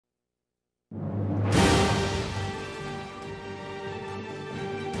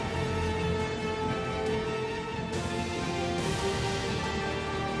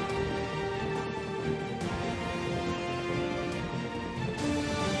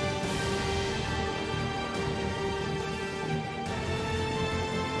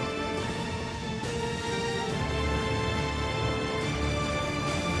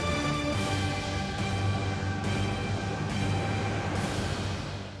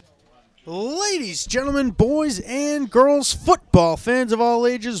Ladies, gentlemen, boys, and girls, football fans of all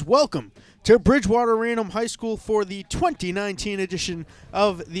ages, welcome to Bridgewater-Raynham High School for the 2019 edition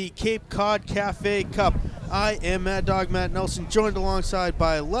of the Cape Cod Cafe Cup. I am Mad Dog Matt Nelson, joined alongside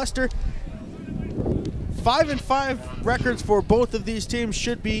by Lester. 5-5 records for both of these teams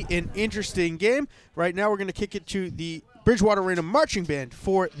should be an interesting game. Right now we're going to kick it to the Bridgewater-Raynham Marching Band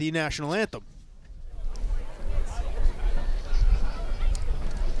for the National Anthem.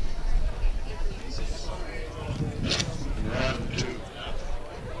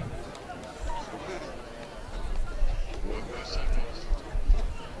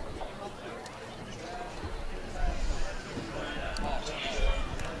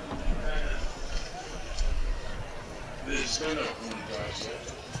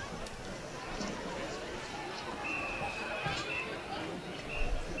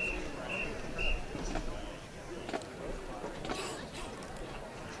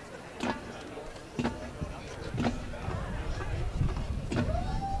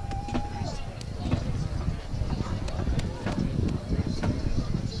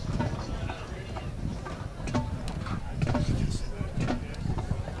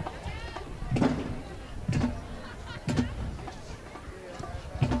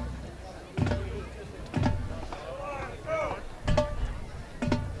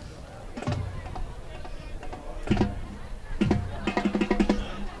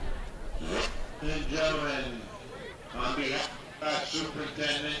 Gentlemen, on behalf of our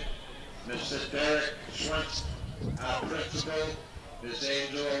superintendent, Mr. Derek Schwentz, our principal, Ms.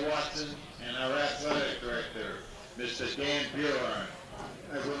 Angela Watson, and our athletic director, Mr. Dan Buren,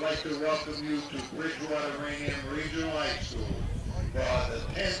 I would like to welcome you to Bridgewater-Raynham Regional High School for the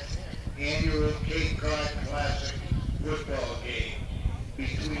 10th annual Cape Cod Classic football game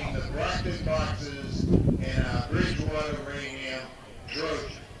between the Brockton Boxers and our Bridgewater-Raynham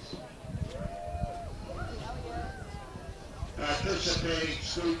Trojans. Participating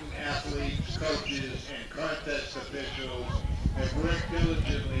student athletes, coaches, and contest officials have worked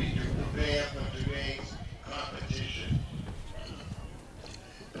diligently to prepare for today's competition.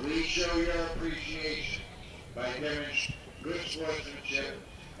 Please show your appreciation by demonstrating good sportsmanship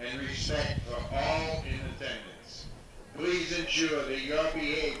and respect for all in attendance. Please ensure that your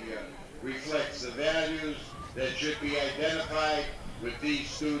behavior reflects the values that should be identified with these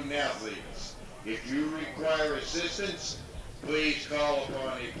student athletes. If you require assistance, please call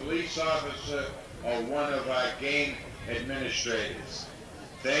upon a police officer or one of our game administrators.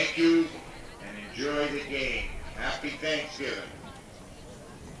 Thank you and enjoy the game. Happy Thanksgiving.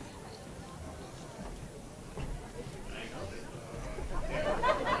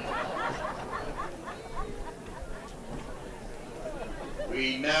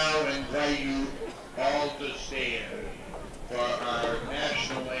 We now invite you all to stand for our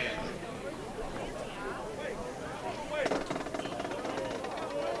national anthem.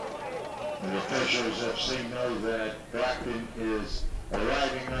 The officials have signaled that Brockton is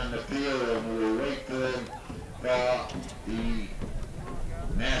arriving on the field, and we will wait for them for the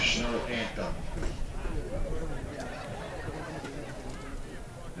national anthem.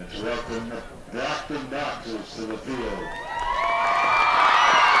 Let's welcome the Brockton Boxers to the field.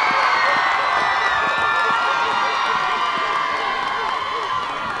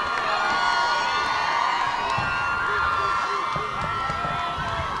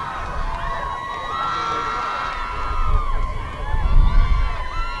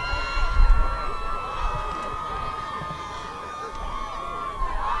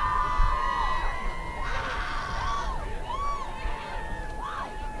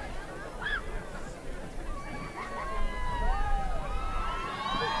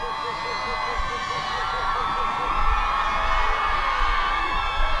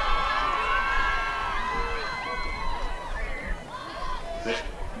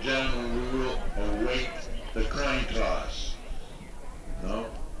 Gentlemen, we will await the coin toss. No?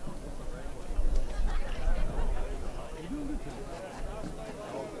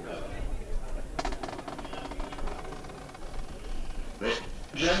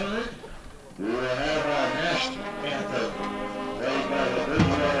 Gentlemen, we will have our national anthem played by the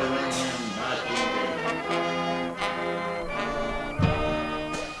Bridgewater-Raynham Marching Band.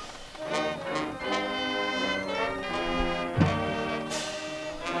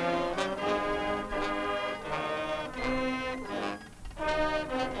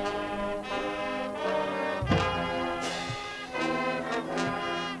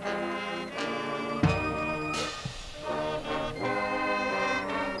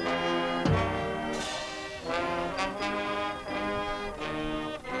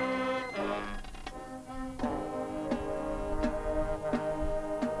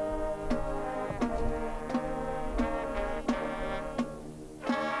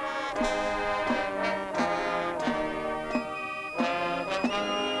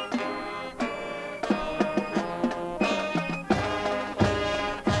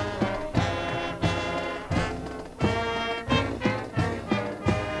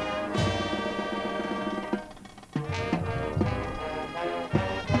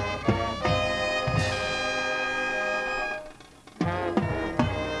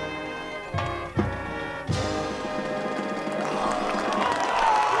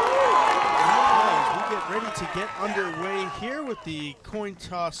 get underway here with the coin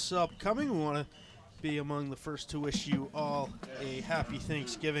toss upcoming. We want to be among the first to wish you all a happy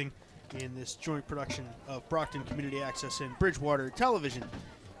Thanksgiving in this joint production of Brockton Community Access and Bridgewater Television.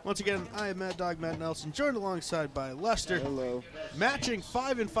 Once again, I am Mad Dog Matt Nelson, joined alongside by Lester. Hello. Matching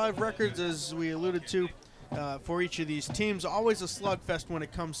 5-5 records, as we alluded to, for each of these teams. Always a slugfest when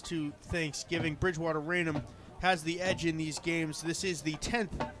it comes to Thanksgiving. Bridgewater-Raynham has the edge in these games. This is the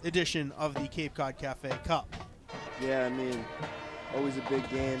 10th edition of the Cape Cod Cafe Cup. Yeah, I mean, always a big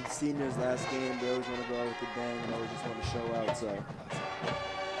game. Seniors last game, they always want to go out with the bang and always just want to show out. So,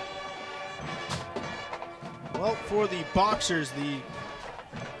 well, for the Boxers,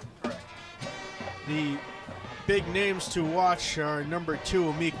 the big names to watch are number 2,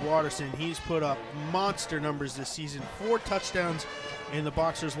 Amik Watterson. He's put up monster numbers this season. 4 touchdowns in the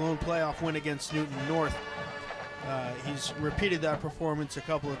Boxers' lone playoff win against Newton North. He's repeated that performance a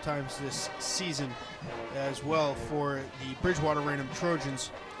couple of times this season as well for the Bridgewater-Raynham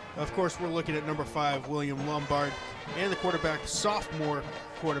Trojans. Of course, we're looking at number 5, William Lombard, and the quarterback, sophomore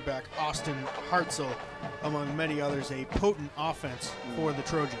quarterback, Austin Hartzell, among many others. A potent offense for the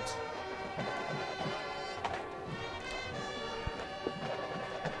Trojans.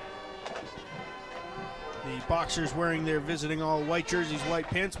 The Boxers wearing their visiting all-white jerseys, white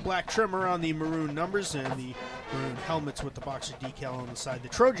pants, black trim around the maroon numbers, and the maroon helmets with the Boxer decal on the side. The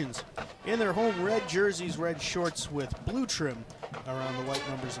Trojans in their home red jerseys, red shorts with blue trim around the white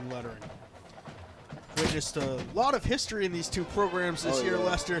numbers and lettering. Witnessed a lot of history in these two programs this year,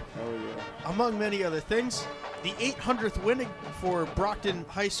 Lester. oh yeah. Among many other things, the 800th win for Brockton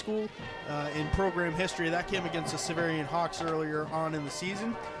High School in program history. That came against the Severian Hawks earlier on in the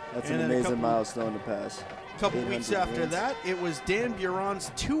season. That's an amazing milestone to pass. A couple weeks after that, it was Dan Buron's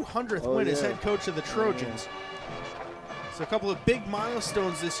 200th win as head coach of the Trojans. So a couple of big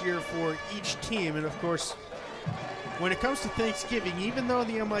milestones this year for each team. And, of course, when it comes to Thanksgiving, even though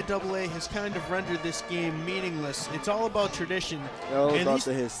the MIAA has kind of rendered this game meaningless, it's all about tradition. All about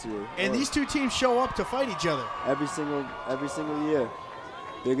the history. And these two teams show up to fight each other. Every single year.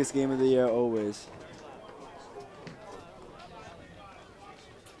 Biggest game of the year always.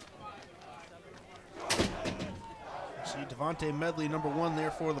 See Devontae Medley, number 1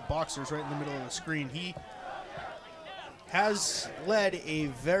 there for the Boxers, right in the middle of the screen. He has led a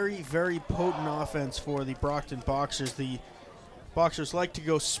very, very potent offense for the Brockton Boxers. The Boxers like to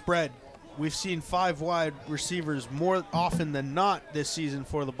go spread. We've seen 5 wide receivers more often than not this season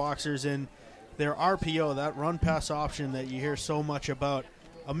for the Boxers, and their RPO, that run-pass option that you hear so much about.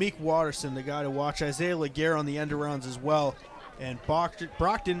 Amik Watterson, the guy to watch. Isaiah Laguerre on the end-arounds as well. And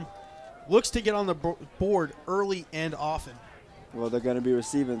Brockton looks to get on the board early and often. Well, they're going to be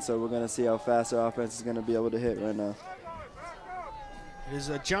receiving, so we're going to see how fast our offense is going to be able to hit right now. It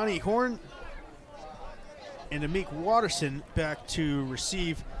is Johnny Horn and Amik Watterson back to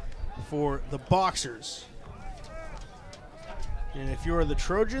receive for the Boxers. And if you're the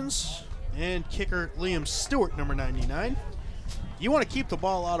Trojans and kicker Liam Stewart, number 99, you want to keep the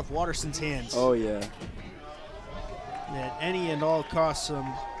ball out of Watterson's hands. Oh, yeah. At any and all costs.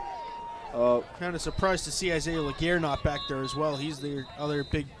 Kind of surprised to see Isaiah Laguerre not back there as well. He's the other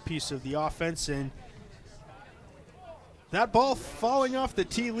big piece of the offense. And that ball falling off the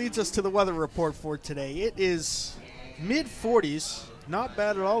tee leads us to the weather report for today. It is mid-40s. Not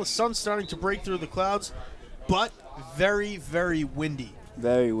bad at all. The sun's starting to break through the clouds, but very, very windy.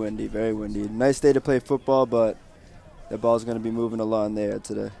 Very windy, very windy. Nice day to play football, but the ball's going to be moving a lot in the air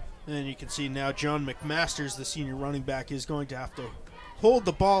today. And you can see now John McMasters, the senior running back, is going to have to hold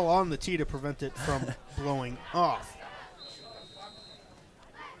the ball on the tee to prevent it from blowing off.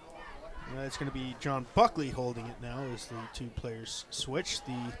 It's going to be John Buckley holding it now as the two players switch.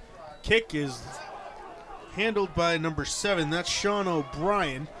 The kick is handled by number 7. That's Sean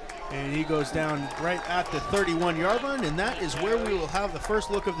O'Brien. And he goes down right at the 31-yard line. And that is where we will have the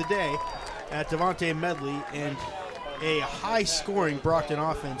first look of the day at Devontae Medley and a high-scoring Brockton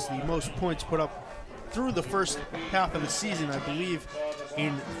offense. The most points put up through the first half of the season, I believe,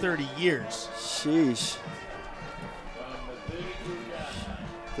 in 30 years. Sheesh.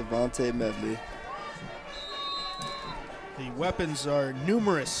 Devontae Medley. The weapons are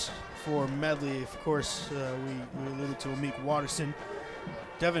numerous for Medley. Of course, we alluded to Amik Watterson.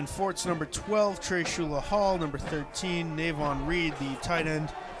 Devin Forts, number 12. Trey Shula Hall, number 13. Navon Reed, the tight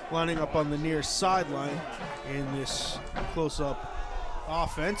end, lining up on the near sideline in this close-up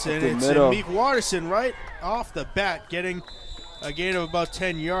offense. And it's Amik Watterson right off the bat, getting a gain of about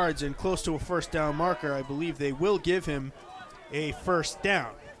 10 yards and close to a first down marker. I believe they will give him a first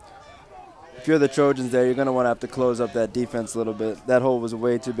down. If you're the Trojans there, you're going to want to have to close up that defense a little bit. That hole was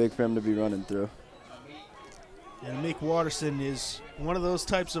way too big for him to be running through. And Meek Watterson is one of those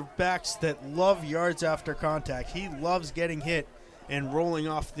types of backs that love yards after contact. He loves getting hit and rolling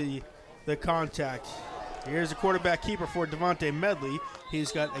off the contact. Here's a quarterback keeper for Devontae Medley.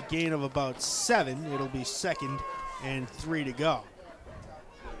 He's got a gain of about 7. It'll be 2nd and 3 to go.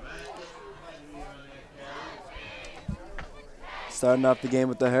 Starting off the game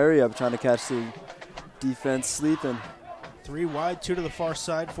with the hurry up, trying to catch the defense sleeping. 3 wide, 2 to the far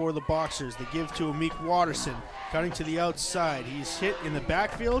side for the Boxers. The give to Meek Watterson, cutting to the outside. He's hit in the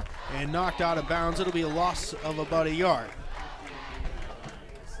backfield and knocked out of bounds. It'll be a loss of about a yard.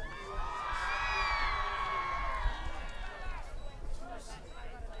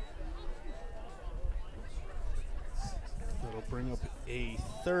 That'll bring up a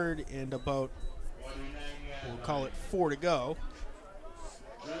 3rd and about, we'll call it 4 to go.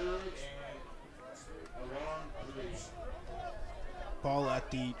 Ball at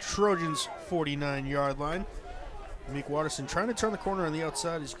the Trojans' 49-yard line. Meek Watterson trying to turn the corner on the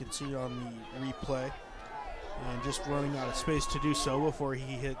outside, as you can see on the replay, and just running out of space to do so before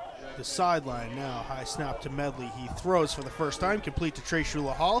he hit the sideline. Now, high snap to Medley. He throws for the first time, complete to Trey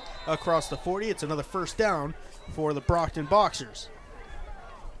Shula Hall across the 40. It's another first down for the Brockton Boxers.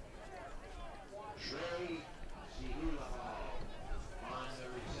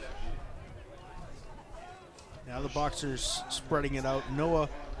 Now the Boxers spreading it out. Noah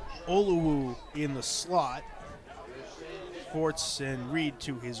Oluwu in the slot. Forts and Reed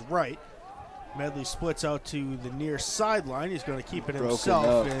to his right. Medley splits out to the near sideline. He's going to keep it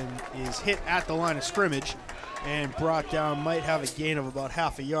himself and is hit at the line of scrimmage and brought down. Might have a gain of about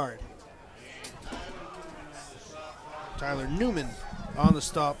half a yard. Tyler Newman on the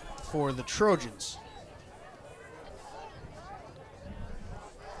stop for the Trojans.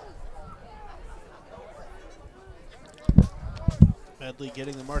 Medley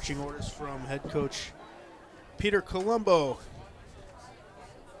getting the marching orders from head coach Peter Colombo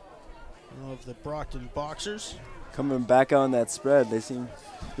of the Brockton Boxers. Coming back on that spread.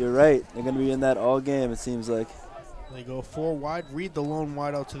 You're right. They're going to be in that all game, it seems like. They go 4 wide. Reed the lone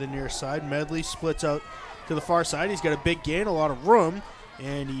wide out to the near side. Medley splits out to the far side. He's got a big gain, a lot of room,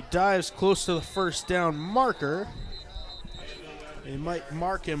 and he dives close to the first down marker. They might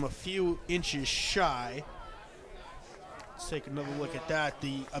mark him a few inches shy. Let's take another look at that.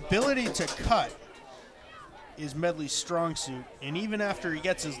 The ability to cut is Medley's strong suit, and even after he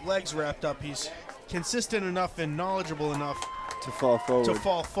gets his legs wrapped up, he's consistent enough and knowledgeable enough to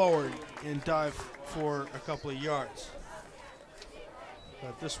fall forward and dive for a couple of yards.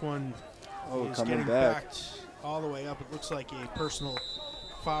 But this one is getting backed all the way up. It looks like a personal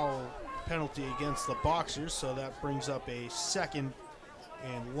foul penalty against the Boxers, so that brings up a 2nd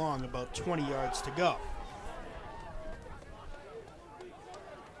and long, about 20 yards to go.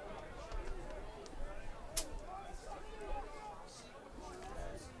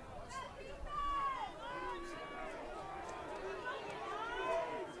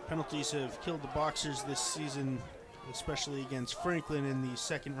 Penalties have killed the Boxers this season, especially against Franklin in the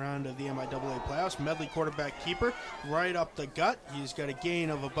 2nd round of the MIAA playoffs. Medley quarterback keeper right up the gut. He's got a gain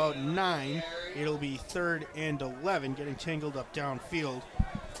of about 9. It'll be 3rd and 11. Getting tangled up downfield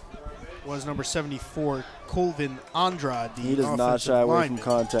was number 74, Colvin Andrade. He does not shy away from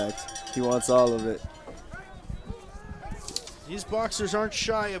contact. He wants all of it. These Boxers aren't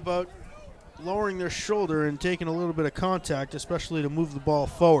shy about lowering their shoulder and taking a little bit of contact, especially to move the ball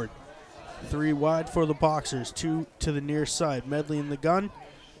forward. 3 wide for the Boxers, 2 to the near side. Medley in the gun,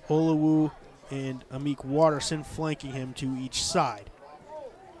 Oluwu and Meek Watterson flanking him to each side.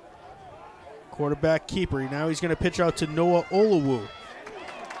 Quarterback keeper, now he's going to pitch out to Noah Oluwu.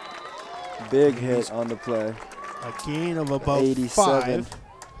 Big hit on the play. A gain of about 87. 5.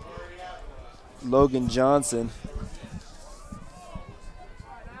 Logan Johnson.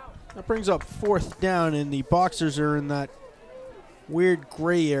 That brings up 4th down, and the Boxers are in that weird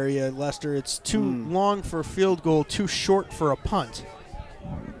gray area, Lester. It's too long for a field goal, too short for a punt.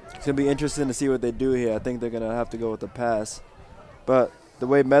 It's going to be interesting to see what they do here. I think they're going to have to go with the pass. But the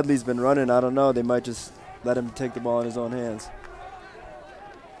way Medley's been running, I don't know. They might just let him take the ball in his own hands.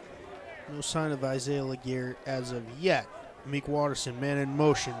 No sign of Isaiah Laguerre as of yet. Meek Watterson, man in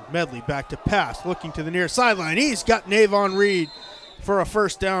motion. Medley back to pass, looking to the near sideline. He's got Navon Reed for a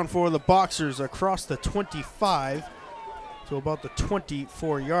first down for the Boxers across the 25 to about the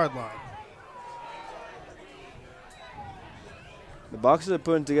 24-yard line. The Boxers are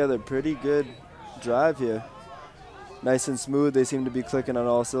putting together a pretty good drive here. Nice and smooth. They seem to be clicking on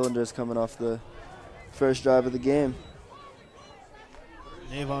all cylinders coming off the first drive of the game.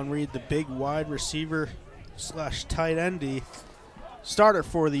 Navon Reed, the big wide receiver / tight end. He starter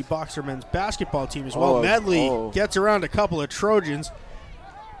for the Boxer men's basketball team as well. Medley gets around a couple of Trojans.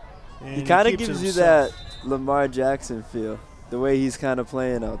 He kind of gives you that Lamar Jackson feel, the way he's kind of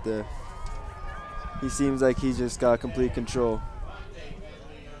playing out there. He seems like he's just got complete control.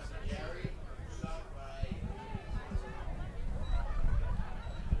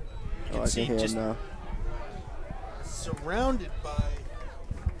 I can hear him now. Surrounded by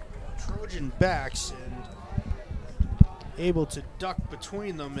Trojan backs and able to duck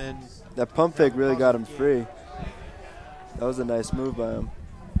between them, and that pump fake really got him free. That was a nice move by him.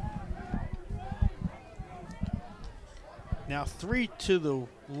 Now 3 to the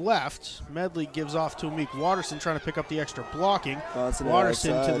left. Medley gives off to Amik Watterson, trying to pick up the extra blocking.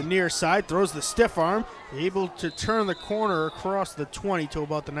 Watterson to the near side, throws the stiff arm, able to turn the corner across the 20 to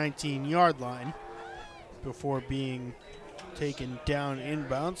about the 19-yard line before being taken down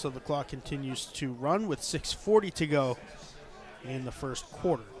inbound. So the clock continues to run with 6:40 to go in the first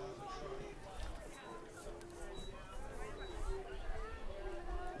quarter.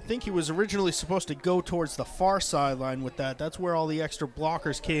 I think he was originally supposed to go towards the far sideline with that. That's where all the extra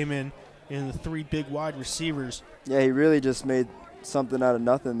blockers came in the 3 big wide receivers. Yeah, he really just made something out of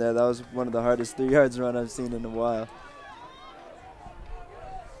nothing there. That was one of the hardest 3 yards run I've seen in a while.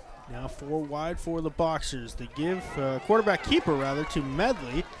 Now 4 wide for the Boxers. They give quarterback keeper, rather, to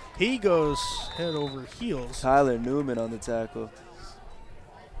Medley. He goes head over heels. Tyler Newman on the tackle.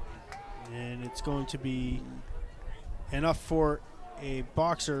 And it's going to be enough for a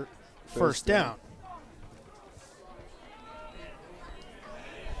Boxer first down.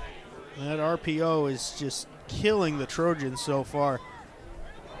 That RPO is just killing the Trojans so far.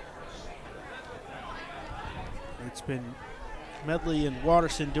 It's been Medley and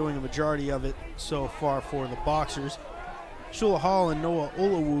Watterson doing a majority of it so far for the Boxers. Shula Hall and Noah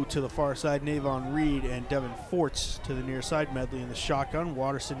Olawu to the far side, Navon Reed and Devin Forts to the near side. Medley in the shotgun.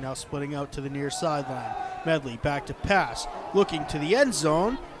 Watterson now splitting out to the near sideline. Medley back to pass, looking to the end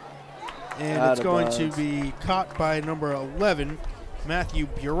zone, and it's going to be caught by number 11, Matthew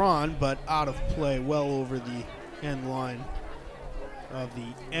Buron, but out of play, well over the end line of the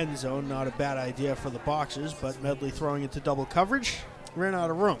end zone. Not a bad idea for the Boxers, but Medley throwing into double coverage, ran out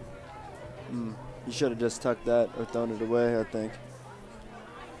of room. He should have just tucked that or thrown it away, I think.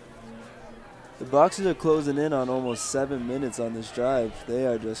 The Boxers are closing in on almost 7 minutes on this drive. They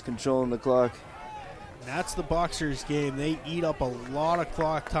are just controlling the clock. That's the Boxers game. They eat up a lot of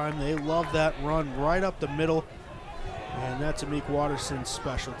clock time. They love that run right up the middle, and that's Amik Watterson's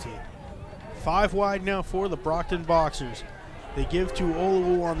specialty. 5 wide now for the Brockton Boxers. They give to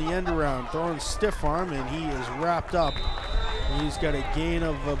Olawu on the end around, throwing stiff arm, and he is wrapped up. He's got a gain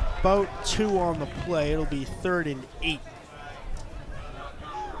of about 2 on the play. It'll be 3rd and 8.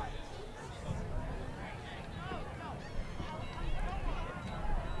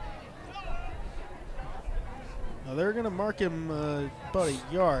 Now they're going to mark him about a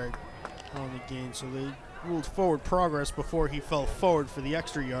yard on the gain, so they ruled forward progress before he fell forward for the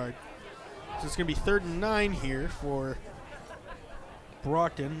extra yard. So it's going to be 3rd and 9 here for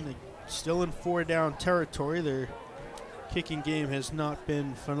Brockton. They're still in 4-down territory. Their kicking game has not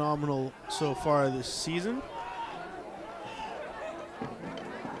been phenomenal so far this season.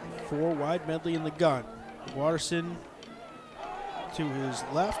 4 wide, Medley in the gun. Watterson to his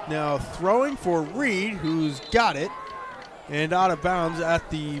left, now throwing for Reed, who's got it, and out of bounds at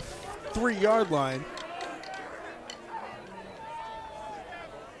the 3-yard line.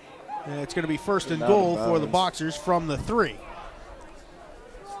 And it's going to be 1st and goal for the Boxers from the 3.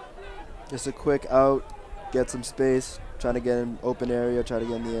 Just a quick out, get some space, trying to get in open area, try to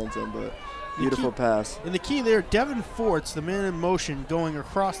get in the end zone, but beautiful pass. And the key there, Devin Forts, the man in motion, going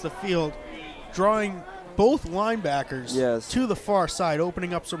across the field, drawing both linebackers to the far side,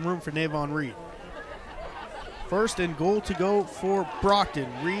 opening up some room for Navon Reed. 1st and goal to go for Brockton.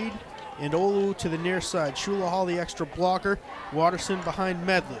 Reed and Olu to the near side. Shula Hall, the extra blocker. Watterson behind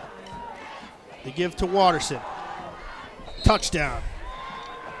Medley. They give to Watterson. Touchdown.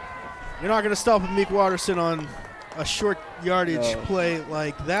 You're not going to stop Amik Watterson on a short yardage play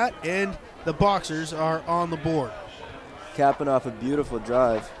like that, and the Boxers are on the board. Capping off a beautiful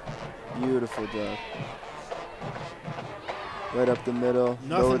drive. Beautiful drive. Right up the middle,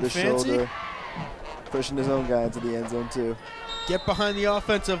 lower the shoulder. Pushing his own guy into the end zone too. Get behind the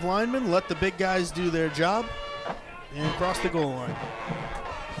offensive lineman, let the big guys do their job, and cross the goal line.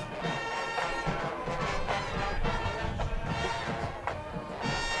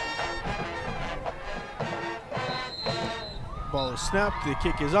 Ball is snapped, the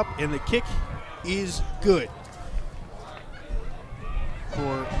kick is up, and the kick is good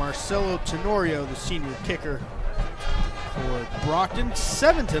for Marcelo Tenorio, the senior kicker for Brockton.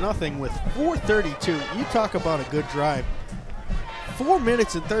 7-0 with 4:32. You talk about a good drive. 4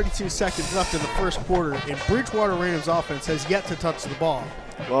 minutes and 32 seconds left in the first quarter, and Bridgewater-Raynham's offense has yet to touch the ball.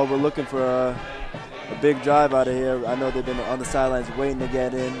 Well, we're looking for a big drive out of here. I know they've been on the sidelines waiting to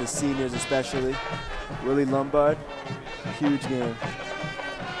get in, the seniors especially. Willie Lombard, huge game.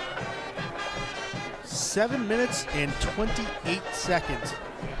 7 minutes and 28 seconds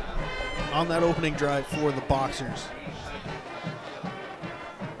on that opening drive for the Boxers.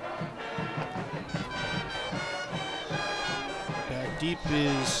 Back deep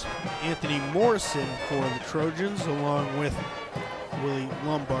is Anthony Morrison for the Trojans, along with Willie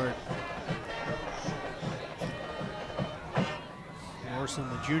Lombard. Morrison,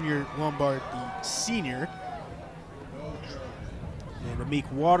 the junior, Lombard, the senior. And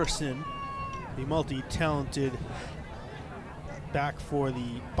Amik Watterson, the multi-talented back for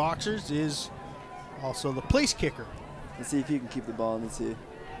the Boxers, is also the place kicker. Let's see if he can keep the ball in the tee.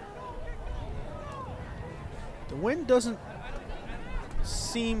 The wind doesn't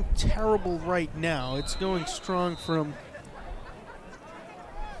seem terrible right now. It's going strong from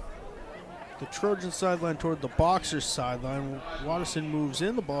the Trojan sideline toward the Boxers sideline. Watterson moves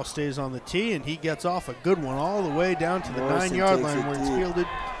in, the ball stays on the tee, and he gets off a good one all the way down to the 9-yard line where it's fielded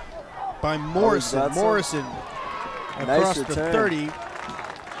by Morrison. Morrison across the 30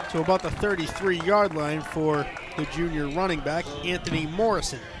 to about the 33-yard line for the junior running back, Anthony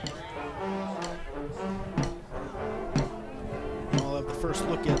Morrison. We'll have the first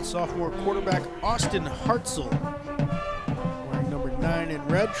look at sophomore quarterback Austin Hartzell, wearing number 9 in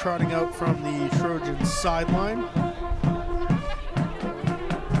red, trotting out from the Trojans sideline.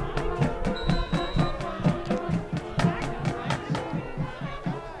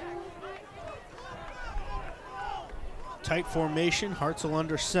 Tight formation, Hartzell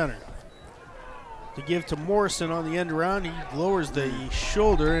under center. To give to Morrison on the end around, he lowers the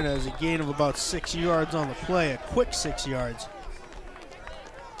shoulder and has a gain of about 6 yards on the play, a quick 6 yards.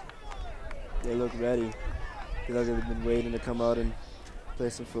 They look ready. They look like they've been waiting to come out and play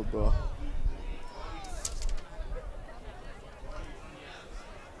some football.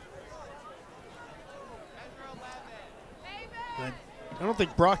 I don't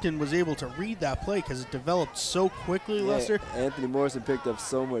think Brockton was able to read that play because it developed so quickly, yeah, Lester. Anthony Morrison picked up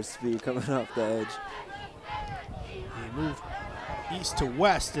so much speed coming off the edge. He moved east to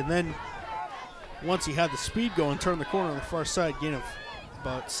west, and then once he had the speed going, turned the corner on the far side, gain of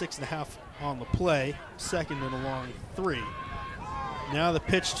about 6.5 on the play, second and a long 3. Now the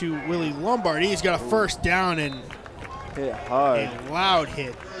pitch to Willie Lombard. He's got a first down and hit hard. A loud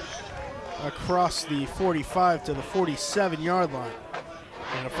hit across the 45 to the 47-yard line.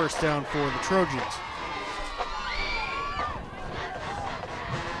 And a first down for the Trojans.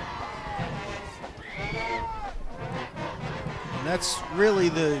 And that's really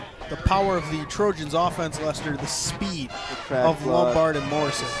the power of the Trojans offense, Lester, the speed of Lombard and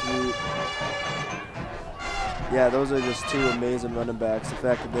Morrison. Yeah, those are just two amazing running backs. The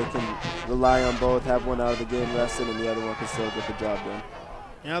fact that they can rely on both, have one out of the game rested, and the other one can still get the job done.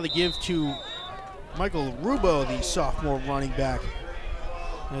 Now they give to Michael Rubo, the sophomore running back.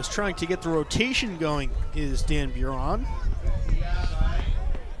 And is trying to get the rotation going is Dan Buron.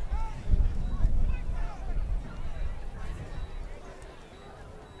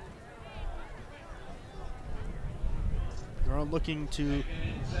 Buron looking to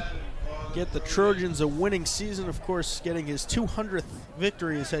get the Trojans a winning season. Of course, getting his 200th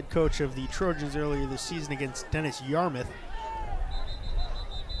victory as head coach of the Trojans earlier this season against Dennis Yarmouth.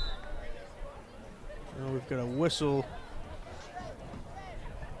 Now we've got a whistle.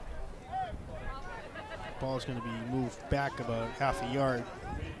 Ball is going to be moved back about half a yard.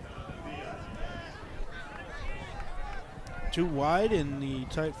 Too wide in the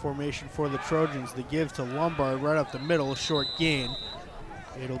tight formation for the Trojans. The give to Lombard right up the middle, a short gain.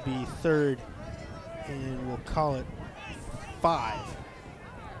 It'll be third, and we'll call it 5.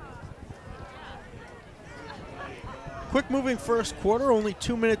 Quick moving first quarter, only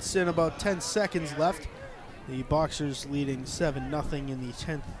 2 minutes and about 10 seconds left. The Boxers leading 7-0 in the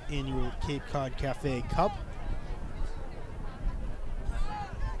 10th annual Cape Cod Cafe Cup.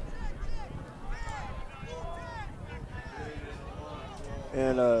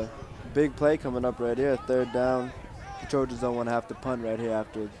 And a big play coming up right here, third down. The Trojans don't want to have to punt right here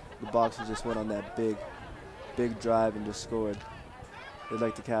after the Boxers just went on that big drive and just scored. They'd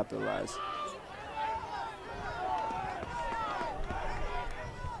like to capitalize.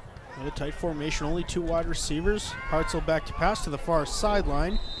 A tight formation, only 2 wide receivers. Hartzell back to pass to the far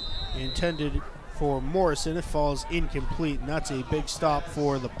sideline, intended for Morrison. It falls incomplete, and that's a big stop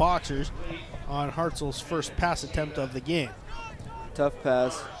for the Boxers on Hartzell's first pass attempt of the game. Tough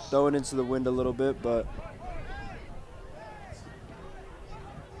pass, throwing into the wind a little bit, but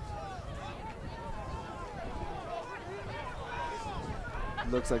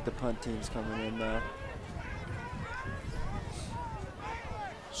looks like the punt team's coming in now.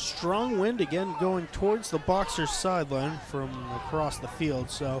 Strong wind again going towards the Boxers sideline from across the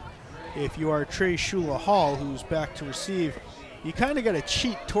field. So if you are Trey Shula Hall, who's back to receive, you kind of got to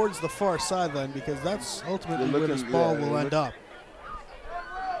cheat towards the far sideline because that's ultimately where this ball will end up.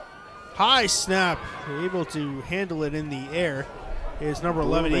 High snap, able to handle it in the air is number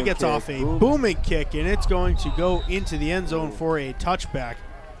 11. He gets off a booming kick, and it's going to go into the end zone for a touchback.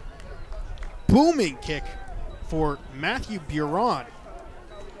 Booming kick for Matthew Buron.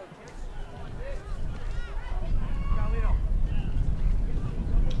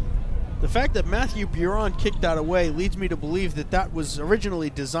 The fact that Matthew Buron kicked that away leads me to believe that that was originally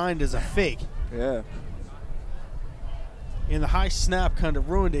designed as a fake. Yeah. And the high snap kind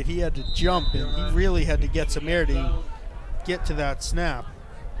of ruined it. He had to jump, and he really had to get some air to get to that snap.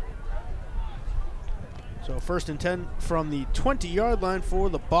 So 1st and 10 from the 20-yard line for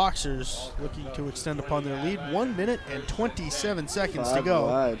the Boxers, looking to extend upon their lead. 1 minute and 27 seconds to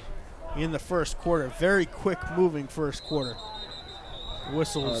go in the first quarter. Very quick moving first quarter.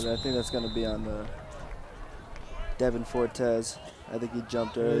 Whistles. I think that's going to be on the Devin Fortes. I think he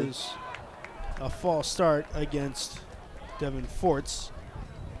jumped early. Is a false start against Devin Fortes.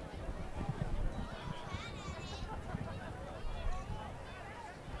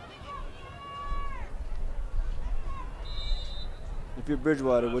 If you're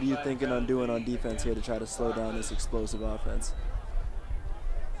Bridgewater, what are you thinking on doing on defense here to try to slow down this explosive offense?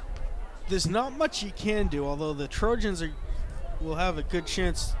 There's not much you can do, although the Trojans will have a good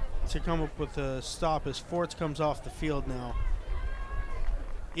chance to come up with a stop as Fortes comes off the field now.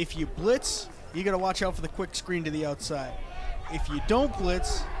 If you blitz, you got to watch out for the quick screen to the outside. If you don't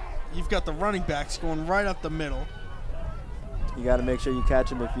blitz, you've got the running backs going right up the middle. You got to make sure you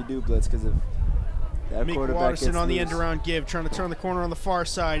catch him if you do blitz, because if that quarterback gets Watterson on the loose. end around give, trying to turn the corner on the far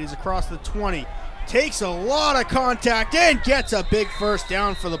side. He's across the 20. Takes a lot of contact and gets a big first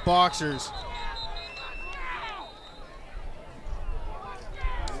down for the Boxers.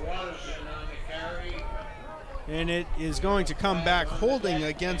 And it is going to come back holding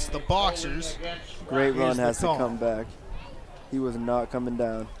against the Boxers. Great run has to come back. He was not coming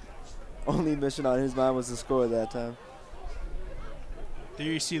down. Only mission on his mind was to score that time. There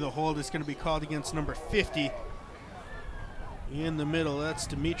you see the hold is going to be called against number 50 in the middle. That's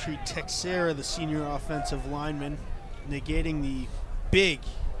Dimitri Texera, the senior offensive lineman, negating the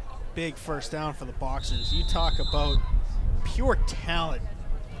big first down for the Boxers. You talk about pure talent.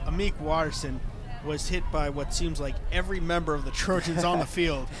 Amik Watterson was hit by what seems like every member of the Trojans on the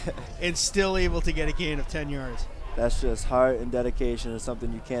field and still able to get a gain of 10 yards. That's just heart and dedication. It's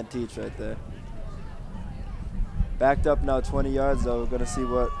something you can't teach right there. Backed up now 20 yards, though. We're going to see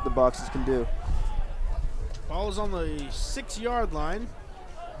what the Boxers can do. Ball is on the 6-yard line.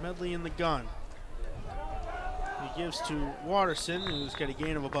 Medley in the gun. He gives to Watterson, who's got a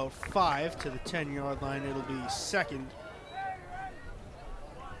gain of about 5 to the 10-yard line. It'll be second.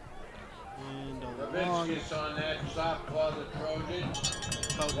 And a long, on that stop for the Trojans.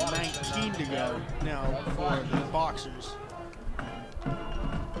 about 19 to go now for the Boxers.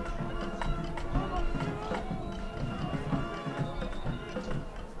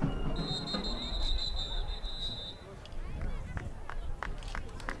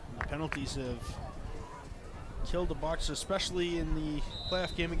 The penalties have killed the Boxers, especially in the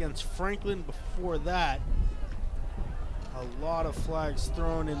playoff game against Franklin. Before that, a lot of flags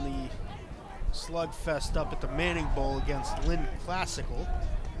thrown in the slugfest up at the Manning Bowl against Lynn Classical.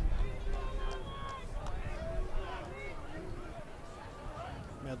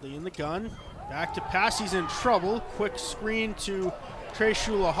 Medley in the gun. Back to pass. He's in trouble. Quick screen to Trey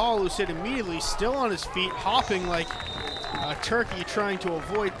Shula Hall, who's hit immediately, still on his feet, hopping like a turkey trying to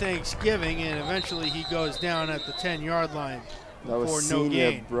avoid Thanksgiving, and eventually he goes down at the 10-yard line. That was no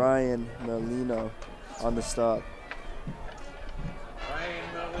senior gain. Brian Merlino on the stop.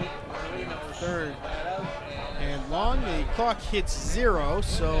 Third and long. The clock hits 0,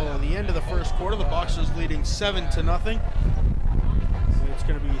 so the end of the first quarter, the Boxers leading 7-0. It's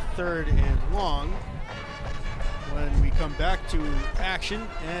going to be 3rd and long when we come back to action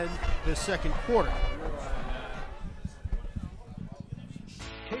and the second quarter.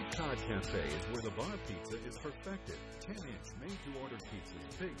 Cape Cod Cafe is where the bar pizza is perfected. 10-inch made-to-order pizzas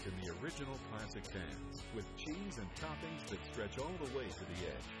baked in the original classic pans, with cheese and toppings that stretch all the way to the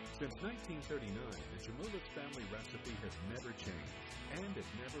edge. Since 1939, the Jamulis family recipe has never changed, and it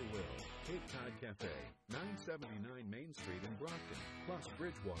never will. Cape Cod Cafe, 979 Main Street in Brockton, plus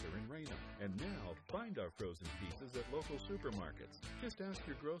Bridgewater-Raynham. And now, find our frozen pizzas at local supermarkets. Just ask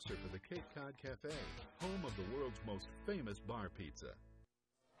your grocer for the Cape Cod Cafe, home of the world's most famous bar pizza.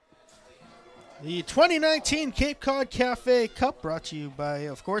 The 2019 Cape Cod Cafe Cup brought to you by,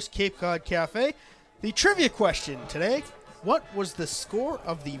 of course, Cape Cod Cafe. The trivia question today: what was the score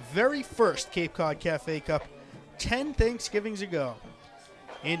of the very first Cape Cod Cafe Cup 10 Thanksgivings ago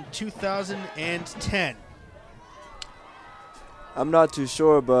in 2010? I'm not too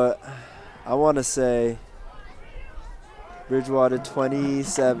sure, but I want to say Bridgewater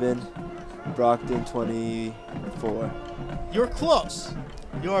 27, Brockton 24. You're close.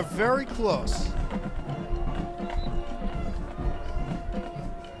 You are very close.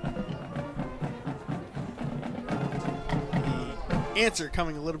 The answer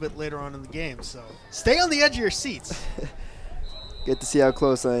coming a little bit later on in the game, so stay on the edge of your seats. Get to see how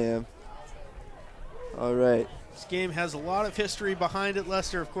close I am. All right. This game has a lot of history behind it,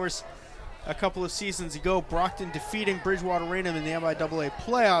 Lester. Of course, a couple of seasons ago, Brockton defeating Bridgewater-Raynham in the MIAA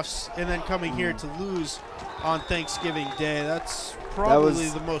playoffs and then coming here to lose on Thanksgiving Day. That's probably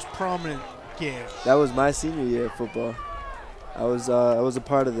the most prominent game. That was my senior year of football. I was a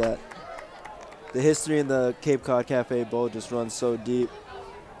part of that. The history in the Cape Cod Cafe Bowl just runs so deep.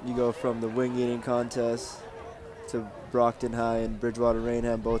 You go from the wing eating contest to Brockton High and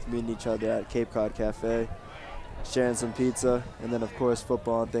Bridgewater-Raynham both meeting each other at Cape Cod Cafe, sharing some pizza, and then, of course,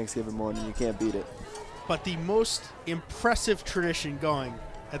 football on Thanksgiving morning. You can't beat it. But the most impressive tradition going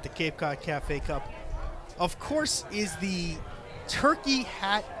at the Cape Cod Cafe Cup, of course, is the turkey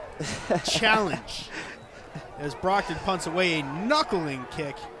hat challenge. As Brockton punts away a knuckling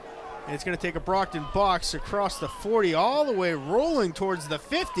kick, and it's going to take a Brockton box across the 40, all the way rolling towards the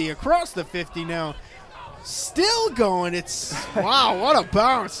 50, across the 50 now. Still going. It's, wow, what a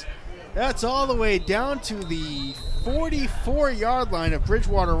bounce. That's all the way down to the 44-yard line of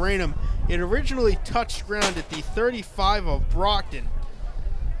Bridgewater-Raynham. It originally touched ground at the 35 of Brockton.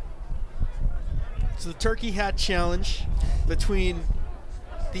 So the Turkey Hat Challenge between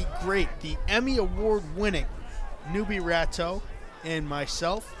the great, the Emmy Award-winning Newbie Ratto and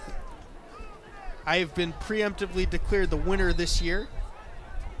myself. I have been preemptively declared the winner this year.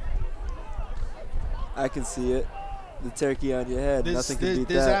 I can see it. The turkey on your head. Nothing can beat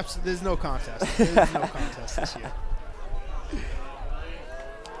that. There's no contest. There's no contest this year.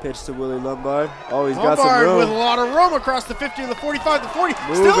 Pitch to Willie Lombard. Oh, he's Lombard got some room. With a lot of room across the 50 to the 45 to the 40.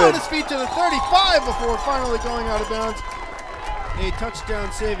 Moving. Still on his feet to the 35 before finally going out of bounds. A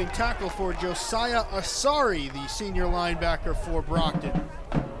touchdown saving tackle for Josiah Asari, the senior linebacker for Brockton.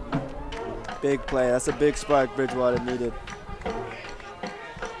 Big play. That's a big spark Bridgewater needed.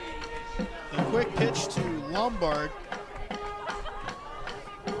 A quick pitch to Lombard.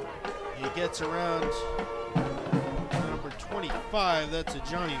 He gets around number 25. That's a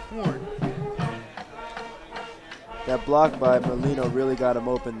Johnny Horn. That block by Molino really got him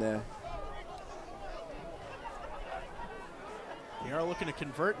open there. They are looking to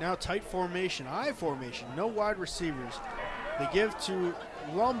convert now. Tight formation, I formation, no wide receivers. They give to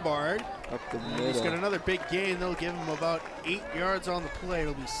Lombard. Up the middle. He's got another big gain. They'll give him about 8 yards on the play.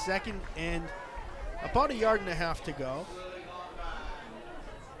 It'll be second and about 1.5 yards to go.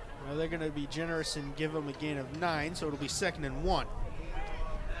 Now they're going to be generous and give him a gain of 9, so it'll be 2nd and 1.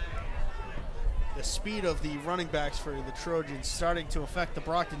 The speed of the running backs for the Trojans starting to affect the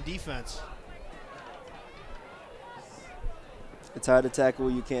Brockton defense. It's hard to tackle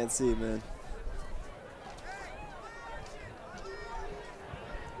what you can't see, man.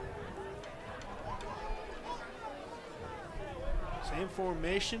 Same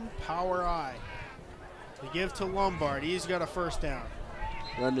formation, power I. They give to Lombard. He's got a first down.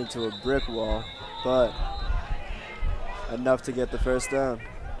 Run into a brick wall, but enough to get the first down.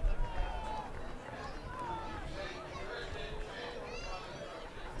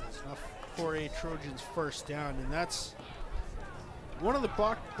 That's enough for a Trojans first down, and that's one of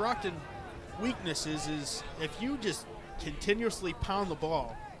the Brockton weaknesses is if you just continuously pound the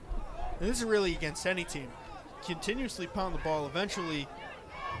ball, and this is really against any team, continuously pound the ball, eventually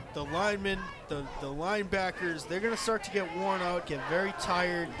the linemen, the linebackers, they're going to start to get worn out, get very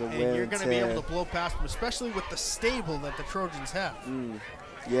tired, and you're going to be able to blow past them, especially with the stable that the Trojans have.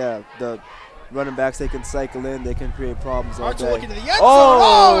 Yeah, the running backs, they can cycle in, they can create problems all day. Looking to the end zone.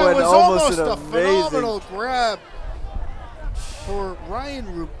 Oh, It was almost a amazing phenomenal grab. for Ryan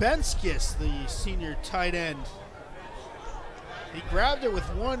Rubenskis, the senior tight end. He grabbed it with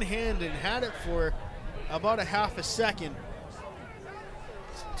one hand and had it for about a half a second.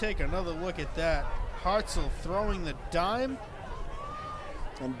 Let's take another look at that. Hartzell throwing the dime.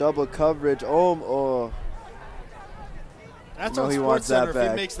 And double coverage. Oh. That's No, on he wants that SportsCenter if he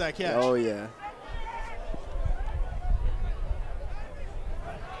back. makes that catch. Oh, yeah.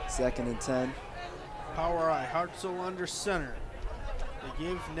 2nd and 10. Power eye, Hartzell under center. They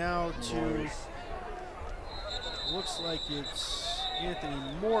give now to, looks like it's Anthony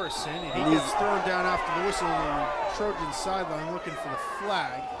Morrison, and he gets thrown down after the whistle on the Trojan sideline looking for the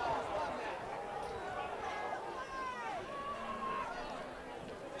flag.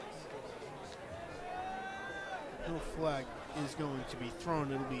 No flag is going to be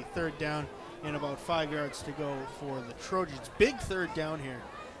thrown. It'll be 3rd down and about 5 yards to go for the Trojans. Big 3rd down here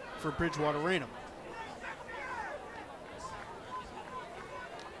for Bridgewater-Raynham.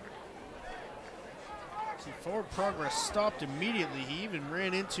 See, forward progress stopped immediately. He even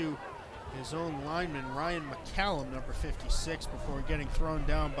ran into his own lineman, Ryan McCallum, number 56, before getting thrown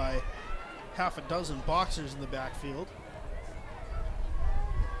down by half a dozen boxers in the backfield.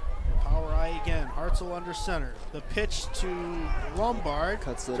 Power eye again. Hartzell under center. The pitch to Lombard.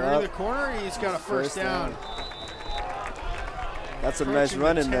 Cuts it Turning up. the corner. He's got a first down. That's a nice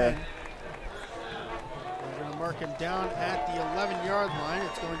run in there. They're going to mark him down at the 11-yard line.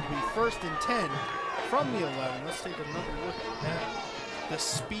 It's going to be 1st and 10 from the 11. Let's take another look at the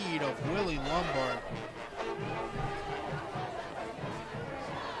speed of Willie Lombard.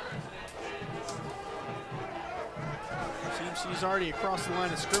 Seems he's already across the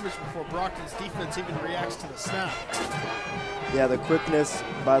line of scrimmage before Brockton's defense even reacts to the snap. Yeah, the quickness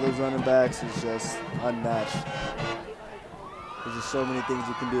by those running backs is just unmatched. There's just so many things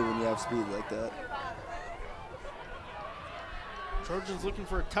you can do when you have speed like that. Trojans looking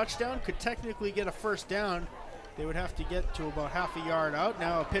for a touchdown, could technically get a first down. They would have to get to about half a yard out.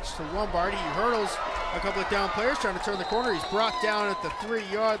 Now a pitch to Lombard. He hurdles a couple of down players trying to turn the corner. He's brought down at the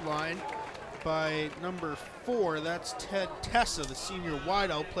 3-yard line by number 4. That's Ted Tessa, the senior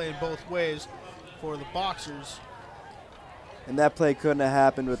wideout, playing both ways for the Boxers. And that play couldn't have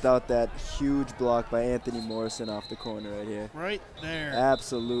happened without that huge block by Anthony Morrison off the corner right here. Right there.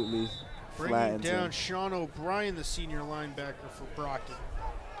 Absolutely Bringing flattens down him. Sean O'Brien, the senior linebacker for Brockton.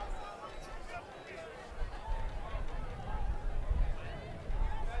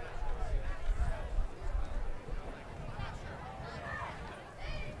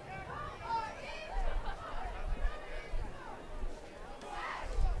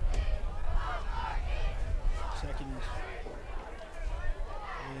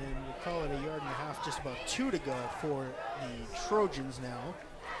 Call it a yard and a half, just about 2 to go for the Trojans now,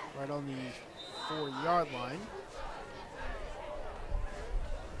 right on the 4-yard line.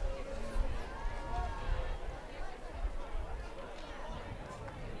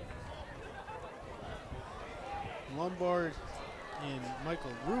 Lombard and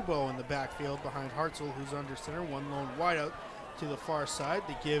Michael Rubo in the backfield behind Hartzell, who's under center. One lone wideout to the far side.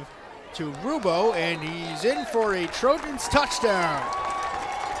 They give to Rubo, and he's in for a Trojans touchdown.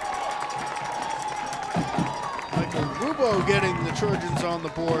 Michael Rubo getting the Trojans on the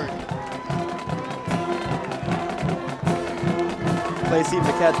board. Play seemed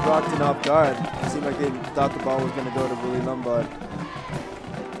to catch Brockton off guard. It seemed like they thought the ball was going to go to Willie Lombard.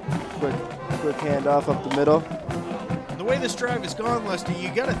 Quick handoff up the middle. The way this drive has gone, Lester,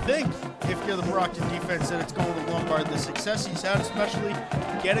 you got to think, if you're the Brockton defense, that it's going to Lombard. The success he's had, especially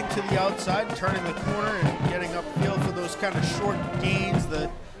getting to the outside and turning the corner and getting upfield for those kind of short gains, the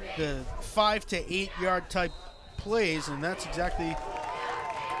 5 to 8 yard type plays, and that's exactly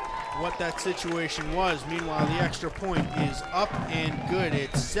what that situation was. Meanwhile, the extra point is up and good.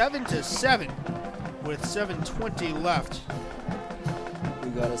 It's 7-7 with 7:20 left. We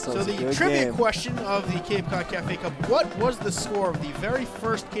got So the trivia question of the Cape Cod Cafe Cup: what was the score of the very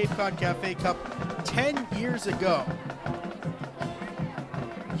first Cape Cod Cafe Cup 10 years ago?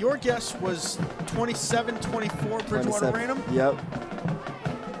 Your guess was 27-24 Bridgewater-Raynham? Yep.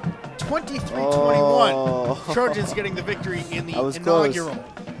 23-21. Oh. Trojans getting the victory in the was inaugural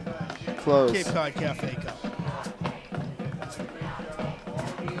Close. Cape Cod Cafe Cup.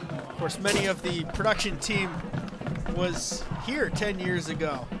 Of course, many of the production team was here 10 years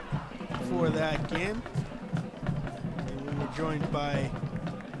ago for that game. And we were joined by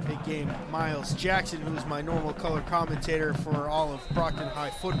big game Miles Jackson, who's my normal color commentator for all of Brockton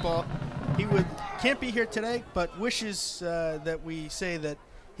High football. He can't be here today, but wishes that we say that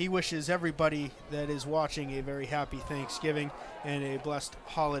he wishes everybody that is watching a very happy Thanksgiving and a blessed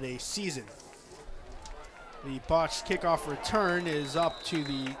holiday season. The botched kickoff return is up to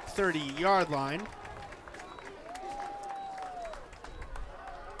the 30-yard line.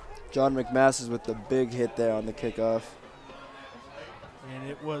 John McMasters with the big hit there on the kickoff. And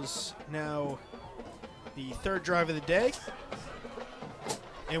it was now the third drive of the day.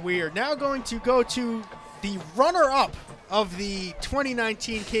 And we are now going to go to the runner-up of the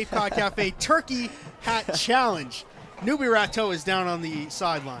 2019 Cape Cod Cafe Turkey Hat Challenge. Newbie Ratto is down on the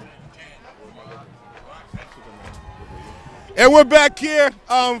sideline. And we're back here.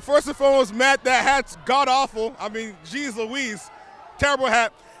 First and foremost, Matt, that hat's god-awful. I mean, geez Louise, terrible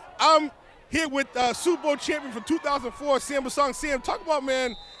hat. I'm here with Super Bowl champion from 2004, Sam Basong. Sam, talk about,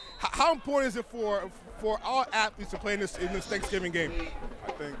 man, how important is it for all athletes to play in this Thanksgiving game?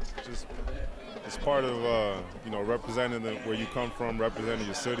 I think just it's part of you know, representing where you come from, representing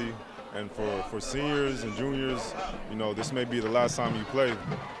your city, and for seniors and juniors, you know, this may be the last time you play,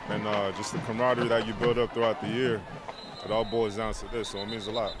 and just the camaraderie that you build up throughout the year. It all boils down to this, so it means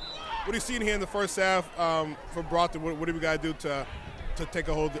a lot. What are you seeing here in the first half for Brockton? What do we got to do to take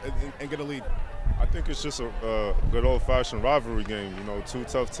a hold and get a lead? I think it's just a good old-fashioned rivalry game. You know, two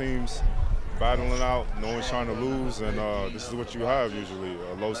tough teams battling out, no one's trying to lose, and this is what you have usually,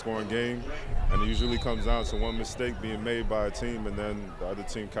 a low-scoring game, and it usually comes down to one mistake being made by a team, and then the other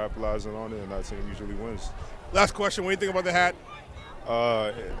team capitalizing on it, and that team usually wins. Last question, what do you think about the hat?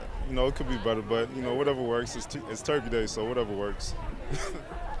 You know, it could be better, but, you know, whatever works. It's Turkey Day, so whatever works.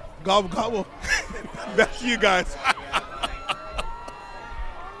 Gobble, gobble. Back to you guys.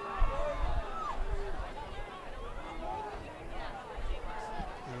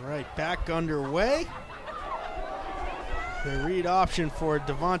 All right, back underway. The read option for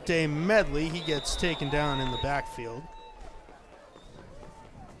Devontae Medley. He gets taken down in the backfield.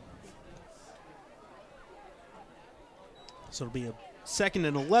 So it'll be a 2nd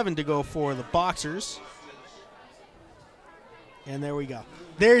and 11 to go for the Boxers. And there we go.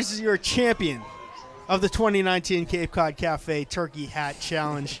 There's your champion of the 2019 Cape Cod Cafe Turkey Hat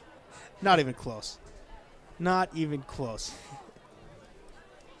Challenge. Not even close. Not even close.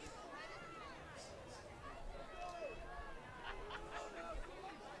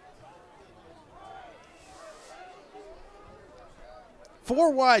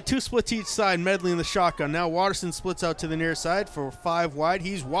 Four wide, two splits each side. Medley in the shotgun. Now Watterson splits out to the near side for 5 wide.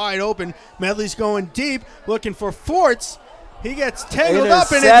 He's wide open. Medley's going deep, looking for Forts. He gets tangled up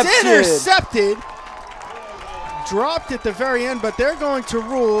and it's intercepted. Dropped at the very end, but they're going to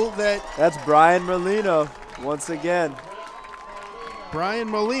rule that. That's Brian Merlino once again. Brian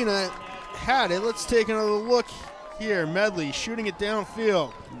Molina had it. Let's take another look here. Medley shooting it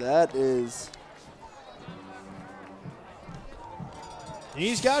downfield. That is.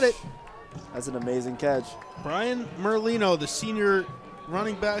 He's got it. That's an amazing catch. Brian Merlino, the senior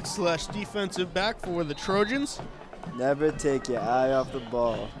running back / defensive back for the Trojans. Never take your eye off the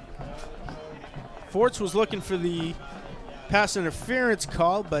ball. Forts was looking for the pass interference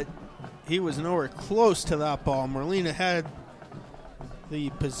call, but he was nowhere close to that ball. Merlino had the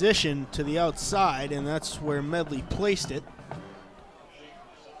position to the outside, and that's where Medley placed it.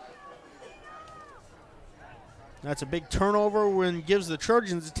 That's a big turnover when gives the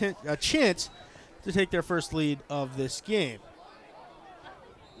Trojans a chance to take their first lead of this game.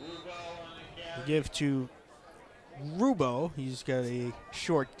 They give to Rubo. He's got a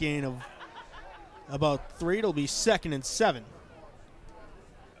short gain of about 3. It'll be 2nd and 7.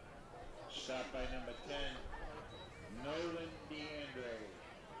 Stop by number 10, Nolan DeAndre.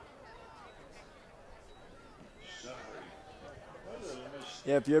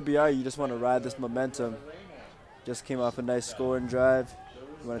 Yeah, if you're BR, you just want to ride this momentum. Just came off a nice scoring drive.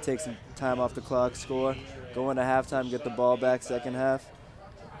 You want to take some time off the clock, score, go into halftime, get the ball back second half,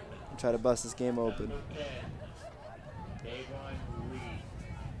 and try to bust this game open.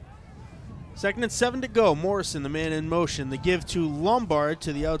 2nd and 7 to go. Morrison, the man in motion. The give to Lombard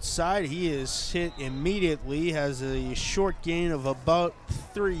to the outside. He is hit immediately. Has a short gain of about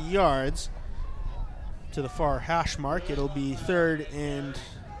 3 yards to the far hash mark. It'll be 3rd and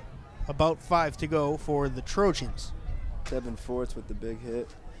about 5 to go for the Trojans. Devin Forts with the big hit.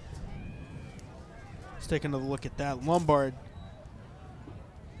 Let's take another look at that. Lombard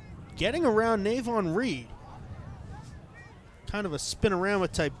getting around Navon Reed. Kind of a spinorama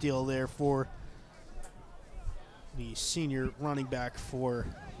type deal there for the senior running back for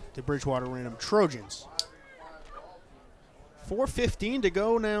the Bridgewater-Raynham Trojans. 4:15 to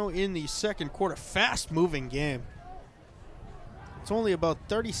go now in the second quarter. Fast-moving game. It's only about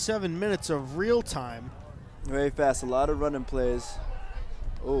 37 minutes of real time. Very fast, a lot of running plays.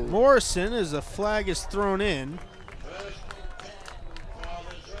 Oh. Morrison, as a flag is thrown in.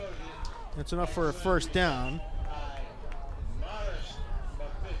 That's enough for a first down.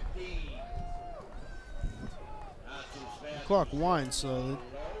 The clock winds, so the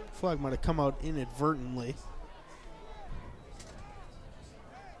flag might have come out inadvertently.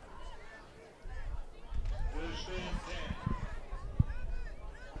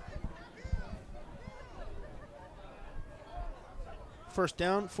 First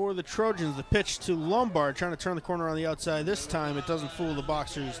down for the Trojans. The pitch to Lombard, trying to turn the corner on the outside. This time it doesn't fool the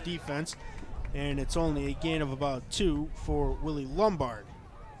Boxers' defense, and it's only a gain of about 2 for Willie Lombard.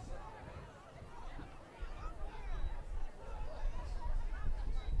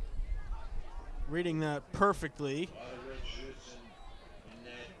 Reading that perfectly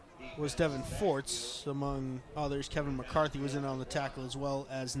was Devin Forts. Among others, Kevin McCarthy was in on the tackle, as well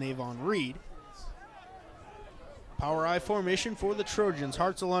as Navon Reed. Power I formation for the Trojans.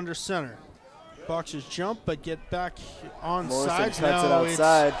 Hartzell under center. Boxers jump, but get back on sides. Cuts now it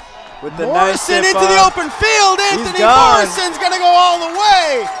outside with the Morrison nice into the open field. Anthony Morrison's going to go all the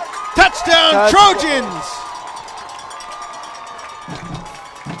way. Touchdown, Trojans.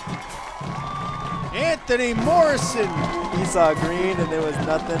 Anthony Morrison. He saw green, and there was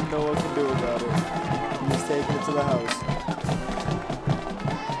nothing no one can do about it. He's taking it to the house.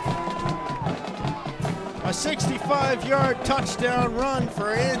 A 65-yard touchdown run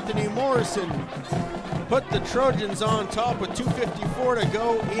for Anthony Morrison put the Trojans on top with 2:54 to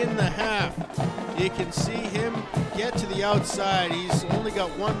go in the half. You can see him get to the outside. He's only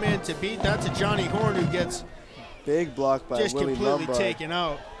got one man to beat. That's a Johnny Horn who gets big block by just Willie completely Lombard. taken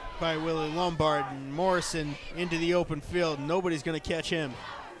out by Willie Lombard, and Morrison into the open field. Nobody's going to catch him.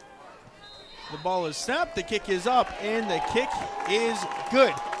 The ball is snapped, the kick is up, and the kick is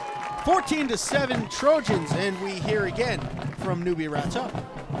good. 14-7 Trojans, and we hear again from Newbie Rats Up.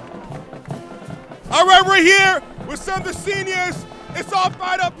 All right, we're here with some of the seniors. It's all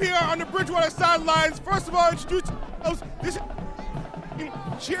fired up here on the Bridgewater sidelines. First of all, introduce us. This is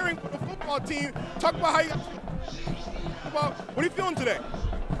cheering for the football team. Talk about how you what are you feeling today?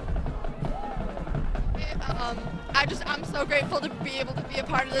 I'm so grateful to be able to be a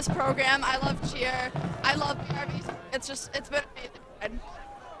part of this program. I love cheer. I love BRBs. It's been amazing.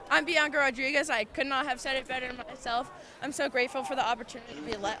 I'm Bianca Rodriguez. I could not have said it better myself. I'm so grateful for the opportunity to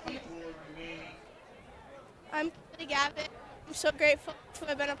be let. I'm Kelly Gavin. I'm so grateful to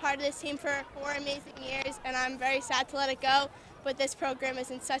have been a part of this team for 4 amazing years, and I'm very sad to let it go, but this program is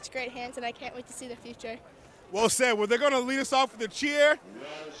in such great hands, and I can't wait to see the future. Well said. Well, they're going to lead us off with the cheer.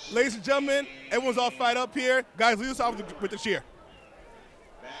 Ladies and gentlemen, everyone's all fired up here. Guys, lead us off with the cheer.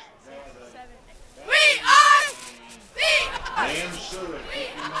 We are Liam Stewart,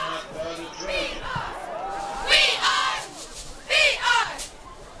 59 for the Trojans.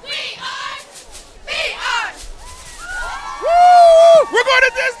 Woo! We're going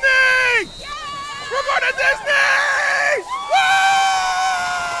to Disney! We're going to Disney!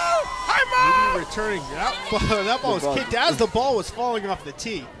 Woo! Hi, Mom! Returning, that ball was kicked as the ball was falling off the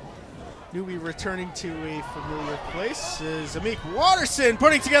tee. Newbie returning to a familiar place is Amik Watterson,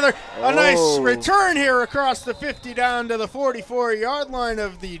 putting together a nice return here across the 50 down to the 44-yard line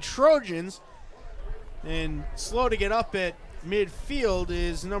of the Trojans. And slow to get up at midfield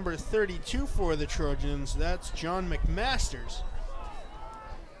is number 32 for the Trojans. That's John McMasters.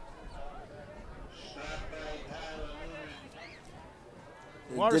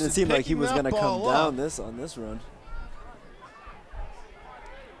 It didn't seem like he was going to come down on this run.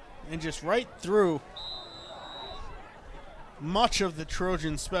 And just right through much of the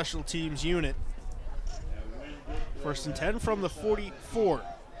Trojan special teams unit. 1st and 10 from the 44.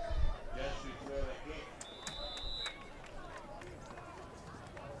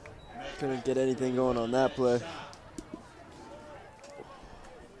 Couldn't get anything going on that play.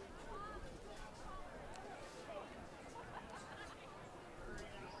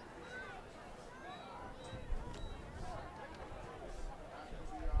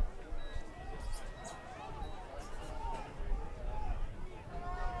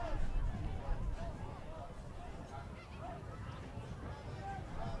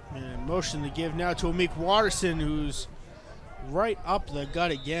 Motion to give now to Amik Watterson, who's right up the gut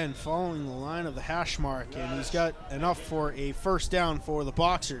again, following the line of the hash mark, and he's got enough for a first down for the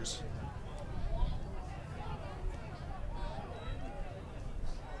Boxers.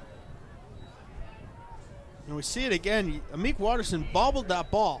 And we see it again. Amik Watterson bobbled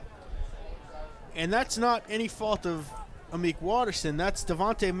that ball, and that's not any fault of Amik Watterson. That's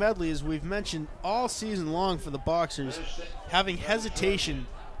Devontae Medley, as we've mentioned all season long for the Boxers, having hesitation,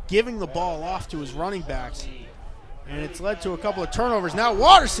 giving the ball off to his running backs. And it's led to a couple of turnovers. Now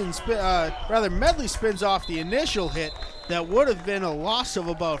Medley spins off the initial hit that would have been a loss of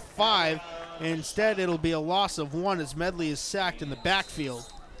about 5. Instead, it'll be a loss of 1 as Medley is sacked in the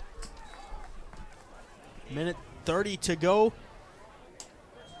backfield. Minute 30 to go.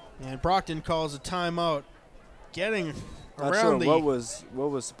 And Brockton calls a timeout. Getting around the... What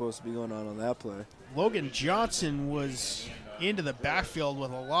was supposed to be going on that play? Logan Johnson was into the backfield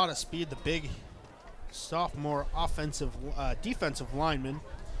with a lot of speed, the big sophomore defensive lineman.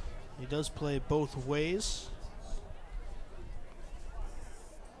 He does play both ways.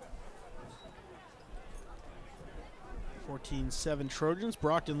 (14-7) Trojans.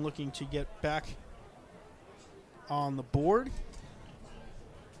 Brockton looking to get back on the board.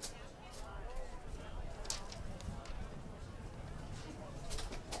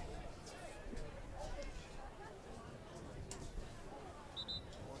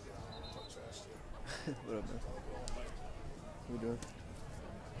 What up, man? What we doing?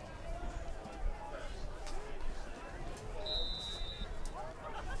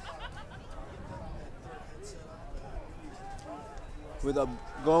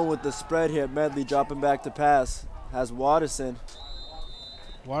 Going with the spread here, Medley dropping back to pass. Has Watterson.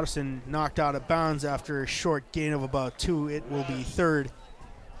 Watterson knocked out of bounds after a short gain of about 2. It will be 3rd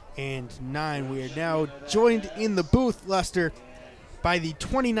and 9. We are now joined in the booth, Lester, by the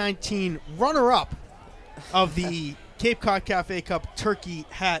 2019 runner-up of the Cape Cod Cafe Cup Turkey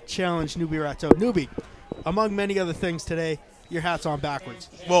Hat Challenge, Newbie Ratto. Newbie, among many other things today, your hat's on backwards.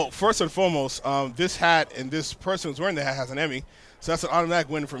 Well, first and foremost, this hat and this person who's wearing the hat has an Emmy, so that's an automatic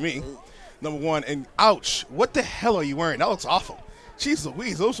win for me, number 1. And ouch, what the hell are you wearing? That looks awful. Jeez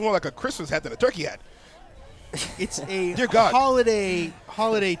Louise, it looks more like a Christmas hat than a turkey hat. It's a Dear God.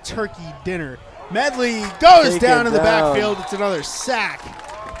 holiday turkey dinner. Medley goes down in the backfield. It's another sack.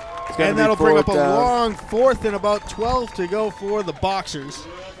 And that'll bring up a long 4th and about 12 to go for the Boxers.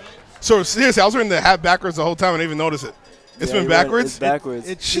 So seriously, I was wearing the hat backwards the whole time and I didn't even notice it. It's been backwards? It's backwards.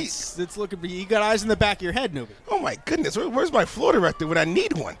 It's looking for you. You got eyes in the back of your head, Newbie. Oh, my goodness. Where's my floor director when I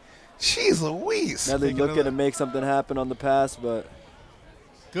need one? Jeez Louise. Medley looking to make something happen on the pass, but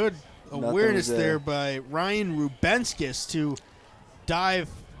good awareness there by Ryan Rubenskis to dive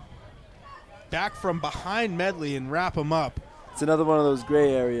back from behind Medley and wrap him up. It's another one of those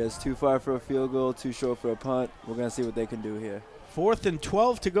gray areas. Too far for a field goal, too short for a punt. We're going to see what they can do here. 4th and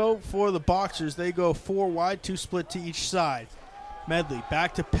 12 to go for the Boxers. They go 4 wide, 2 split to each side. Medley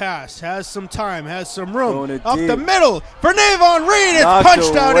back to pass, has some time, has some room. Up the middle for Navon Reed. It's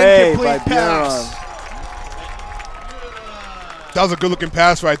punched out, incomplete pass. That was a good-looking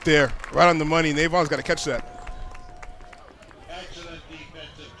pass right there. Right on the money. Navon's got to catch that. Excellent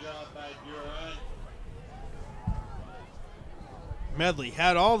defensive job by Buron. Medley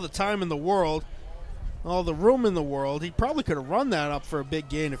had all the time in the world, all the room in the world. He probably could have run that up for a big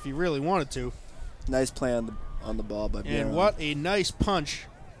gain if he really wanted to. Nice play on the ball by Buron. And what a nice punch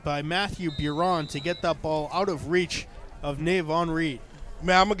by Matthew Buron to get that ball out of reach of Navon Reed.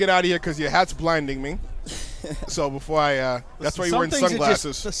 Man, I'm going to get out of here because your hat's blinding me. So before that's why you're wearing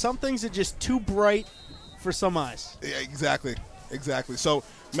sunglasses. Some things are just too bright for some eyes. Yeah, exactly. So,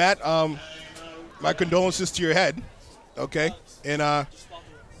 Matt, my condolences to your head, okay? And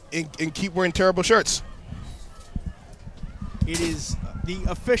keep wearing terrible shirts. It is the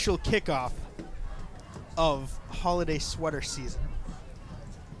official kickoff of holiday sweater season,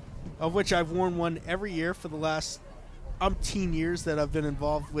 of which I've worn one every year for the last umpteen years that I've been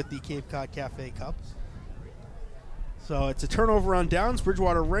involved with the Cape Cod Cafe Cup. So it's a turnover on downs.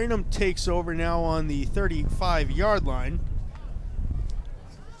 Bridgewater-Raynham takes over now on the 35-yard line.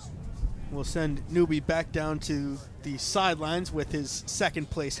 We'll send Newbie back down to the sidelines with his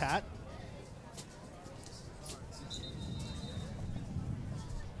second-place hat.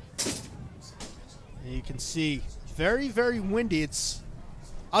 And you can see very, very windy.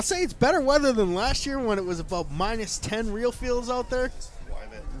 I'll say it's better weather than last year when it was about -10 real feels out there.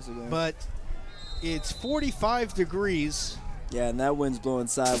 But it's 45 degrees. Yeah, and that wind's blowing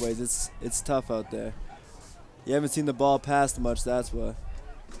sideways. It's tough out there. You haven't seen the ball pass much, that's why.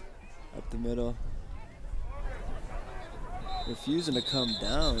 Up the middle. Refusing to come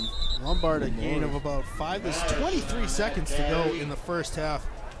down. Lombard a gain of about 5. There's 23 seconds to go in the first half.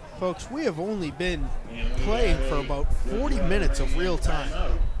 Folks, we have only been playing for about 40 minutes of real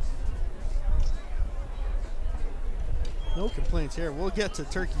time. No complaints here. We'll get to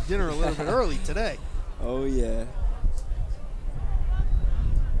turkey dinner a little bit early today. Oh, yeah.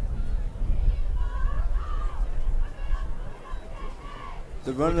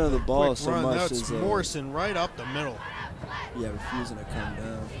 The running of the ball so much That's is Morrison right up the middle. Yeah, refusing to come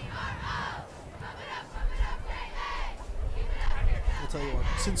down. tell you what,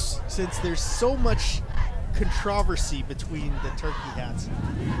 since there's so much controversy between the turkey hats,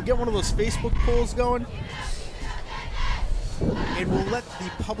 we'll get one of those Facebook polls going, and we'll let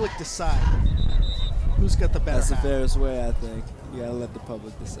the public decide who's got the better That's the hat. fairest way, I think. You gotta let the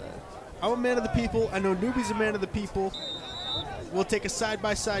public decide. I'm a man of the people. I know Newbie's a man of the people. We'll take a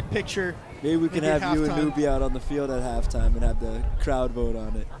side-by-side picture. Maybe we can have you and Newbie out on the field at halftime and have the crowd vote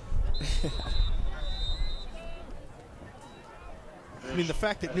on it. I mean, the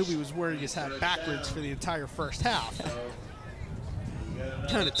fact that Newbie was wearing his hat backwards for the entire first half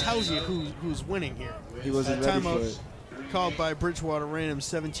kind of tells you who's winning here. He wasn't ready for Timeout it. called by Bridgewater-Raynham,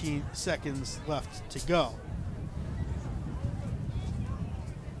 17 seconds left to go.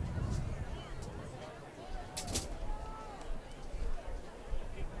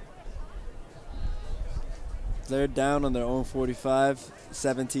 They're down on their own 45,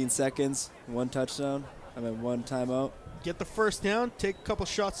 17 seconds, one touchdown. One timeout. Get the first down, take a couple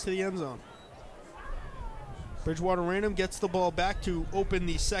shots to the end zone. Bridgewater-Raynham gets the ball back to open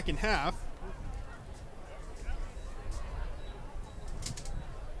the second half.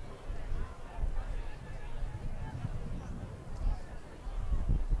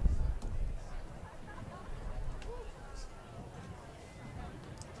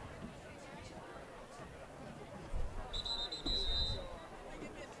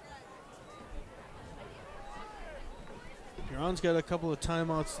 Huron's got a couple of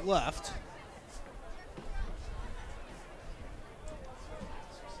timeouts left.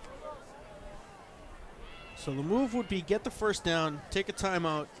 So the move would be get the first down, take a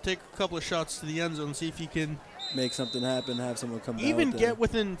timeout, take a couple of shots to the end zone, see if you can make something happen, have someone come down. Even get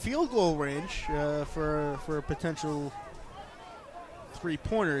within field goal range for a potential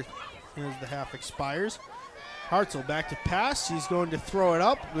three-pointer as the half expires. Hartzell back to pass. He's going to throw it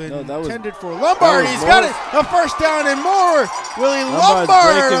up. Intended for Lombard. He's got it. A first down and more. Willie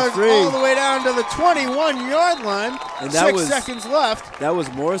Lombard all the way down to the 21-yard line. And 6 seconds left. That was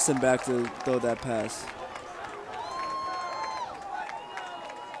Morrison back to throw that pass.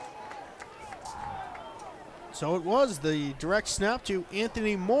 So it was the direct snap to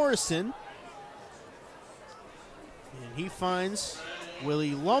Anthony Morrison. And he finds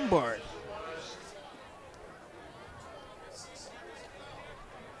Willie Lombard.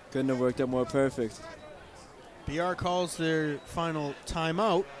 Couldn't have worked out more perfect. BR calls their final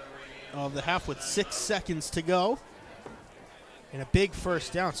timeout of the half with 6 seconds to go. And a big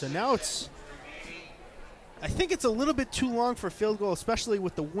first down. So now I think it's a little bit too long for a field goal, especially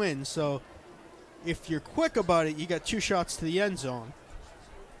with the wind. So if you're quick about it, you got 2 shots to the end zone.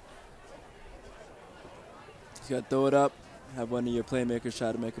 He's got to throw it up, have one of your playmakers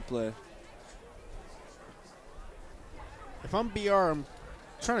try to make a play. If I'm BR, I'm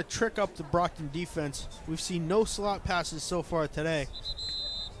trying to trick up the Brockton defense. We've seen no slot passes so far today.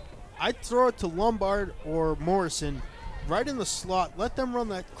 I'd throw it to Lombard or Morrison right in the slot. Let them run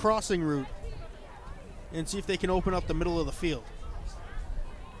that crossing route and see if they can open up the middle of the field.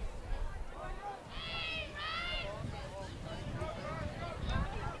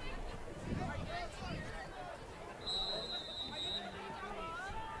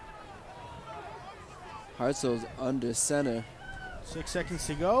 Hartzell's under center. 6 seconds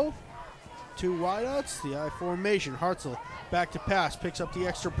to go. 2 wideouts. The I formation. Hartzell back to pass. Picks up the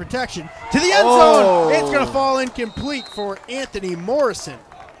extra protection to the end zone. It's going to fall incomplete for Anthony Morrison.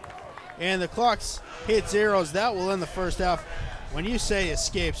 And the clock's hit zeros. That will end the first half. When you say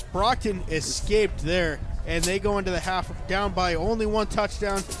escapes, Brockton escaped there, and they go into the half down by only 1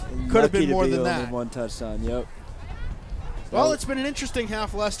 touchdown. Could have been more than that. Only 1 touchdown. Yep. Well, it's been an interesting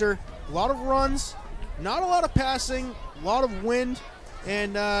half, Lester. A lot of runs, not a lot of passing, a lot of wind,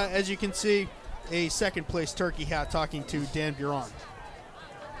 and as you can see, a second-place turkey hat talking to Dan Buron.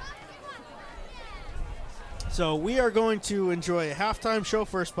 So we are going to enjoy a halftime show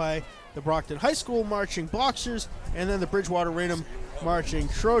first by the Brockton High School Marching Boxers and then the Bridgewater-Raynham Marching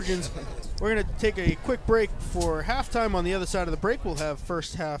Trojans. We're going to take a quick break for halftime. On the other side of the break, we'll have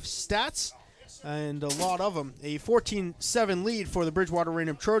first half stats, and a lot of them. A 14-7 lead for the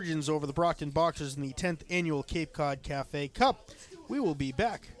Bridgewater-Raynham Trojans over the Brockton Boxers in the 10th Annual Cape Cod Cafe Cup. We will be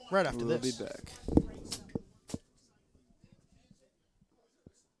back right after this. We'll be back.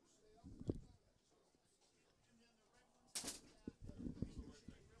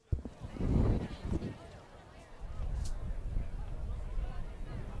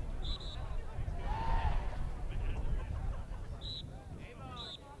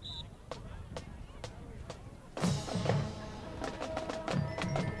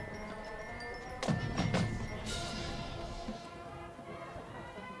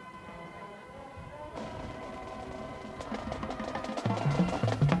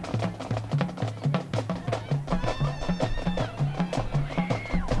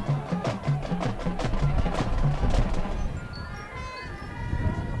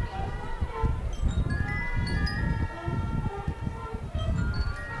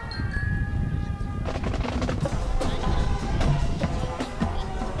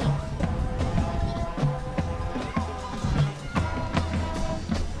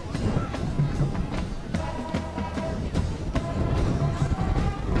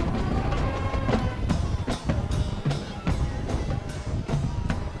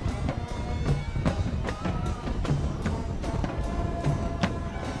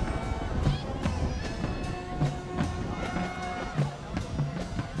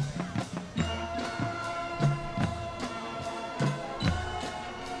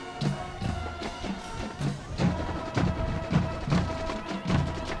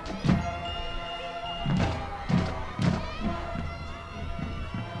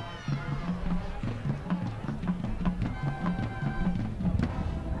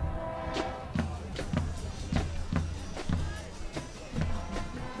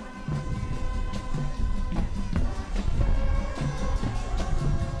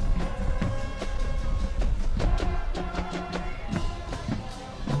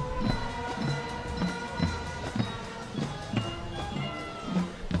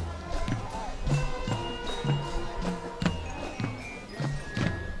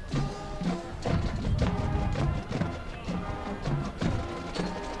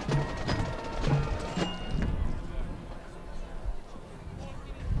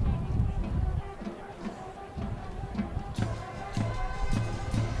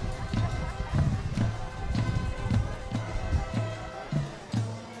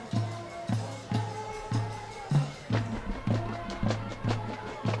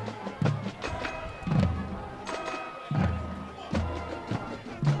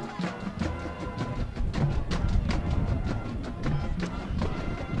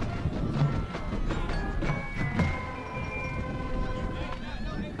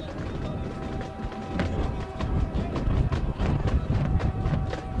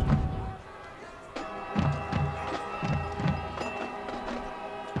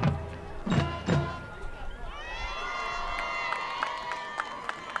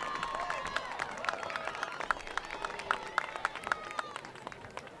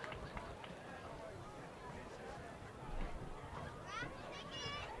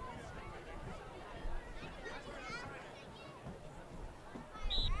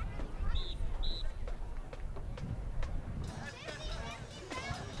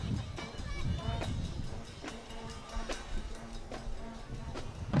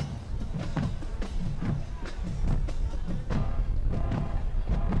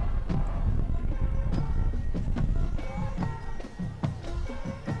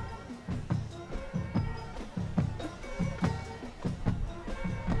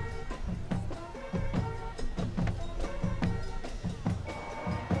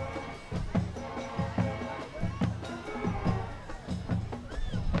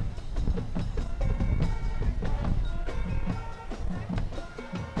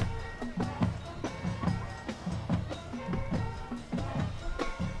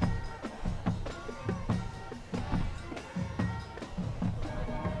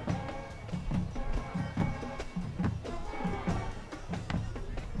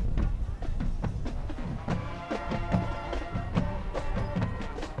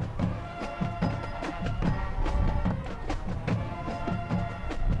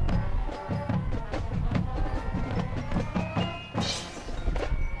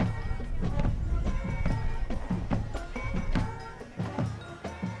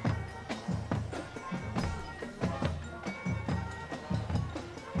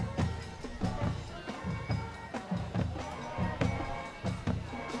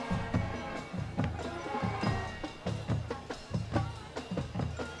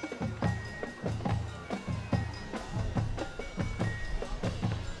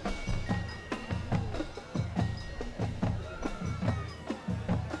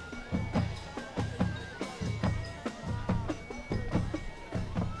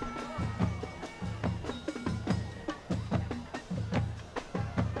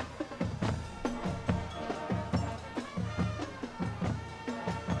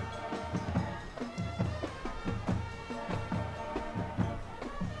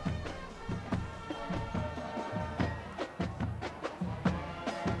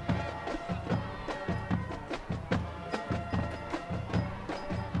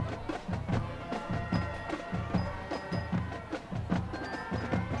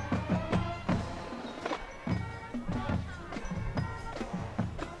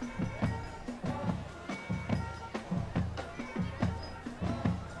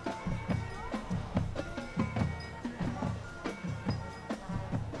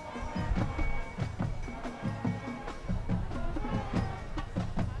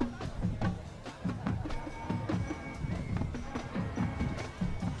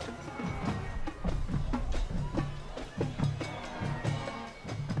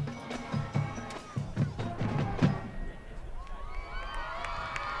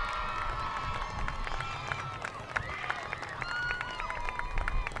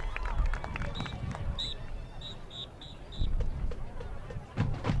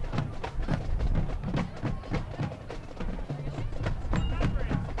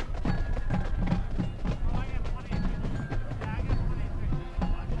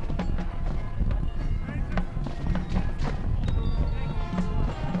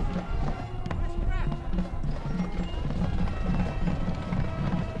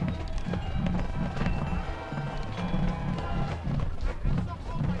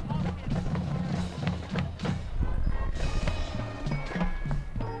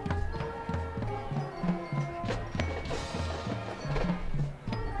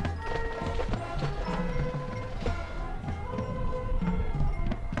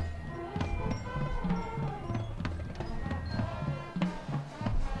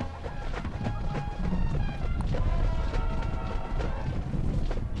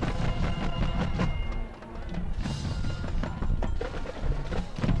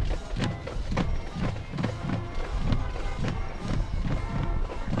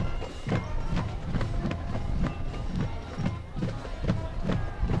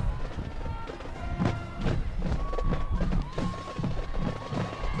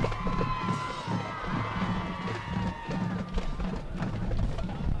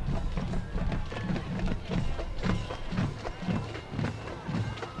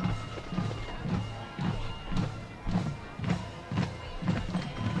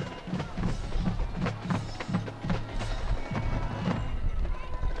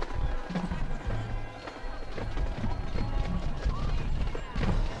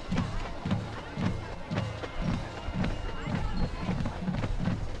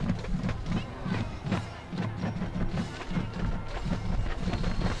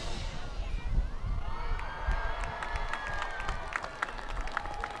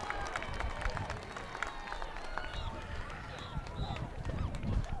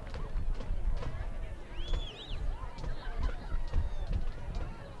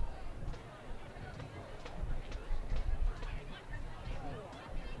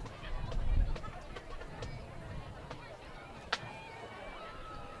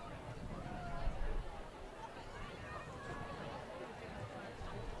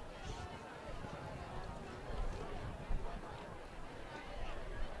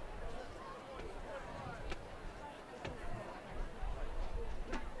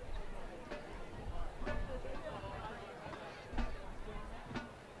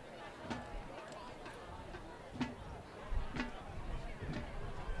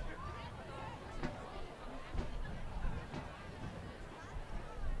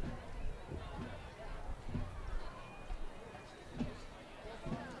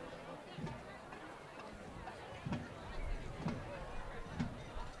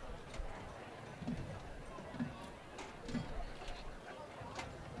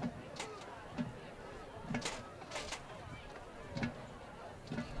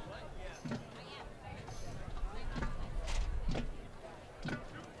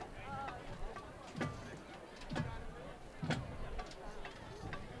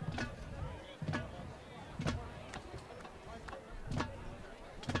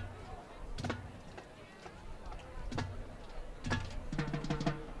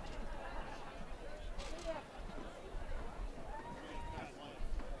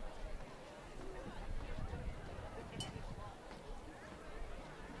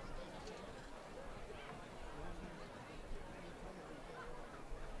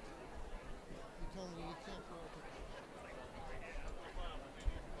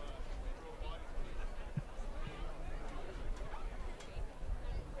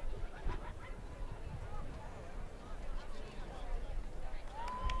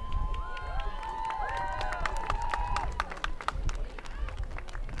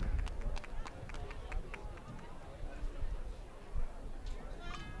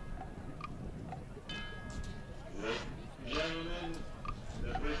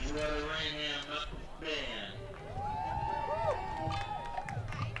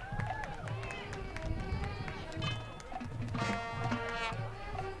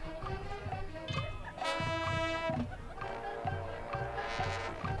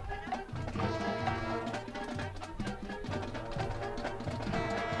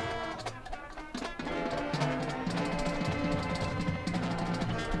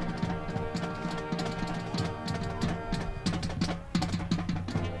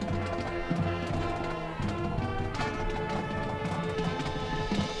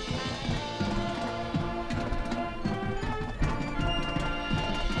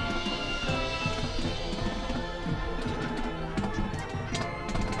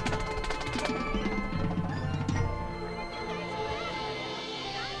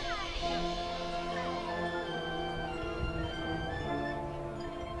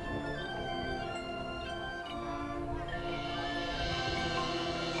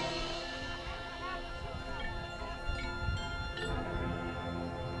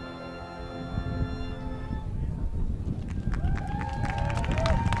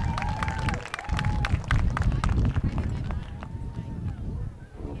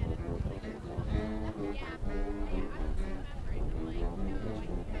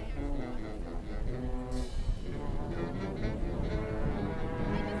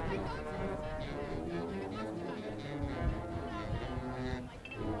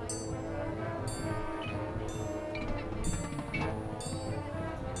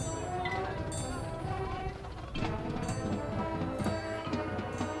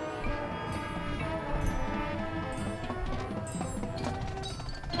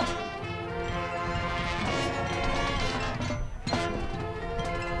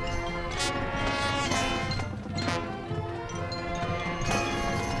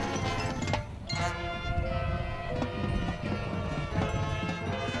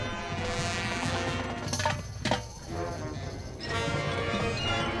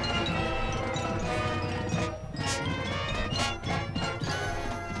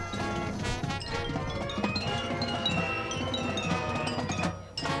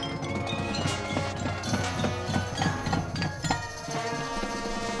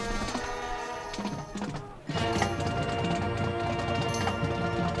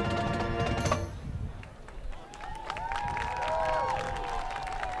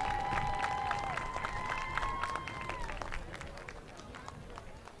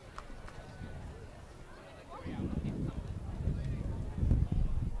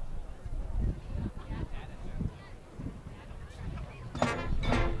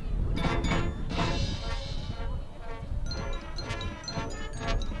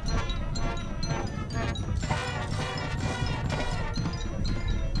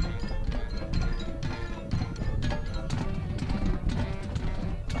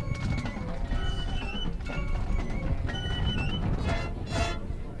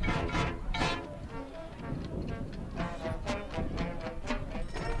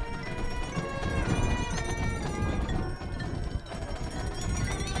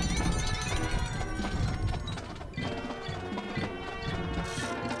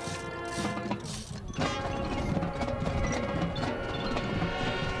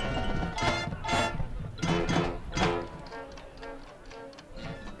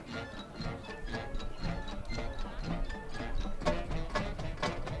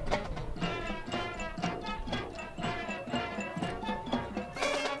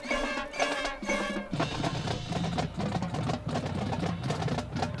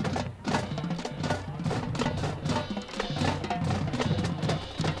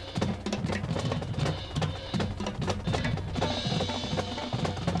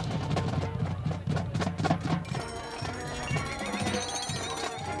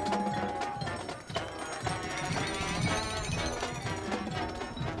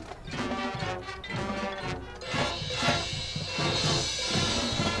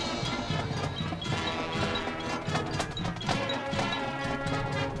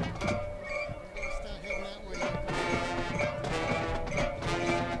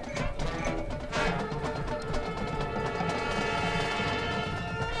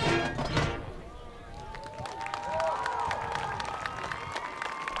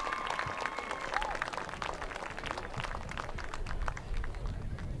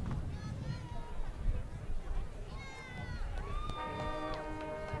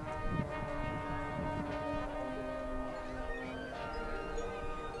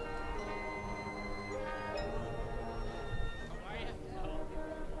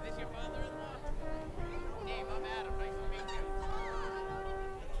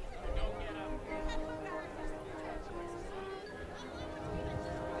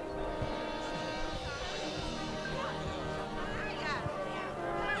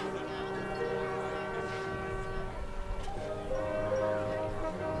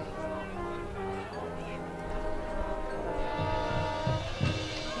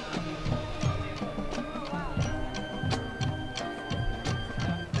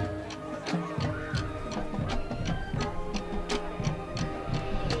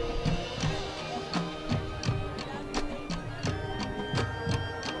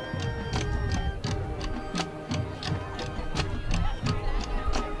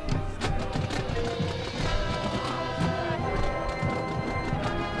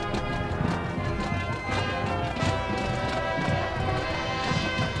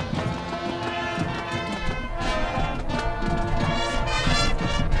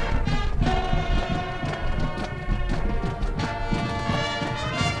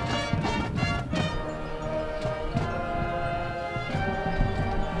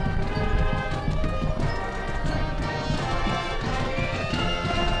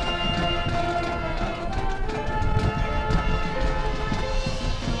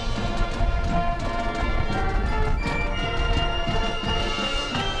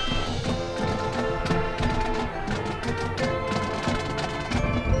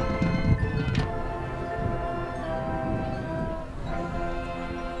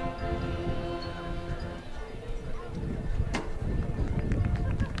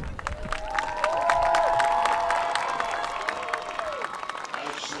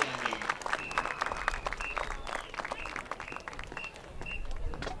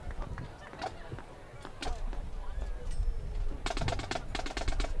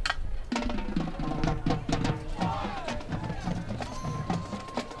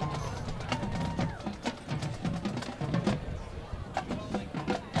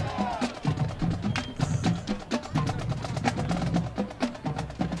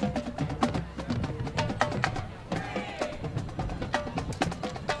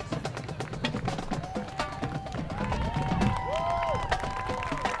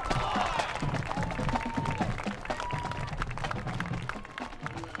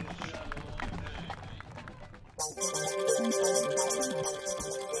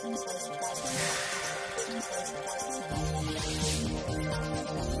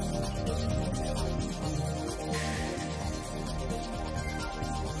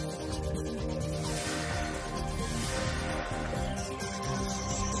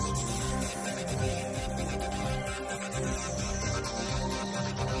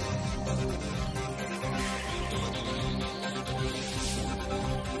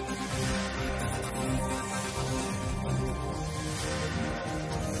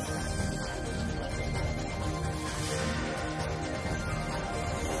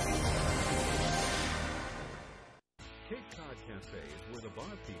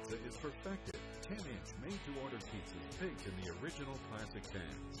 bar pizza is perfected. 10-inch made-to-order pizzas baked in the original plastic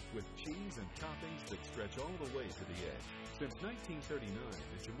pans, with cheese and toppings that stretch all the way to the edge. Since 1939,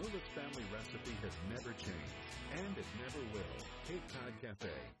 the Jamula's family recipe has never changed, and it never will. Cape Cod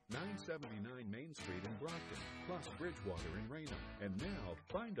Cafe, 979 Main Street in Brockton, plus Bridgewater in Raynham. And now,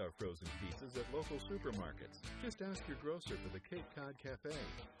 find our frozen pizzas at local supermarkets. Just ask your grocer for the Cape Cod Cafe,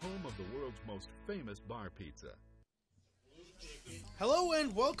 home of the world's most famous bar pizza. Hello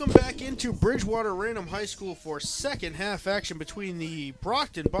and welcome back into Bridgewater-Raynham High School for second half action between the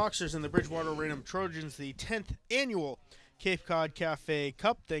Brockton Boxers and the Bridgewater-Raynham Trojans, the 10th annual Cape Cod Cafe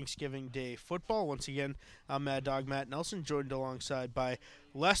Cup Thanksgiving Day football. Once again, I'm Mad Dog Matt Nelson, joined alongside by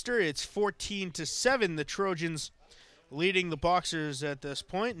Lester. It's 14-7, the Trojans leading the Boxers at this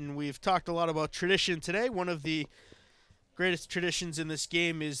point, and we've talked a lot about tradition today. One of the greatest traditions in this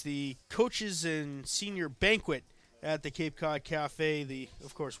game is the coaches and senior banquet at the Cape Cod Cafe, the,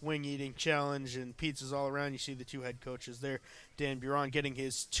 of course, wing eating challenge and pizzas all around. You see the two head coaches there. Dan Buron getting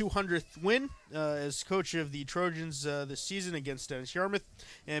his 200th win as coach of the Trojans this season against Dennis Yarmouth,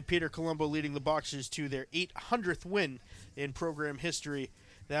 and Peter Colombo leading the Boxers to their 800th win in program history.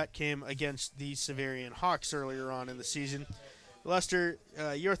 That came against the Severian Hawks earlier on in the season. Lester,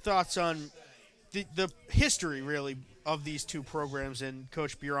 your thoughts on the history, really, of these two programs and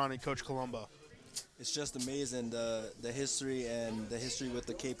Coach Buron and Coach Colombo? It's just amazing, the history and the history with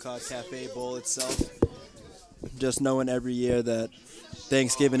the Cape Cod Cafe Bowl itself. Just knowing every year that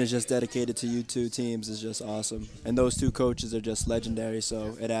Thanksgiving is just dedicated to you two teams is just awesome. And those two coaches are just legendary,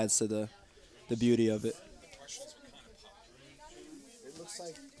 so it adds to the beauty of it.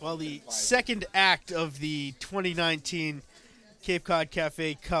 Well, the second act of the 2019 Cape Cod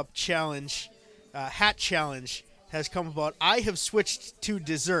Cafe Cup Challenge, Hat Challenge, has come about. I have switched to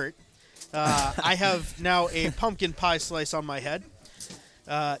dessert. I have now a pumpkin pie slice on my head.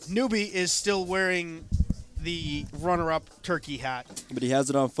 Newbie is still wearing the runner-up turkey hat. But he has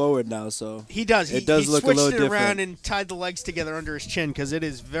it on forward now, so he does. It does look a little different. He switched it around and tied the legs together under his chin because it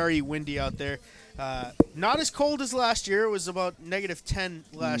is very windy out there. Not as cold as last year. It was about -10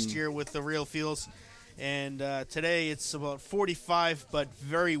 last year with the real feels. And today it's about 45, but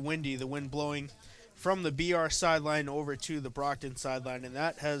very windy, the wind blowing from the BR sideline over to the Brockton sideline, and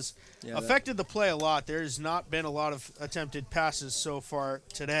that has affected the play a lot. There's not been a lot of attempted passes so far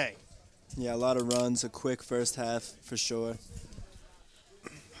today. Yeah, a lot of runs, a quick first half for sure.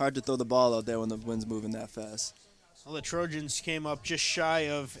 Hard to throw the ball out there when the wind's moving that fast. Well, the Trojans came up just shy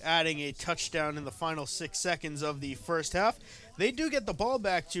of adding a touchdown in the final 6 seconds of the first half. They do get the ball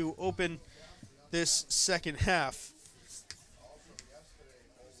back to open this second half.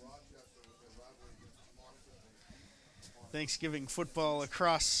 Thanksgiving football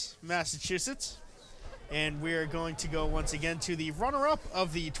across Massachusetts. And we're going to go once again to the runner-up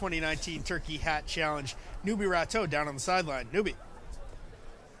of the 2019 Turkey Hat Challenge, Newbie Ratto, down on the sideline. Newbie.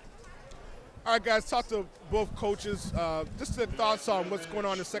 All right, guys, talk to both coaches. Just their thoughts on what's going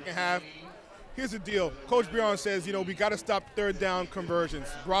on in the second half. Here's the deal. Coach Buron says, we got to stop third down conversions.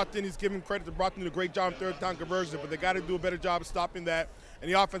 Brockton, he's giving credit to Brockton, did a great job in third down conversions, but they got to do a better job of stopping that,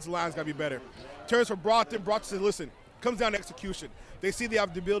 and the offensive line's got to be better. In terms for Brockton says, listen, comes down to execution. They see they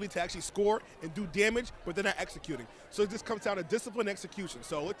have the ability to actually score and do damage, but they're not executing. So it just comes down to discipline and execution.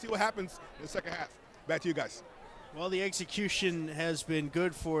 So let's see what happens in the second half. Back to you guys. Well, the execution has been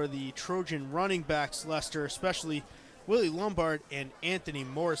good for the Trojan running backs, Lester, especially Willie Lombard and Anthony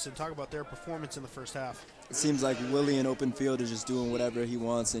Morrison. Talk about their performance in the first half. It seems like Willie in open field is just doing whatever he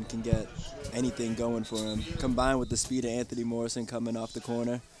wants and can get anything going for him. Combined with the speed of Anthony Morrison coming off the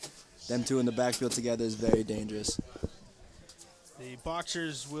corner, them two in the backfield together is very dangerous. The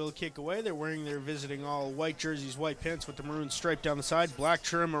Boxers will kick away. They're wearing their visiting all white jerseys, white pants with the maroon stripe down the side, black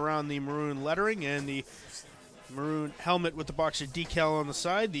trim around the maroon lettering, and the maroon helmet with the Boxer decal on the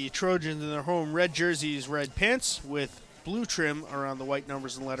side. The Trojans in their home red jerseys, red pants with blue trim around the white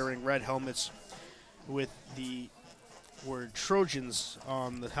numbers and lettering, red helmets with the word Trojans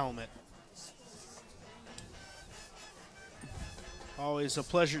on the helmet. Always a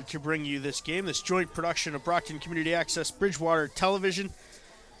pleasure to bring you this game, this joint production of Brockton Community Access Bridgewater Television.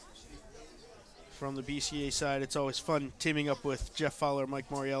 From the BCA side, it's always fun teaming up with Jeff Fowler, Mike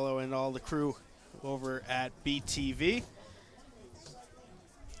Moriello, and all the crew over at BTV.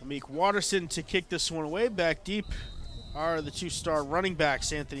 Amik Watterson to kick this one away. Back deep are the two-star running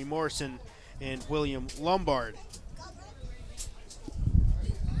backs, Anthony Morrison and William Lombard.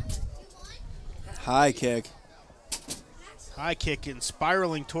 High kick. High kick and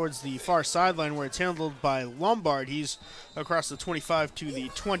spiraling towards the far sideline where it's handled by Lombard. He's across the 25 to the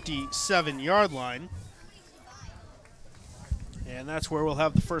 27-yard line. And that's where we'll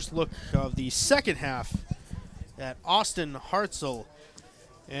have the first look of the second half at Austin Hartzell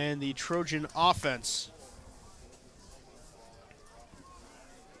and the Trojan offense.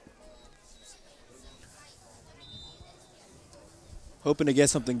 Hoping to get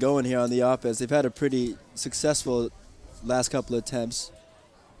something going here on the offense. They've had a pretty successful last couple of attempts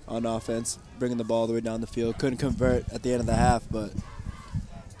on offense, bringing the ball all the way down the field. Couldn't convert at the end of the half, but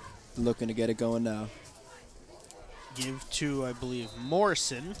looking to get it going now. Give to, I believe,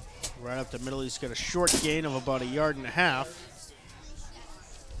 Morrison. Right up the middle, he's got a short gain of about 1.5 yards.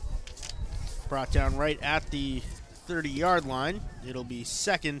 Brought down right at the 30-yard line. It'll be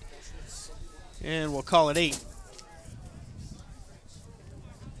second, and we'll call it 8.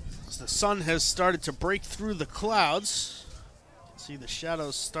 As the sun has started to break through the clouds, see the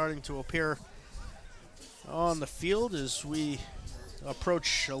shadows starting to appear on the field as we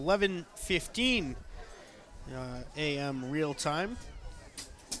approach 11:15 a.m. real time.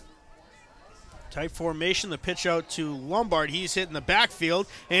 Tight formation, the pitch out to Lombard. He's hitting the backfield,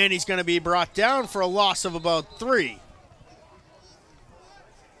 and he's going to be brought down for a loss of about 3.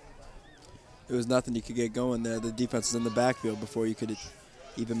 It was nothing you could get going there. The defense was in the backfield before you could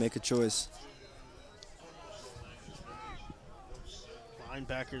even make a choice.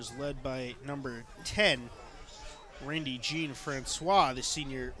 Linebackers led by number 10, Randy Jean-Francois, the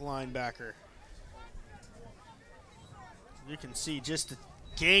senior linebacker. You can see just a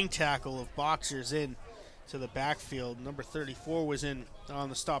gang tackle of boxers in to the backfield. Number 34 was in on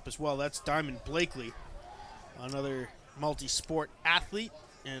the stop as well. That's Diamond Blakely, another multi-sport athlete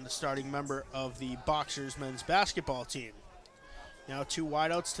and a starting member of the Boxers men's basketball team. Now 2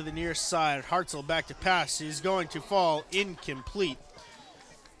 wideouts to the near side. Hartzell back to pass. He's going to fall incomplete.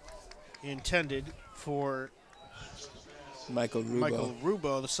 Intended for Michael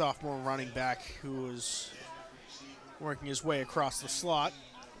Rubo, the sophomore running back, who was working his way across the slot.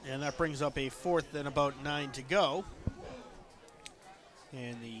 And that brings up a 4th and about 9 to go.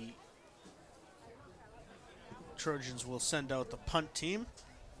 And the Trojans will send out the punt team.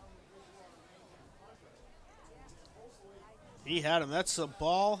 He had him. That's a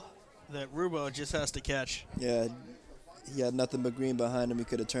ball that Rubo just has to catch. Yeah, he had nothing but green behind him. He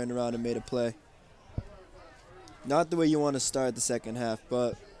could have turned around and made a play. Not the way you want to start the second half,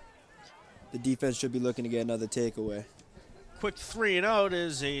 but the defense should be looking to get another takeaway. Quick 3 and out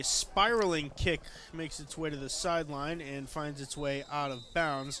as a spiraling kick makes its way to the sideline and finds its way out of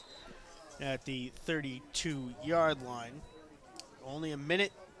bounds at the 32-yard line. Only 1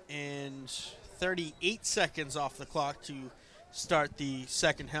 minute and 38 seconds off the clock to start the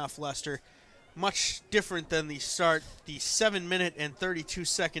second half, Lester. Much different than the 7-minute and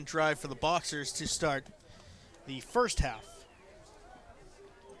 32-second drive for the Boxers to start the first half.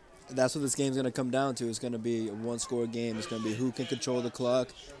 That's what this game's going to come down to. It's going to be a one-score game. It's going to be who can control the clock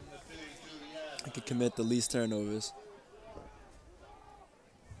and can commit the least turnovers.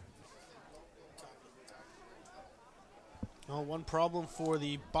 Well, one problem for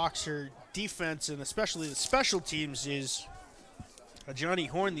the Boxer defense and especially the special teams is Johnny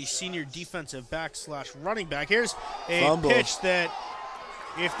Horn, the senior defensive back / running back. Here's a fumble. Pitch that,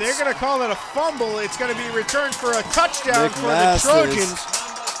 if they're going to call it a fumble, it's going to be returned for a touchdown for the Trojans.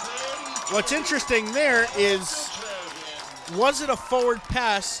 What's interesting there is, was it a forward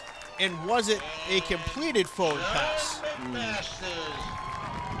pass, and was it a completed forward pass?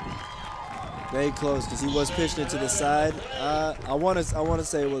 Very close, because he was pitched into the side. I want to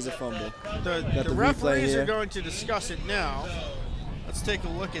say it was a fumble. The referees are going to discuss it now. Let's take a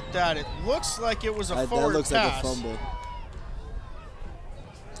look at that. It looks like it was a forward that looks pass. like a fumble.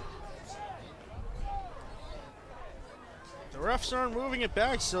 The refs aren't moving it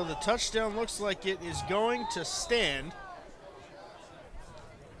back, so the touchdown looks like it is going to stand.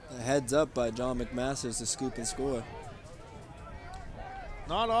 A heads up by John McMasters to scoop and score.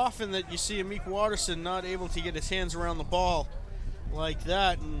 Not often that you see Amik Watterson not able to get his hands around the ball like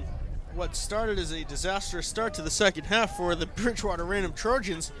that. And what started as a disastrous start to the second half for the Bridgewater-Raynham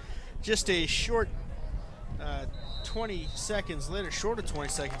Trojans, just a short 20 seconds later, short of 20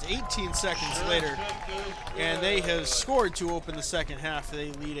 seconds, 18 seconds later, and they have scored to open the second half.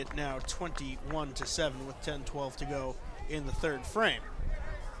 They lead it now 21-7 with 10-12 to go in the third frame.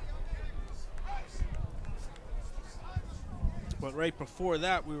 But right before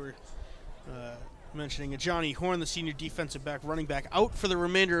that, we were mentioning Johnny Horn, the senior defensive back, running back, out for the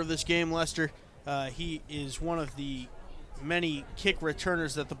remainder of this game, Lester. He is one of the many kick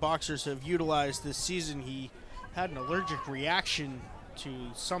returners that the Boxers have utilized this season. He had an allergic reaction to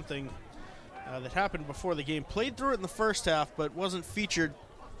something that happened before the game. Played through it in the first half, but wasn't featured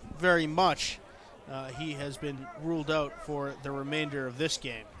very much he has been ruled out for the remainder of this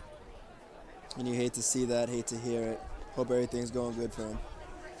game. And you hate to see that, hate to hear it. Hope everything's going good for him.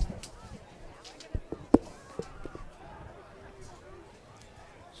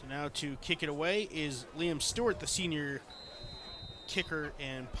 So now to kick it away is Liam Stewart, the senior kicker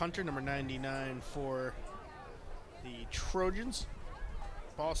and punter, number 99 for the Trojans.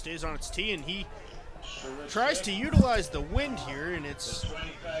 Ball stays on its tee, and he tries to utilize the wind here, and it's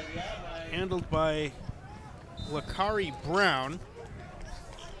handled by Lakari Brown.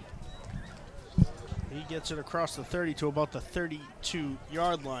 He gets it across the 30 to about the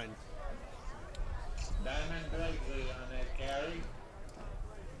 32-yard line. Diamond Blakely on that carry.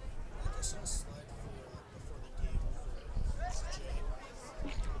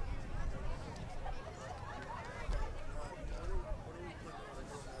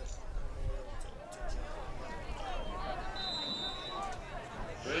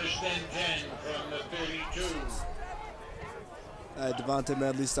 First and 10 from the 32. Devontae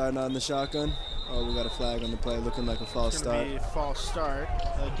Medley starting on the shotgun. Oh, we got a flag on the play, looking like a false It's start. going to be a false start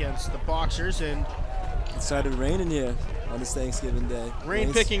against the Boxers, and It started raining here on this Thanksgiving Day. rain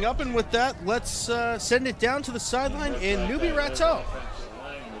Nice. picking up, and with that, let's send it down to the sideline in Newbie Rattel.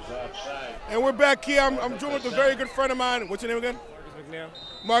 And we're back here. I'm joined with a very good friend of mine. What's your name again? Marcus McNeil.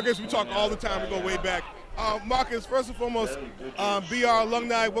 Marcus, we talk all the time. We go way back. Marcus, first and foremost, BR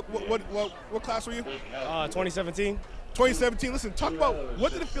alumni. What class were you? 2017. 2017. Listen, talk about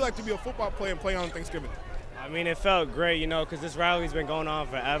what did it feel like to be a football player and play on Thanksgiving? I mean, it felt great, because this rally's been going on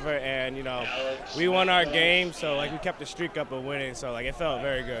forever, and, we won our game, so, we kept the streak up of winning, so, it felt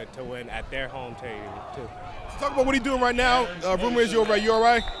very good to win at their home stadium, too. So talk about what are you doing right now. Rumor is you're over at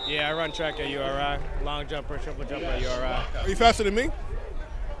URI. Yeah, I run track at URI, long jumper, triple jumper at URI. Are you faster than me?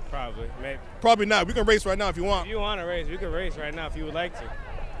 Probably, maybe. Probably not. We can race right now if you want. If you want to race, we can race right now if you would like to.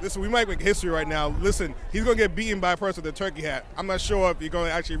 Listen, we might make history right now. Listen, he's going to get beaten by a person with a turkey hat. I'm not sure if you're going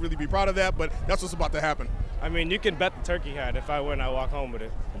to actually really be proud of that, but that's what's about to happen. I mean, you can bet the turkey hat. If I win, I walk home with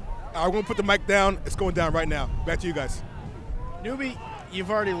it. I'm going to put the mic down. It's going down right now. Back to you guys. Newbie,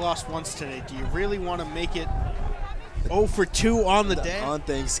 you've already lost once today. Do you really want to make it 0 for 2 on the day? On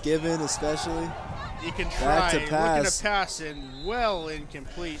Thanksgiving, especially. You can Back try. to pass. Looking to pass and well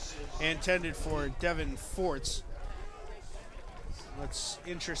incomplete, intended for Devin Forts. What's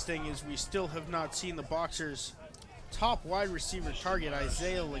interesting is we still have not seen the Boxers' top wide receiver target,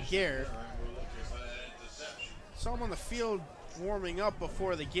 Isaiah Laguerre. Saw him on the field warming up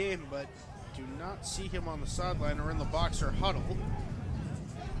before the game, but do not see him on the sideline or in the Boxer huddle.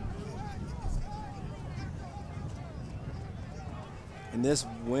 And this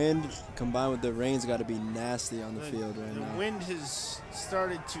wind combined with the rain's got to be nasty on the field right now. The wind has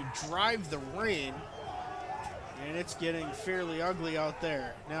started to drive the rain, and it's getting fairly ugly out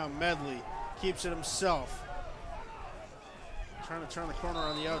there. Now Medley keeps it himself. Trying to turn the corner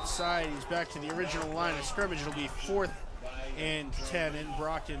on the outside. He's back to the original line of scrimmage. It'll be 4th and 10, and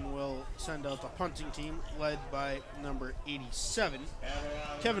Brockton will send out the punting team led by number 87,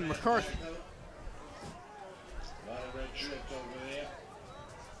 Kevin McCarthy. A lot of red shirts over there.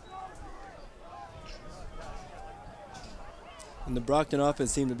 And the Brockton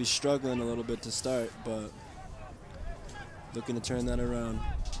offense seemed to be struggling a little bit to start, but looking to turn that around.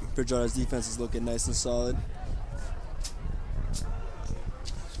 Bridgewater's defense is looking nice and solid.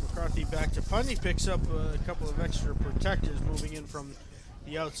 McCarthy back to punt. He picks up a couple of extra protectors moving in from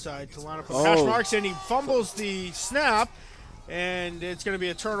the outside to line up with hash marks, and he fumbles the snap, and it's going to be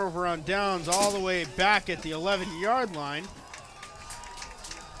a turnover on downs all the way back at the 11-yard line.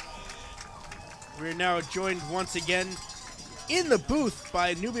 We're now joined once again in the booth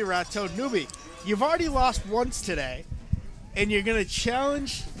by Newbie Ratto. Newbie, you've already lost once today, and you're going to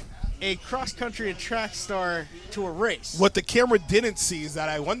challenge a cross-country and track star to a race. What the camera didn't see is that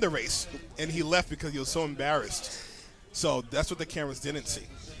I won the race, and he left because he was so embarrassed. So that's what the cameras didn't see.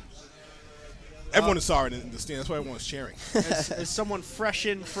 Everyone saw it in the stand. That's why everyone was cheering. As someone fresh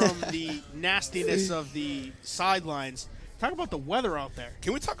in from the nastiness of the sidelines, talk about the weather out there.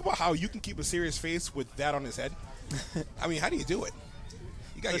 Can we talk about how you can keep a serious face with that on his head? I mean, how do you do it?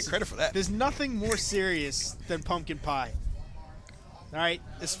 You got to get credit for that. There's nothing more serious than pumpkin pie. All right,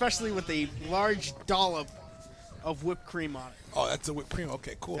 especially with a large dollop of whipped cream on it. Oh, that's a whipped cream.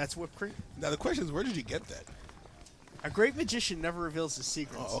 Okay, cool. That's whipped cream. Now the question is, where did you get that? A great magician never reveals his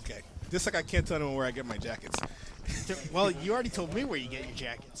secrets. Oh, okay. Just like I can't tell anyone where I get my jackets. Well, you already told me where you get your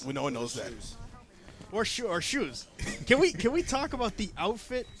jackets. Well, no one knows that. Or shoes. Can we talk about the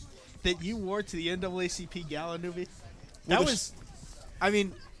outfit that you wore to the NAACP Gala, Newbie? That was, I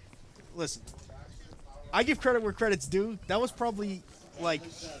mean, listen, I give credit where credit's due. That was probably like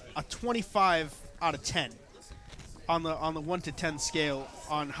a 25 out of 10 on the 1 to 10 scale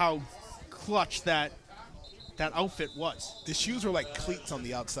on how clutch that outfit was. The shoes were like cleats on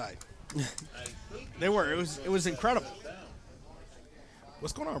the outside. They were. It was incredible.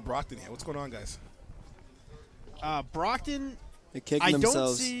 What's going on in Brockton here? What's going on, guys? Brockton, They're kicking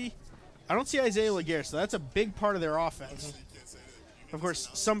themselves. I don't see Isaiah Laguerre, so that's a big part of their offense. Of course,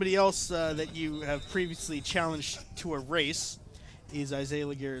 somebody else that you have previously challenged to a race is Isaiah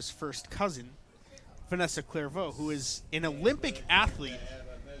Laguerre's first cousin, Vanessa Clairvaux, who is an Olympic athlete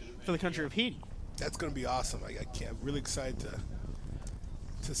for the country of Haiti. That's going to be awesome. I'm really excited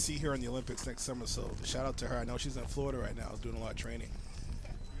to see her in the Olympics next summer. So shout out to her. I know she's in Florida right now doing a lot of training.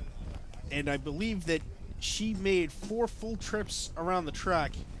 And I believe that she made 4 full trips around the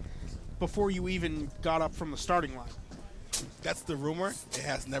track before you even got up from the starting line. That's the rumor. It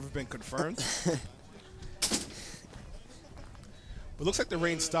has never been confirmed. But it looks like the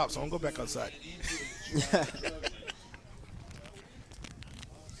rain stopped, so I'm going to go back outside.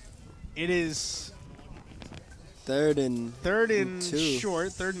 It is third and two. short.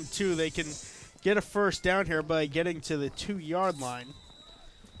 3rd and 2. They can get a first down here by getting to the 2-yard line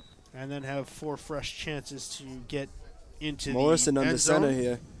and then have 4 fresh chances to get into Morrison the on end the zone. center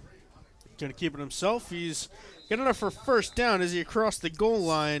here. Going to keep it himself. He's good enough for first down as he across the goal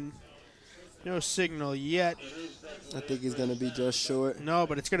line. No signal yet. I think he's going to be just short. No,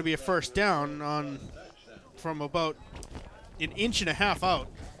 but it's going to be a first down from about an inch and a half out.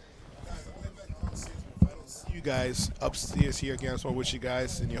 You guys upstairs here again. I just want to wish you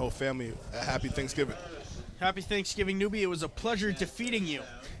guys and your whole family a happy Thanksgiving. Happy Thanksgiving, newbie. It was a pleasure defeating you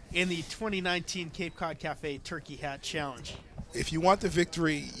in the 2019 Cape Cod Cafe Turkey Hat Challenge. If you want the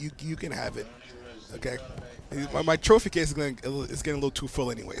victory, you can have it. Okay? My trophy case is getting a little too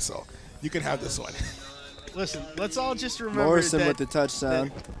full anyway, so you can have this one. Listen, let's all just remember Morrison that, with the touchdown.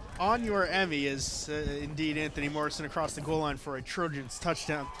 that on your Emmy is indeed Anthony Morrison across the goal line for a Trojans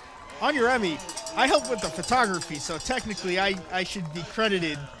touchdown. On your Emmy, I helped with the photography, so technically I should be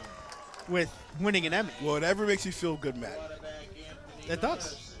credited with winning an Emmy. Whatever makes you feel good, Matt. It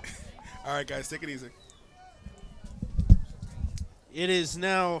does. All right, guys, take it easy. It is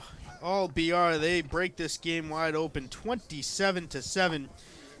now all BR. They break this game wide open, 27-7.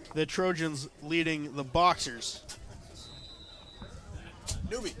 The Trojans leading the Boxers.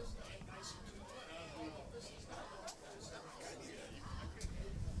 Newbie.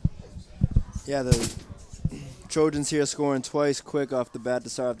 Yeah, the Trojans here scoring twice quick off the bat to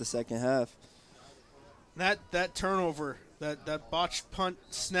start off the second half. That turnover, that botched punt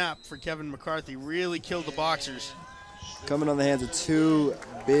snap for Kevin McCarthy really killed the Boxers. Coming on the hands of 2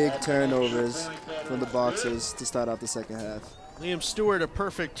 big turnovers from the Boxers to start out the second half. Liam Stewart, a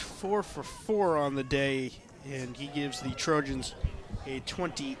perfect 4 for 4 on the day, and he gives the Trojans a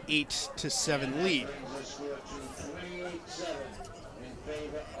 28-7 lead.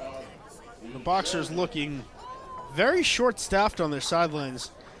 The Boxers looking very short-staffed on their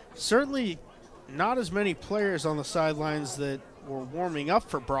sidelines. Certainly not as many players on the sidelines that were warming up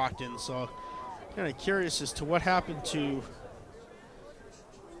for Brockton, so kind of curious as to what happened to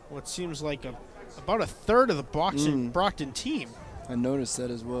what seems like about a third of the Brockton team. I noticed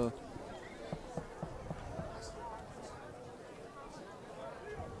that as well.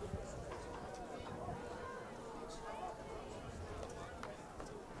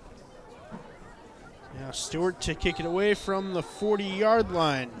 Now Stewart to kick it away from the 40-yard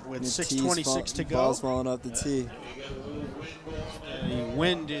line with 6:26 to go. Ball's falling off the tee. The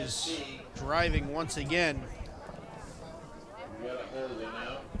wind is driving once again.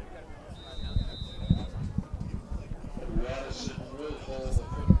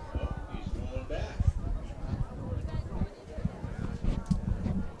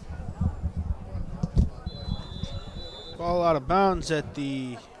 Ball out of bounds at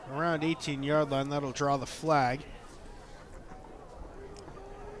the around 18-yard line. That'll draw the flag.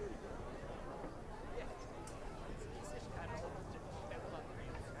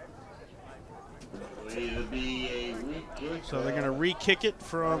 So they're going to re-kick it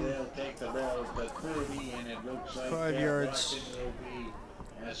from 5 yards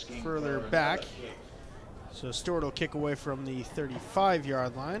further back. So Stewart will kick away from the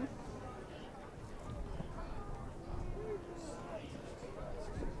 35-yard line.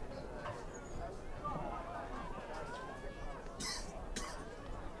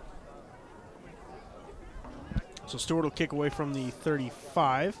 So Stewart will kick away from the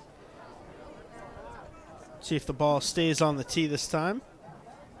 35. See if the ball stays on the tee this time.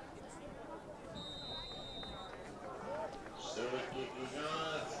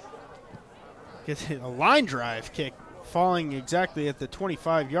 Gets a line drive kick falling exactly at the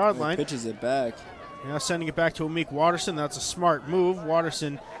 25-yard line. Pitches it back. Now sending it back to Amik Watterson. That's a smart move.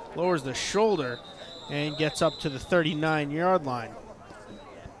 Watterson lowers the shoulder and gets up to the 39-yard line.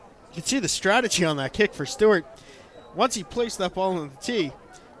 You can see the strategy on that kick for Stewart. Once he placed that ball on the tee,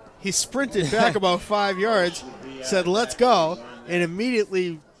 he sprinted back about 5 yards, said, "Let's go," and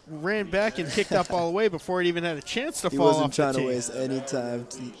immediately ran back and kicked up all the way before it even had a chance to fall off the tee. He wasn't trying to waste any time.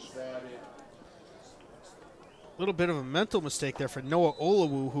 A little bit of a mental mistake there for Noah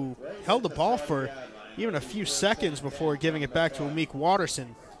Olawu, who held the ball for even a few seconds before giving it back to Amik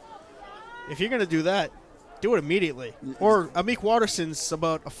Watterson. If you're going to do that, do it immediately. Or Amik Watterson's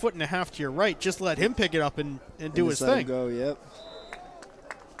about 1.5 feet to your right. Just let him pick it up and do his thing. Go, yep.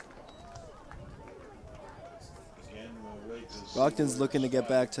 Brockton's looking to get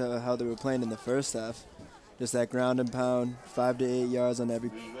back to how they were playing in the first half. Just that ground and pound, 5 to 8 yards on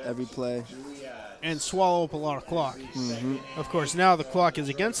every play. And swallow up a lot of clock. Of course, now the clock is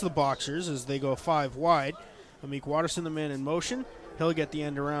against the Boxers as they go 5 wide. Amik Watterson, the man in motion. He'll get the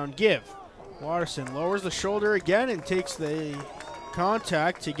end around give. Watterson lowers the shoulder again and takes the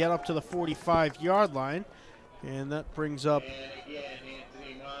contact to get up to the 45-yard line. And that brings up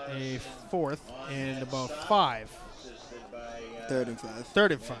a 4th and about 5. 3rd and 5.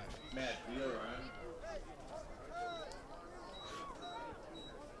 3rd and 5.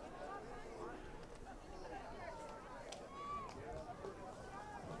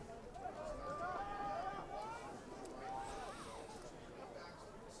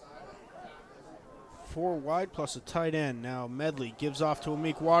 4 wide plus a tight end. Now Medley gives off to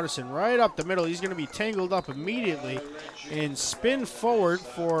Amik Watterson right up the middle. He's going to be tangled up immediately and spin forward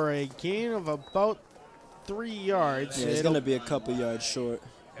for a gain of about 3 yards. Yeah, it's going to be a couple yards short.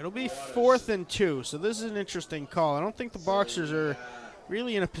 It'll be 4th and 2, so this is an interesting call. I don't think the Boxers are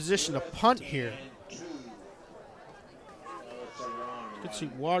really in a position to punt here. You can see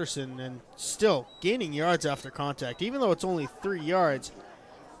Watterson and still gaining yards after contact. Even though it's only 3 yards,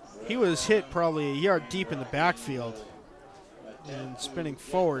 he was hit probably a yard deep in the backfield and spinning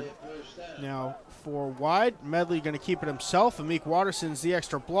forward. Now 4 wide, Medley going to keep it himself. Amik Watterson's the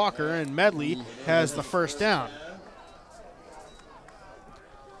extra blocker, and Medley has the first down.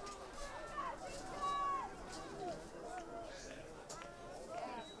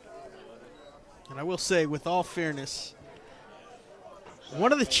 And I will say, with all fairness,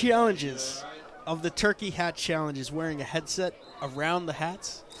 one of the challenges of the turkey hat challenge is wearing a headset around the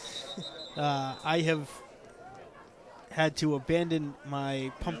hats. I have had to abandon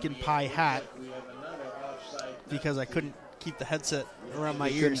my pumpkin pie hat because I couldn't keep the headset around my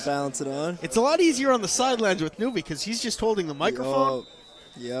ears. Couldn't balance it on? It's a lot easier on the sidelines with Newbie because he's just holding the microphone. Oh,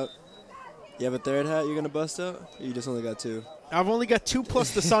 yep. You have a 3rd hat you're going to bust out? Or you just only got 2? I've only got 2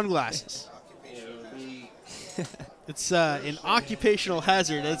 plus the sunglasses. It's an occupational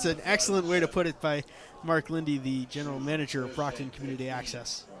hazard. It's an excellent way to put it by Mark Lindy, the general manager of Brockton Community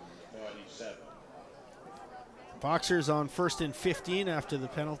Access. Boxers on 1st and 15 after the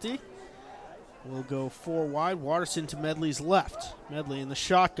penalty. We'll go 4 wide. Watterson to Medley's left. Medley in the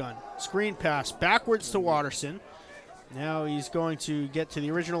shotgun. Screen pass backwards to Watterson. Now he's going to get to the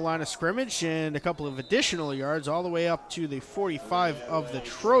original line of scrimmage and a couple of additional yards all the way up to the 45 of the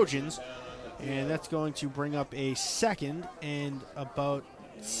Trojans. And that's going to bring up a 2nd and about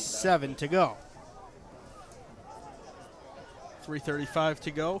 7 to go. 3:35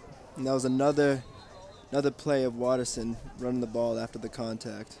 to go. And that was another play of Watterson running the ball after the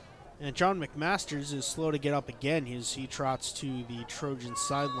contact. And John McMasters is slow to get up again as he trots to the Trojan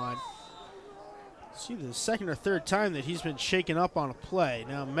sideline. See the 2nd or 3rd time that he's been shaken up on a play.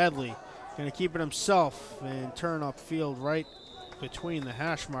 Now Medley going to keep it himself and turn upfield right between the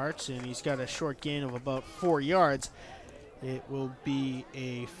hash marks, and he's got a short gain of about 4 yards. It will be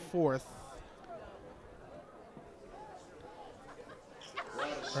a 4th.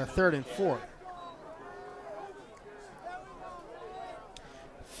 Or 3rd and 4.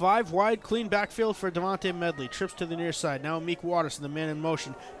 5 wide, clean backfield for Devontae Medley. Trips to the near side. Now Amik Watterson, the man in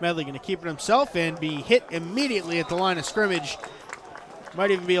motion. Medley going to keep it himself and be hit immediately at the line of scrimmage. Might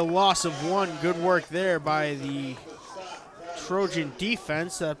even be a loss of 1. Good work there by the Trojan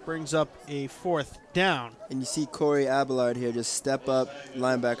defense. That brings up a 4th down. And you see Corey Abelard here just step up,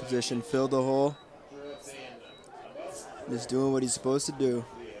 linebacker position, fill the hole. Just doing what he's supposed to do.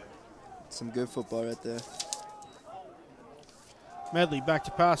 Some good football right there. Medley back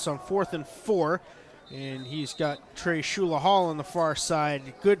to pass on 4th and 4. And he's got Trey Shula Hall on the far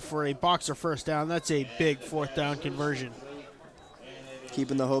side. Good for a Boxer first down. That's a big 4th down conversion.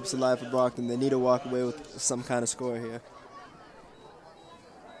 Keeping the hopes alive for Brockton. They need to walk away with some kind of score here.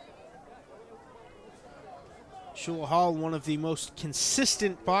 Shula Hall, one of the most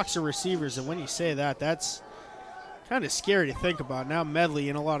consistent Boxer receivers, and when you say that, that's kind of scary to think about. Now Medley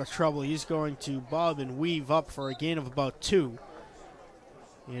in a lot of trouble. He's going to bob and weave up for a gain of about 2.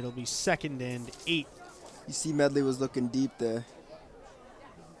 It'll be 2nd and 8. You see Medley was looking deep there.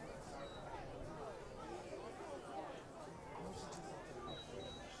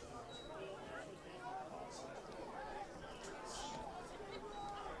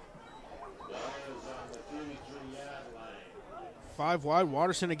 Five wide.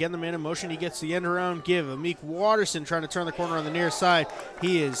 Watterson again, the man in motion. He gets the end around give. Amik Watterson trying to turn the corner on the near side.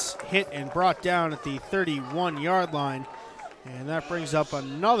 He is hit and brought down at the 31-yard line. And that brings up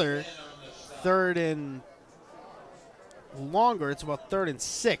another 3rd and longer. It's about 3rd and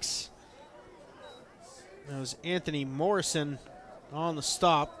 6. That was Anthony Morrison on the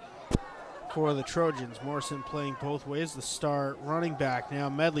stop for the Trojans. Morrison playing both ways, the star running back. Now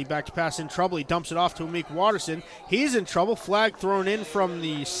Medley back to pass, in trouble. He dumps it off to Amik Watterson. He's in trouble. Flag thrown in from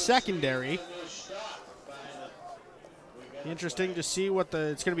the secondary. Interesting to see what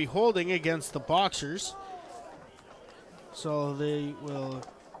it's going to be holding against the Boxers. So they will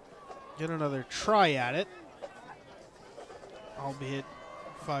get another try at it, albeit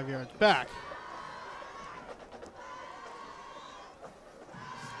 5 yards back.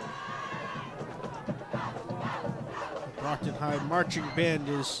 Brockton High marching band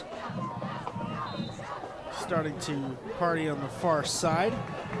is starting to party on the far side.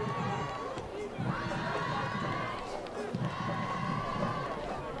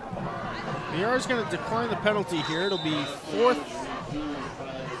 VR is going to decline the penalty here. It'll be 4th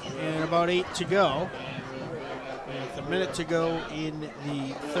and about 8 to go. With a minute to go in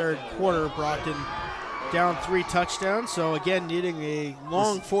the 3rd quarter, Brockton down 3 touchdowns. So again, needing a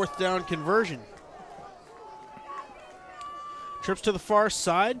long 4th down conversion. Trips to the far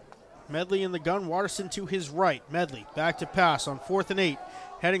side. Medley in the gun. Watterson to his right. Medley back to pass on 4th and 8.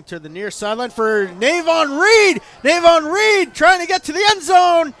 Heading to the near sideline for Navon Reed. Navon Reed trying to get to the end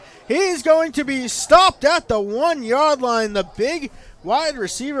zone. He's going to be stopped at the 1-yard line. The big wide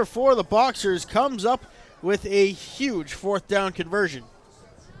receiver for the Boxers comes up with a huge 4th down conversion.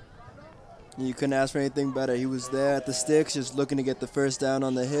 You couldn't ask for anything better. He was there at the sticks, just looking to get the 1st down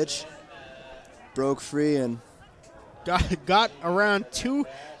on the hitch. Broke free and got around 2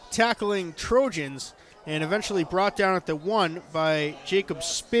 tackling Trojans and eventually brought down at the 1 by Jacob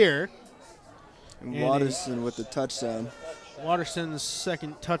Spear. And Watterson with the touchdown. Watterson's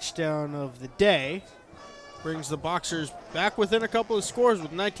 2nd touchdown of the day brings the Boxers back within a couple of scores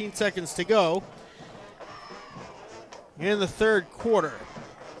with 19 seconds to go in the 3rd quarter.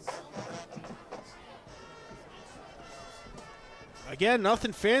 Again,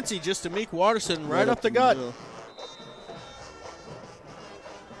 nothing fancy, just Amik Watterson right up the gut.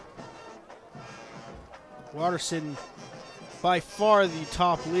 Watterson by far the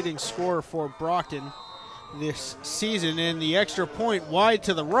top leading scorer for Brockton this season, and the extra point wide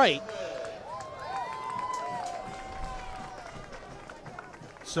to the right.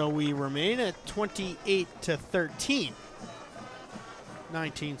 So we remain at 28-13.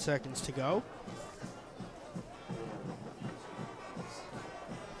 19 seconds to go.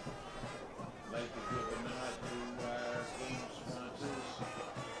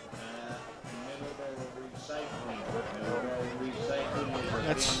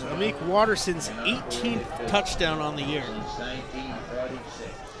 That's Amik Watterson's 18th touchdown on the year.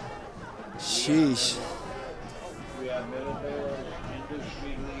 Sheesh.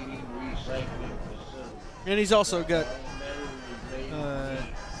 And he's also got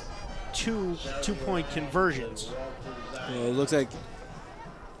 2 two-point conversions. Yeah, it looks like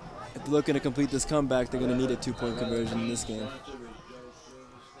if they're looking to complete this comeback, they're going to need a 2-point conversion in this game.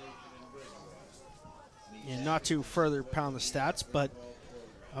 And not to further pound the stats, but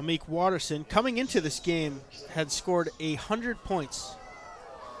Amik Watterson, coming into this game, had scored 100 points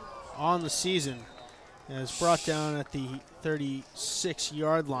on the season and is brought down at the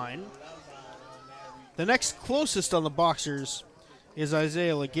 36-yard line. The next closest on the Boxers is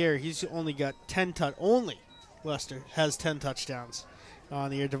Isaiah Laguerre. He's only got 10 Lester has 10 touchdowns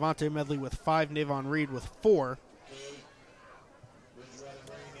on the year. Devontae Medley with 5, Navon Reed with 4.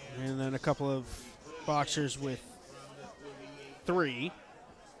 And then a couple of Boxers with 3.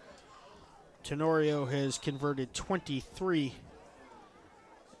 Tenorio has converted 23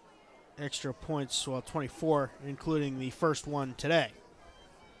 extra points, well, 24, including the first one today.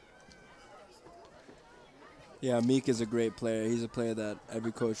 Yeah, Meek is a great player. He's a player that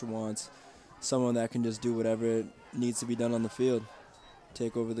every coach wants. Someone that can just do whatever needs to be done on the field,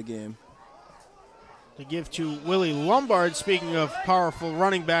 take over the game. To give to Willie Lombard, speaking of powerful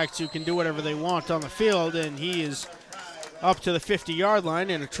running backs who can do whatever they want on the field, and he is up to the 50-yard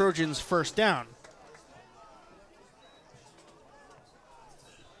line and a Trojans first down.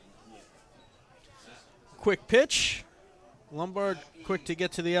 Quick pitch. Lombard quick to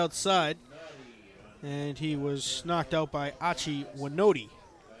get to the outside, and he was knocked out by Achi Winoti.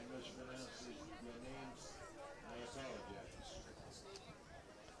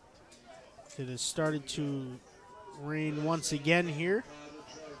 It has started to rain once again here.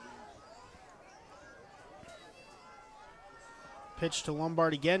 Pitch to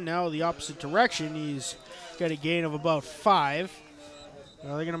Lombard again, now the opposite direction. He's got a gain of about 5.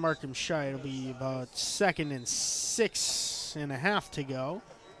 Well, they're going to mark him shy. It'll be about 2nd and 6.5 to go.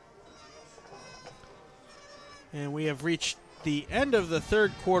 And we have reached the end of the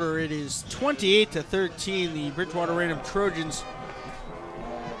third quarter. It is 28-13. The Bridgewater-Raynham Trojans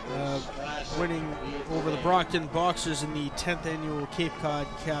winning over the Brockton Boxers in the 10th annual Cape Cod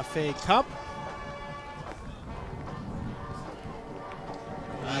Cafe Cup.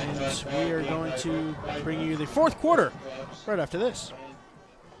 And we are going to bring you the fourth quarter right after this.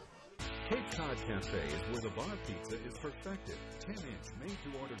 Cape Cod Cafe is where the bar pizza is perfected. 10-inch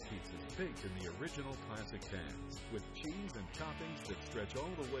made-to-order pizzas baked in the original classic pans, with cheese and toppings that stretch all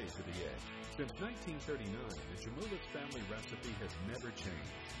the way to the edge. Since 1939, the Jamulis family recipe has never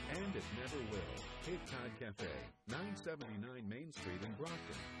changed, and it never will. Cape Cod Cafe, 979 Main Street in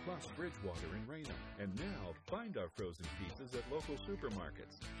Brockton, plus Bridgewater in Raynham. And now, find our frozen pizzas at local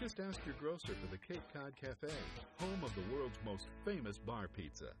supermarkets. Just ask your grocer for the Cape Cod Cafe, home of the world's most famous bar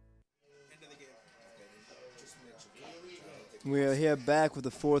pizza. We are here back with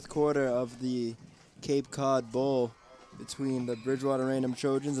the fourth quarter of the Cape Cod Bowl between the Bridgewater-Raynham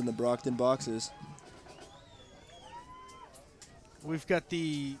Trojans and the Brockton Boxers. We've got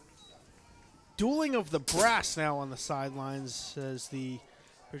the dueling of the brass now on the sidelines as the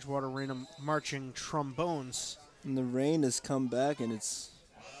Bridgewater-Raynham marching trombones. And the rain has come back, and it's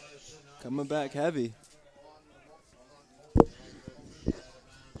coming back heavy.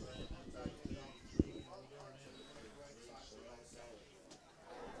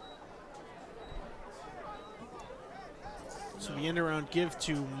 So the end around give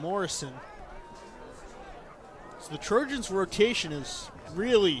to Morrison. So the Trojans' rotation has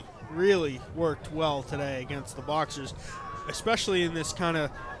really, really worked well today against the Boxers, especially in this kind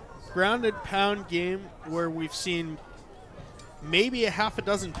of grounded pound game where we've seen maybe a half a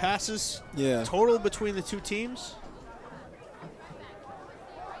dozen passes total between the two teams.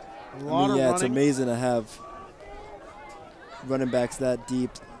 A lot of running. It's amazing to have running backs that deep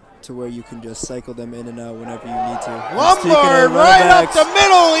to where you can just cycle them in and out whenever you need to. Lombard right up the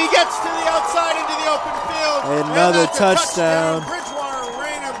middle. He gets to the outside into the open field. Another touchdown.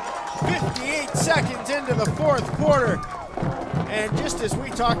 Bridgewater-Raynham, 58 seconds into the fourth quarter. And just as we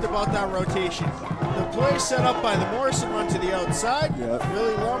talked about that rotation, the play set up by the Morrison run to the outside.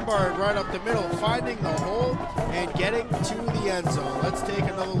 Willie Lombard right up the middle, finding the hole and getting to the end zone. Let's take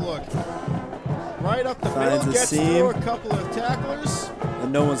another look. Right up the middle, gets through a couple of tacklers.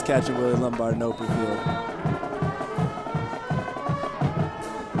 And no one's catching Willie Lombard in open field.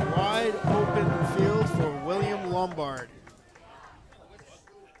 Wide open field for William Lombard.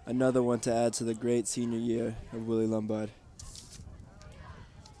 Another one to add to the great senior year of Willie Lombard.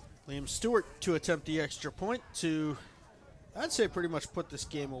 Liam Stewart to attempt the extra point to, I'd say, pretty much put this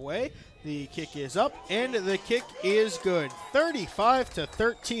game away. The kick is up, and the kick is good.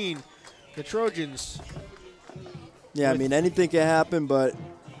 35-13. The Trojans. Yeah, I mean, anything can happen, but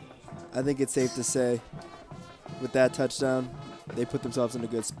I think it's safe to say with that touchdown, they put themselves in a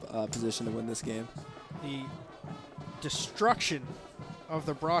good position to win this game. The destruction of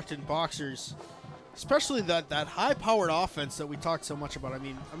the Brockton Boxers, especially that high-powered offense that we talked so much about. I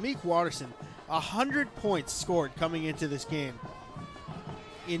mean, Amik Watterson, 100 points scored coming into this game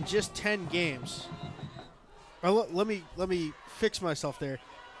in just 10 games. Let me fix myself there.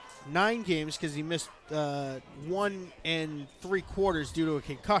 9 games because he missed 1 3/4 due to a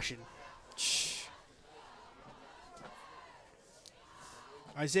concussion.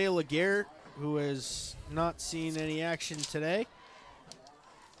 Isaiah Laguerre, who has not seen any action today.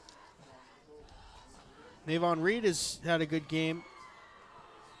 Navon Reed has had a good game.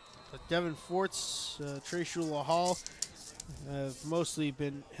 But Devin Forts, Trey Shula Hall have mostly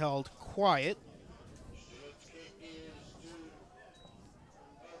been held quiet.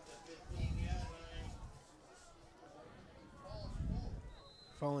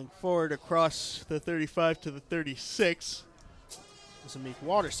 Falling forward across the 35 to the 36 is Amik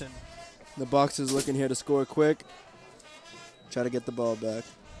Watterson. The Boxers looking here to score quick. Try to get the ball back.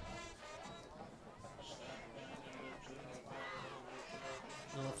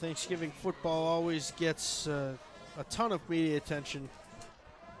 Thanksgiving football always gets a ton of media attention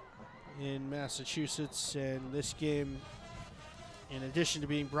in Massachusetts, and this game, in addition to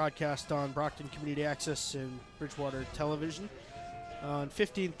being broadcast on Brockton Community Access and Bridgewater Television, on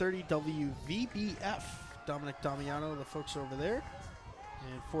 1530 WVBF. Dominic Damiano, the folks over there,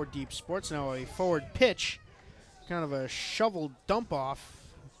 and 4 Deep Sports. Now a forward pitch, kind of a shovel dump off,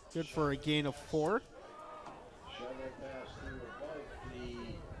 good for a gain of 4. Shovel pass through above the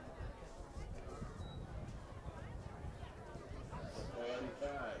 45.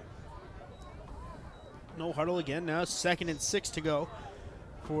 No huddle again. Now 2nd and 6 to go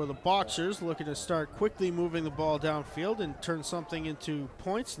for the Boxers, looking to start quickly moving the ball downfield and turn something into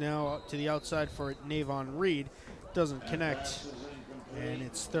points. Now out to the outside for Navon Reed. Doesn't connect, and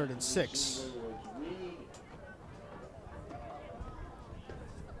it's 3rd and 6.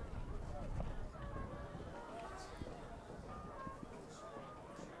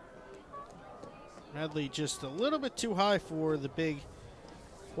 Medley just a little bit too high for the big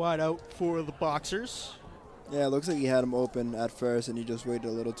wide out for the Boxers. Yeah, it looks like he had him open at first, and he just waited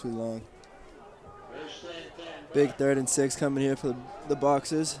a little too long. Big 3rd and 6 coming here for the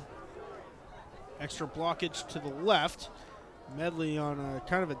Boxers. Extra blockage to the left. Medley on a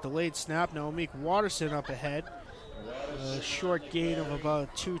kind of a delayed snap. Now Amik Watterson up ahead. A short gain of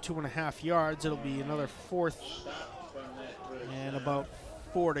about 2.5 yards. It'll be another 4th and about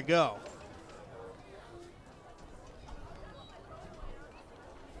 4 to go.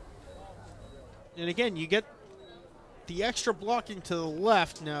 And again, you get the extra blocking to the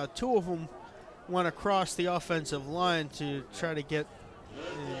left. Now 2 of them went across the offensive line to try to get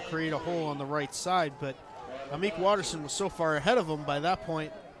and create a hole on the right side, but Amik Watterson was so far ahead of him by that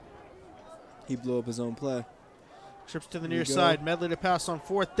point. He blew up his own play. Trips to the near side. Medley to pass on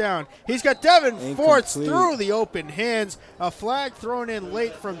 4th down. He's got Devin Forts through the open hands. A flag thrown in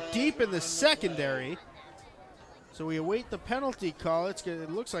late from deep in the secondary. So we await the penalty call. It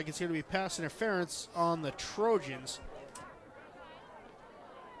looks like it's going to be pass interference on the Trojans.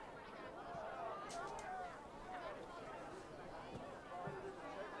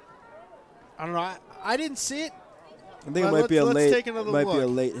 I don't know. I didn't see it. I think it might be a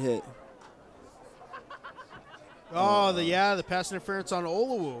late hit. Oh, the pass interference on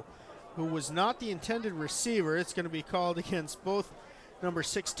Oluwu, who was not the intended receiver. It's going to be called against both number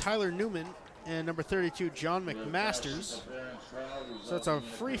 6 Tyler Newman and number 32 John McMasters. So it's a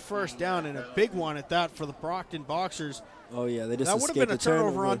free 1st down and a big one at that for the Brockton Boxers. Oh yeah, they just that would have been a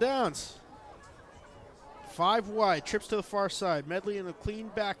turnover on downs. 5 wide, trips to the far side. Medley in a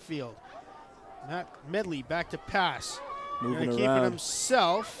clean backfield. Medley back to pass. Moving keep it around.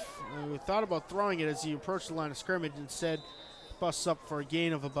 Himself. We thought about throwing it as he approached the line of scrimmage. Instead, busts up for a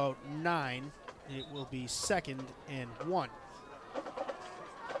gain of about 9. It will be 2nd and 1.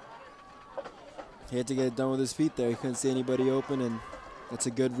 He had to get it done with his feet there. He couldn't see anybody open, and that's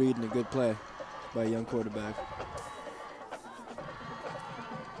a good read and a good play by a young quarterback.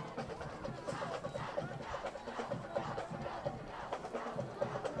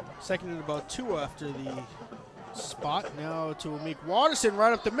 Second and about 2 after the spot. Now to Amik Watterson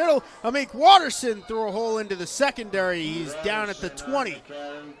right up the middle. Amik Watterson threw a hole into the secondary. He's down at the 20.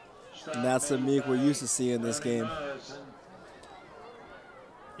 And that's the Amik we're used to seeing in this game.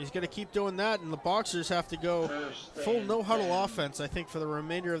 He's going to keep doing that, and the Boxers have to go full no-huddle offense, I think, for the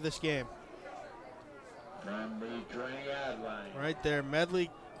remainder of this game. Right there, Medley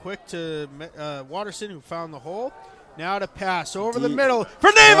quick to Watterson, who found the hole. Now to pass over the middle for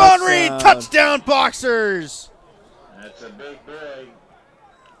Navon Reed. Touchdown, Boxers! That's a big break.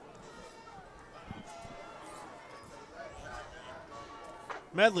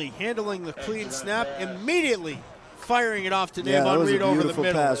 Medley handling the clean snap, immediately firing it off to Navon Reed over the middle. That was a beautiful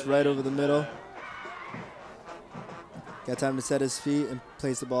pass right over the middle. Got time to set his feet and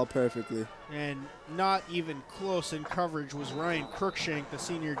place the ball perfectly. And not even close in coverage was Ryan Crookshank, the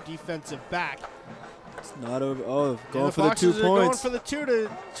senior defensive back. It's not over. Oh, going for the 2 points. Going for the 2 to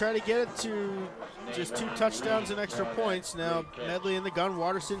try to get it to just 2 touchdowns and extra points. Now Medley in the gun.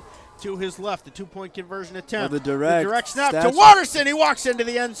 Watterson to his left. The 2-point conversion attempt. The direct snap to Watterson. He walks into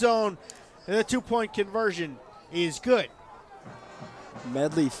the end zone. And the 2-point conversion is good.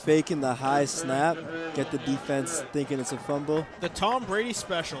 Medley faking the high snap. Get the defense thinking it's a fumble. The Tom Brady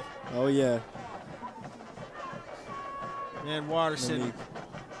special. Oh, yeah. And Watterson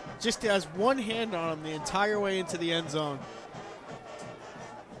just has one hand on him the entire way into the end zone.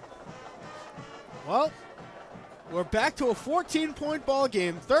 Well, we're back to a 14-point ball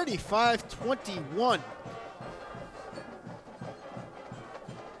game, 35-21.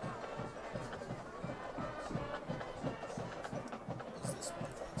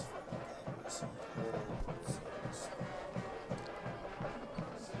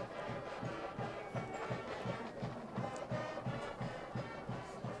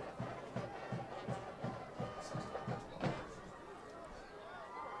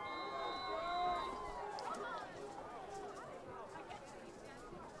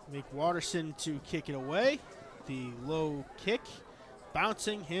 Make Watterson to kick it away. The low kick,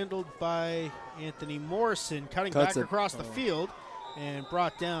 bouncing, handled by Anthony Morrison, cutting back across the field and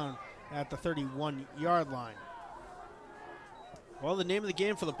brought down at the 31-yard line. Well, the name of the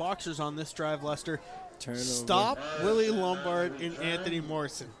game for the Boxers on this drive, Lester, turnover. Stop Willie Lombard and Anthony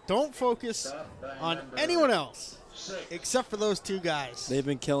Morrison. Don't focus on anyone else except for those two guys. They've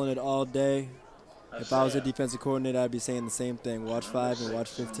been killing it all day. If I was a defensive coordinator, I'd be saying the same thing. Watch 5 and watch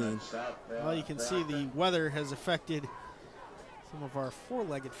 15. Well, you can see the weather has affected some of our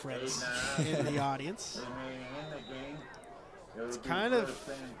four-legged friends in the audience. It's kind of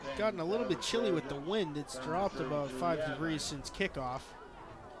gotten a little bit chilly with the wind. It's dropped about 5 degrees since kickoff.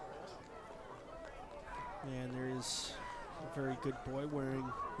 And there is a very good boy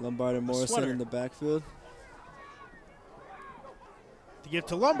wearing Lombard and Morrison in the backfield. To give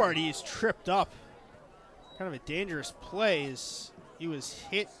to Lombard, he's tripped up. Kind of a dangerous play as he was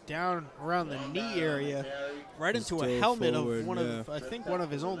hit down around the knee area, right into a helmet of one of, I think, one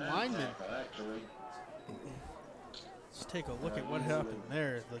of his own linemen. Let's take a look at what happened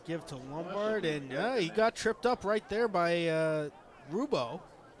there. The give to Lombard, and he got tripped up right there by Rubo,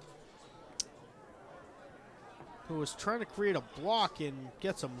 who was trying to create a block and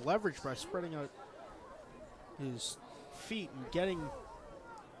get some leverage by spreading out his feet and getting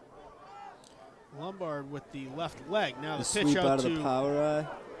Lombard with the left leg. Now the pitch out to the power eye.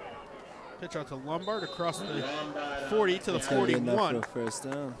 Pitch out to Lombard across the 40 to the 41. For a first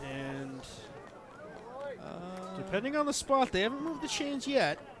down. And depending on the spot, they haven't moved the chains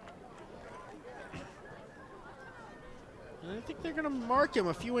yet. And I think they're going to mark him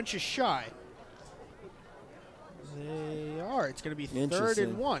a few inches shy. They are. It's going to be 3rd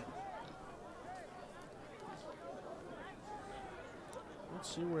and 1.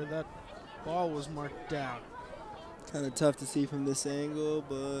 Let's see where that ball was marked down. Kind of tough to see from this angle,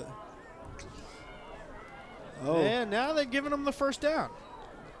 but and now they're giving him the first down.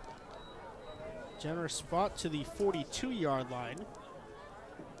 Generous spot to the 42-yard line.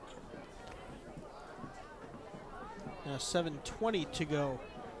 Now 7:20 to go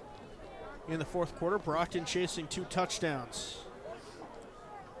in the fourth quarter. Brockton chasing 2 touchdowns.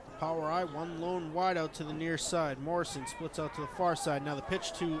 Power eye, one lone wide out to the near side. Morrison splits out to the far side. Now the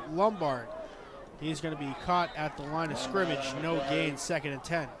pitch to Lombard. He's going to be caught at the line of scrimmage. No gain, 2nd and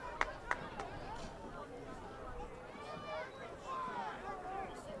 10.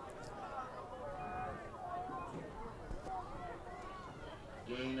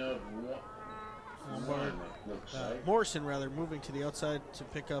 Gain of Lombard, Morrison rather, moving to the outside to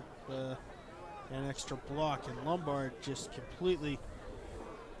pick up an extra block, and Lombard just completely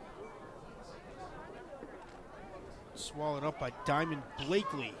swallowed up by Diamond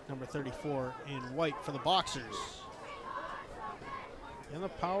Blakely, number 34 in white for the Boxers. In the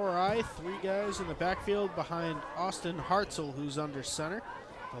power eye, 3 guys in the backfield behind Austin Hartzell, who's under center.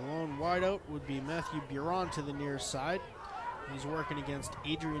 The lone wideout would be Matthew Buron to the near side. He's working against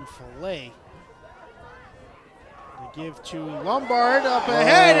Adrian Fillet. The give to Lombard up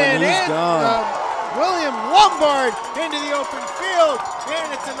ahead, and William Lombard into the open field,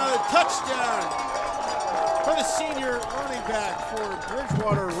 and it's another touchdown for the senior running back for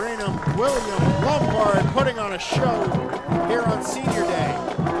Bridgewater-Raynham, William Lombard, putting on a show here on Senior Day.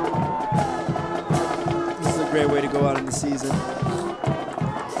 This is a great way to go out in the season.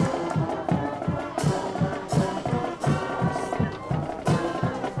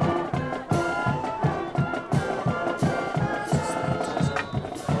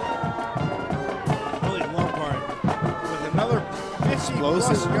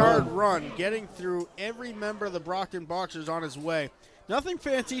 Plus-yard run, getting through every member of the Brockton Boxers on his way. Nothing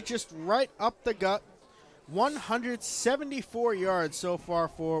fancy, just right up the gut. 174 yards so far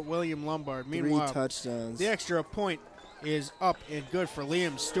for William Lombard. Meanwhile, 3 touchdowns. The extra point is up and good for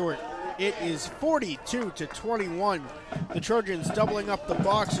Liam Stewart. It is 42-21. The Trojans doubling up the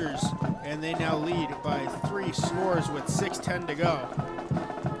Boxers, and they now lead by 3 scores with 6:10 to go.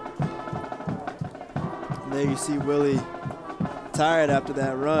 And there you see Willie tired after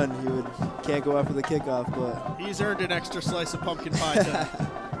that run. He can't go after the kickoff, but he's earned an extra slice of pumpkin pie tonight.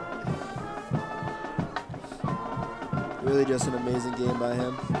 Really just an amazing game by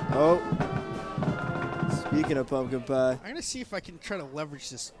him. Oh, speaking of pumpkin pie. I'm going to see if I can try to leverage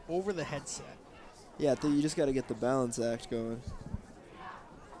this over the headset. Yeah, I think you just got to get the balance act going.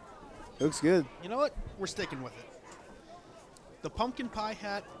 Looks good. You know what? We're sticking with it. The pumpkin pie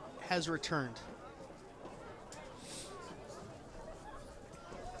hat has returned.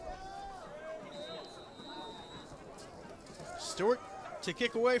 Stewart to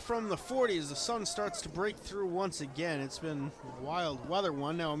kick away from the 40 as the sun starts to break through once again. It's been a wild weather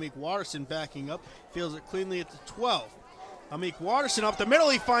one. Now Amik Watterson backing up, feels it cleanly at the 12. Amik Watterson up the middle,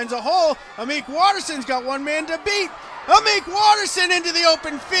 he finds a hole. Amik Watterson's got one man to beat. Amik Watterson into the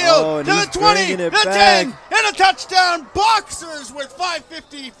open field, to the 20, the 10, and a touchdown. Boxers with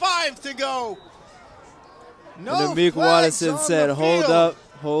 5:55 to go. No and Amik Watterson said, hold up,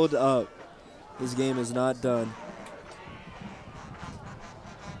 hold up. This game is not done.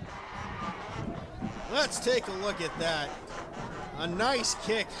 Let's take a look at that. A nice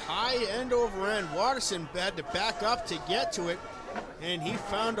kick, high end over end. Watterson had to back up to get to it, and he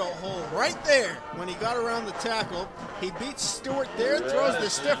found a hole right there when he got around the tackle. He beats Stewart there, throws the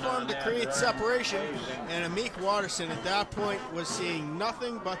stiff arm to create separation, and Amik Watterson at that point was seeing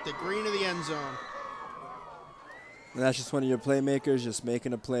nothing but the green of the end zone. And that's just one of your playmakers just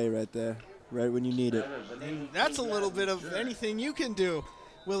making a play right there, right when you need it. And that's a little bit of anything you can do,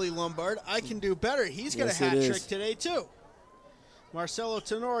 Willie Lombard. I can do better. He's got a hat trick today, too. Marcelo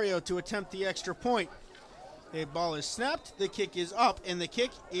Tenorio to attempt the extra point. The ball is snapped, the kick is up, and the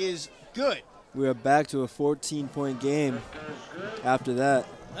kick is good. We are back to a 14-point game after that.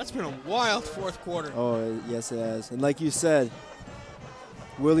 That's been a wild fourth quarter. Oh, yes, it has. And like you said,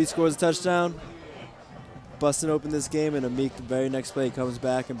 Willie scores a touchdown, busting open this game, and Amik, the very next play, comes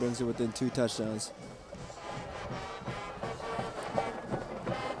back and brings it within 2 touchdowns.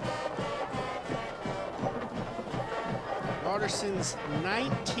 Watterson's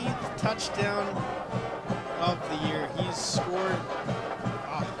 19th touchdown of the year. He's scored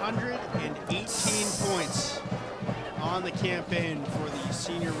 118 points on the campaign for the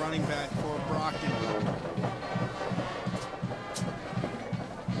senior running back for Brockton.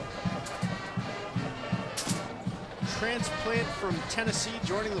 Transplant from Tennessee,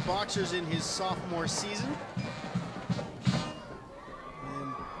 joining the Boxers in his sophomore season.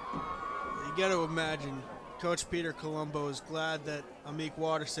 And you got to imagine Coach Peter Colombo is glad that Amik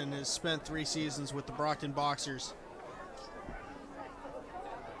Watterson has spent 3 seasons with the Brockton Boxers.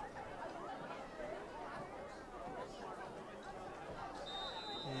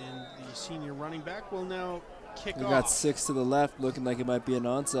 And the senior running back will now kick off. We got 6 to the left, looking like it might be an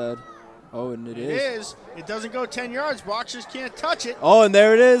onside. Oh, and it is. It is. It doesn't go 10 yards. Boxers can't touch it. Oh, and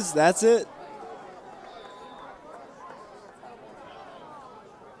there it is. That's it.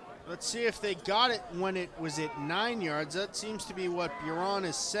 Let's see if they got it when it was at 9 yards. That seems to be what Buron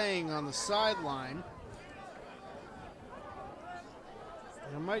is saying on the sideline.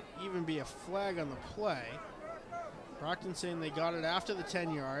 There might even be a flag on the play. Brockton saying they got it after the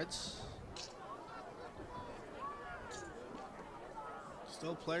 10 yards.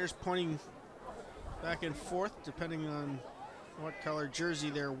 Still players pointing back and forth depending on what color jersey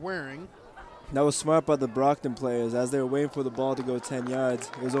they're wearing. That was smart by the Brockton players. As they were waiting for the ball to go 10 yards,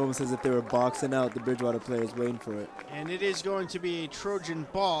 it was almost as if they were boxing out the Bridgewater players waiting for it. And it is going to be a Trojan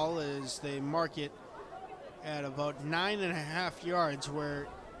ball as they mark it at about 9.5 yards where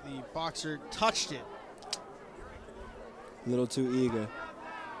the Boxer touched it. A little too eager.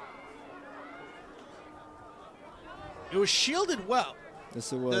 It was shielded well.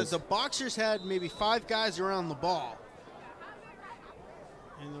 Yes, it was. The Boxers had maybe 5 guys around the ball.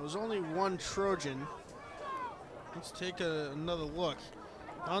 And there was only one Trojan. Let's take another look.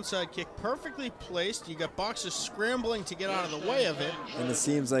 Onside kick perfectly placed. You got Boxers scrambling to get out of the way of it. And it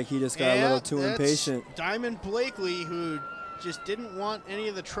seems like he just got a little too impatient. Diamond Blakely, who just didn't want any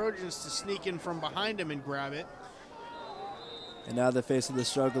of the Trojans to sneak in from behind him and grab it. And now they're facing the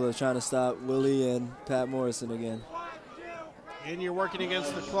struggle of trying to stop Willie and Pat Morrison again. And you're working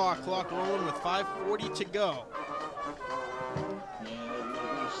against the clock. Clock rolling with 5:40 to go.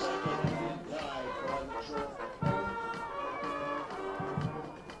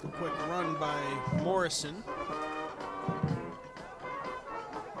 Quick run by Morrison.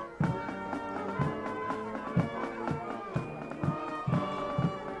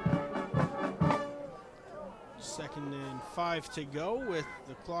 Second and 5 to go with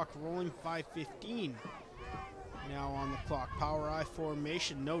the clock rolling. 5:15 now on the clock. Power I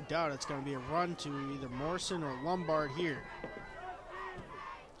formation. No doubt it's going to be a run to either Morrison or Lombard here.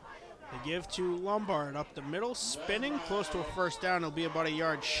 They give to Lombard up the middle, spinning, close to a first down. It'll be about a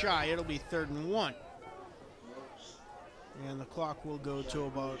yard shy. It'll be 3rd and 1. And the clock will go to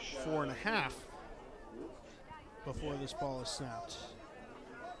about 4.5 before this ball is snapped.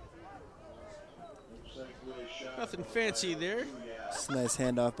 Nothing fancy there. It's a nice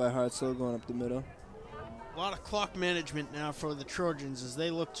handoff by Hartzell going up the middle. A lot of clock management now for the Trojans as they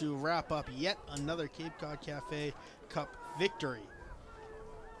look to wrap up yet another Cape Cod Cafe Cup victory.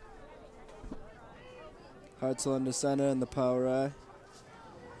 Hartzell in the center and the power eye.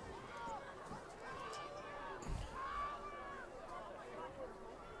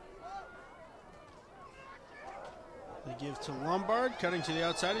 They give to Lombard, cutting to the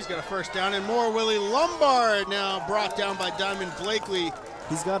outside. He's got a first down and more. Willie Lombard now brought down by Diamond Blakely.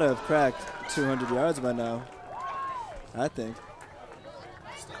 He's got to have cracked 200 yards by now, I think.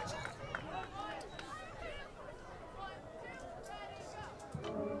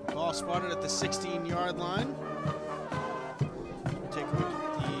 Ball spotted at the 16-yard line. Take a look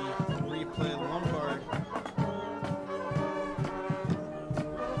at the replay. Lombard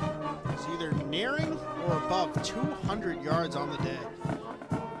is either nearing or above 200 yards on the day.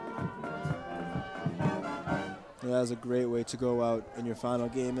 That was a great way to go out in your final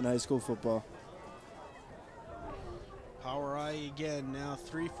game in high school football. Power eye again. Now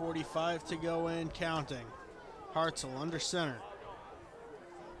 3:45 to go and counting. Hartzell under center.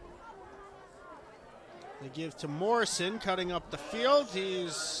 They give to Morrison, cutting up the field.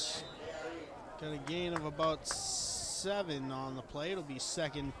 He's got a gain of about 7 on the play. It'll be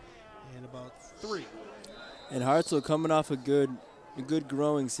second and about 3. And Hartzell coming off a good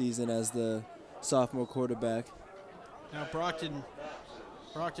growing season as the sophomore quarterback. Now Brockton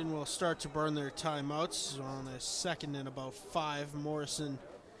will start to burn their timeouts on a second and about 5. Morrison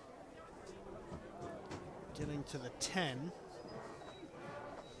getting to the 10.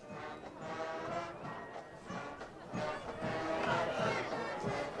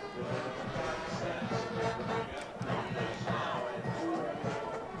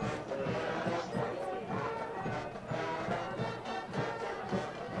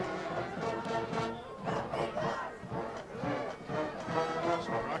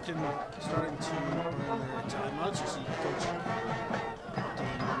 Starting to burn their timeouts. You see Coach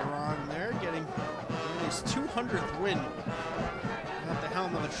Dan Ron there getting his 200th win at the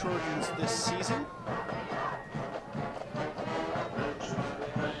helm of the Trojans this season.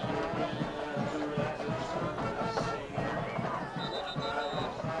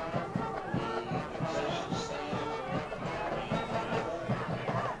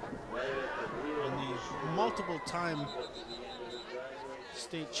 And the multiple-time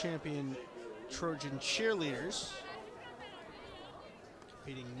state champion Trojan cheerleaders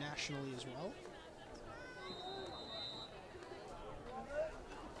competing nationally as well.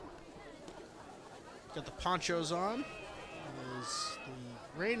 Got the ponchos on as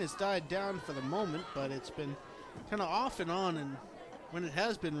the rain has died down for the moment, but it's been kind of off and on, and when it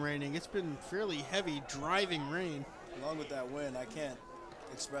has been raining, it's been fairly heavy driving rain. Along with that wind, I can't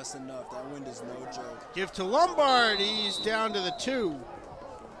express enough. That wind is no joke. Give to Lombard. He's down to the 2.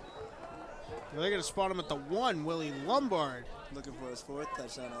 They're going to spot him at the 1, Willie Lombard. Looking for his 4th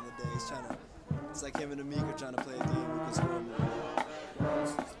touchdown on the day. He's trying to, it's like him and Amika trying to play a game. We can score more.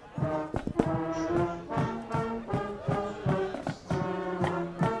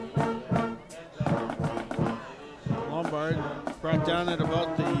 Lombard brought down at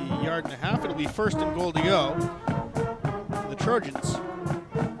about the 1.5 yards. It'll be 1st and goal to go for the Trojans.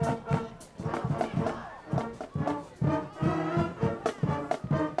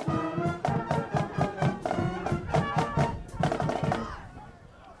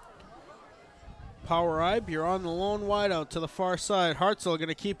 Power Ibe, you're on the lone wideout to the far side. Hartzell going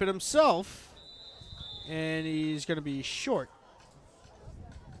to keep it himself, and he's going to be short.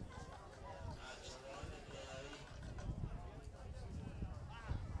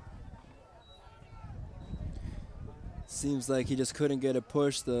 Seems like he just couldn't get a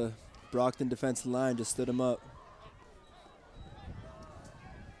push. The Brockton defensive line just stood him up.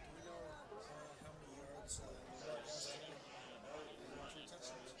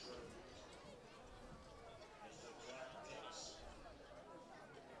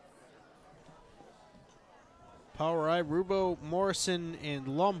 Power Ibe, Rubo, Morrison, and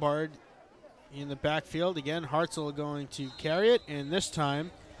Lombard in the backfield. Again, Hartzell going to carry it, and this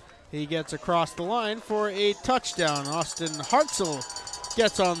time he gets across the line for a touchdown. Austin Hartzell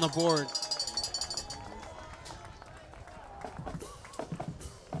gets on the board.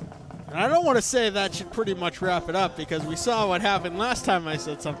 And I don't want to say that should pretty much wrap it up, because we saw what happened last time I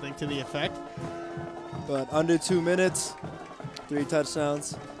said something to the effect. But under 2 minutes, 3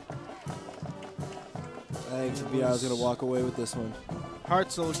 touchdowns. I think VR is going to walk away with this one.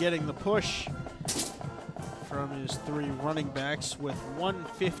 Hartzell getting the push from his 3 running backs with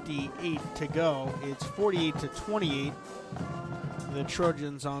 1:58 to go. It's 48-28. The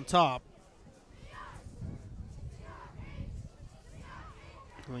Trojans on top.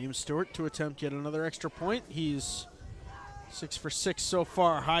 William Stewart to attempt yet another extra point. He's 6 for 6 so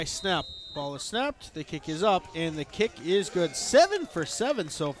far. High snap. Ball is snapped. The kick is up, and the kick is good. 7 for 7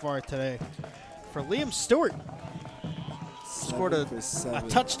 so far today for Liam Stewart. Scored a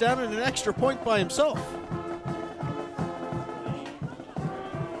touchdown and an extra point by himself.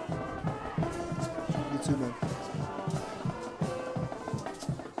 You too, man.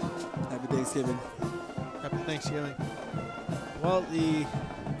 Thanksgiving. Happy Thanksgiving. Well, the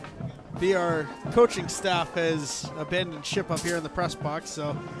BR coaching staff has abandoned ship up here in the press box,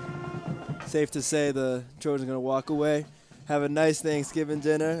 so Safe to say the Trojans are going to walk away, have a nice Thanksgiving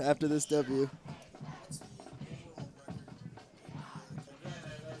dinner after this W.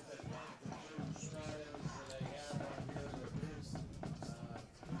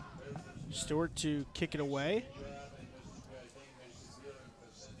 Stewart to kick it away.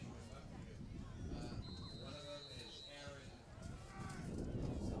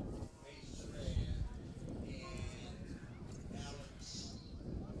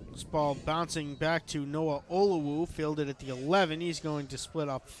 This ball bouncing back to Noah Olawu, fielded at the 11. He's going to split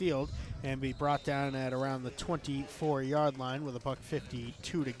up field and be brought down at around the 24-yard line with $1:52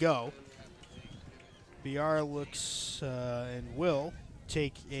 to go. BR looks and will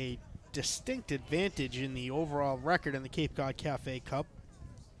take a distinct advantage in the overall record in the Cape Cod Cafe Cup.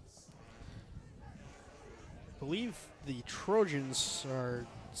 I believe the Trojans are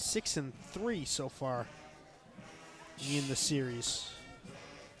 6-3 so far in the series.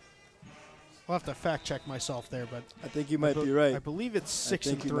 I'll have to fact check myself there, but I think you might be right. I believe it's 6-3. I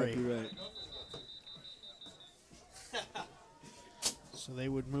think you might be right. So they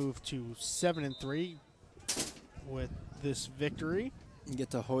would move to 7-3 with this victory. And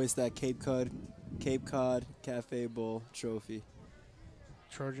get to hoist that Cape Cod Cafe Bowl trophy.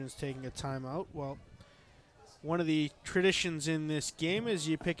 Trojans taking a timeout. Well, one of the traditions in this game is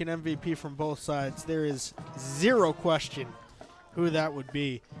you pick an MVP from both sides. There is zero question who that would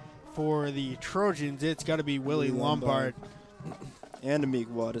be. For the Trojans, it's got to be Willie Lombard. And Amik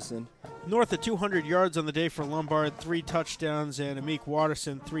Watterson. North of 200 yards on the day for Lombard, 3 touchdowns, and Amik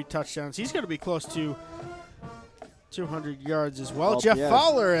Watterson, 3 touchdowns. He's going to be close to 200 yards as well. Jeff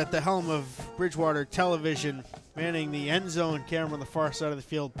Fowler at the helm of Bridgewater Television, manning the end zone camera on the far side of the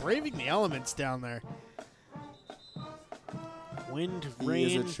field, braving the elements down there. Wind, rain.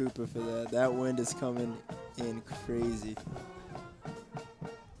 He is a trooper for that. That wind is coming in crazy.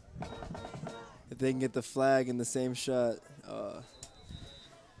 If they can get the flag in the same shot.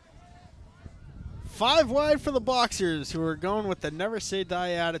 5 wide for the Boxers, who are going with the never say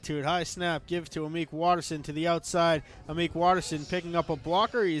die attitude. High snap, give to Amik Watterson to the outside. Amik Watterson picking up a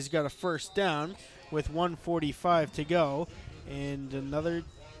blocker. He's got a first down with 1:45 to go. And another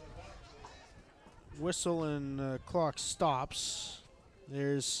whistle and clock stops.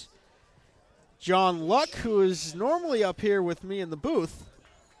 There's John Luck, who is normally up here with me in the booth,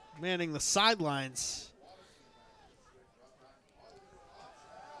 manning the sidelines.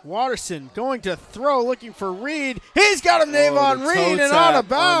 Watterson going to throw, looking for Reed. He's got a name on Reed and out of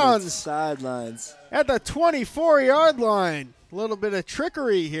bounds. Sidelines. At the 24-yard line. A little bit of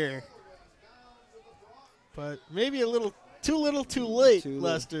trickery here. But maybe a little too late,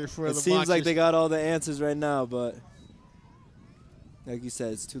 Lester, for the Boxers. It seems like they got all the answers right now, but like you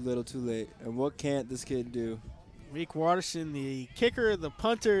said, it's too little too late. And what can't this kid do? Amik Watterson, the kicker, the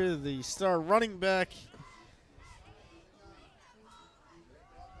punter, the star running back.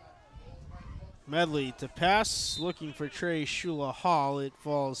 Medley to pass, looking for Trey Shula Hall. It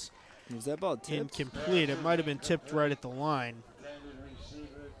falls incomplete. It might have been tipped right at the line.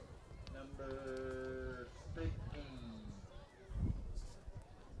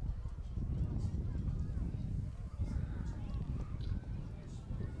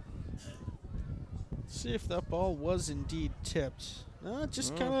 See if that ball was indeed tipped. No, it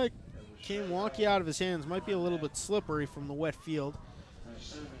just kind of came wonky out of his hands. Might be a little bit slippery from the wet field.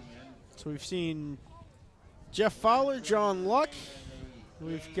 So we've seen Jeff Fowler, John Luck.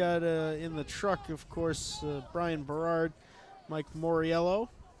 We've got in the truck, of course, Brian Berard, Mike Moriello,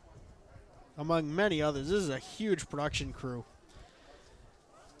 among many others. This is a huge production crew.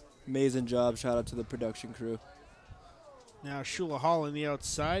 Amazing job. Shout out to the production crew. Now Shula Hall on the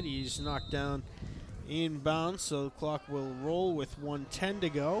outside. He's knocked down inbound, so the clock will roll with 1:10 to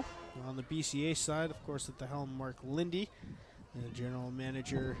go. On the BCA side, of course, at the helm, Mark Lindy. And the general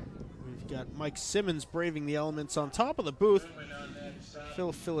manager, we've got Mike Simmons braving the elements on top of the booth.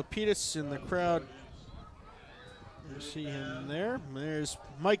 Phil Philippidis in the crowd. You see him there. There's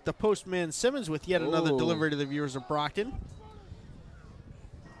Mike the Postman Simmons with yet another delivery to the viewers of Brockton.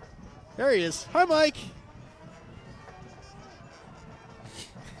 There he is. Hi, Mike.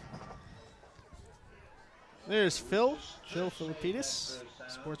 There's Phil Philippidis,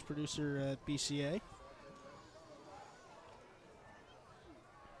 sports producer at BCA.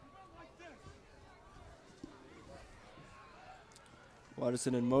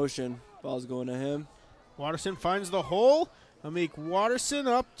 Watterson in motion. Ball's going to him. Watterson finds the hole. Amik Watterson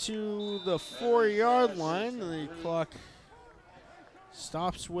up to the 4-yard line. And the clock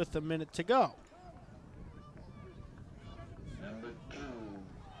Stops with a minute to go. Number 2 of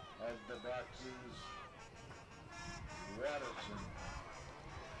the boxes, Watterson.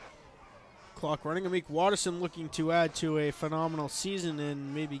 Clock running. Amik Watterson looking to add to a phenomenal season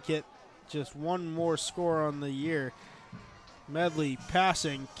and maybe get just one more score on the year. Medley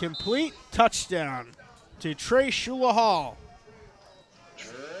passing. Complete touchdown to Trey Shulahal.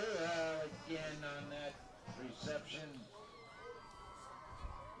 Trey again on that reception.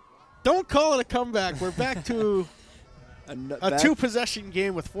 Don't call it a comeback. We're back to a two-possession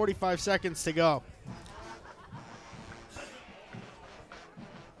game with 45 seconds to go.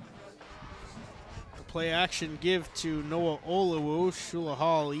 Play action give to Noah Olawu.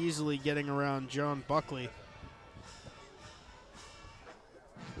 Shulahal easily getting around John Buckley.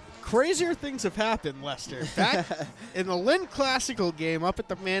 Crazier things have happened, Lester. Back in the Lynn Classical game up at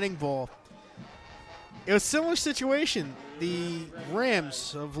the Manning Bowl, it was a similar situation. The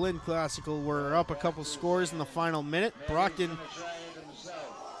Rams of Lynn Classical were up a couple scores in the final minute. Brockton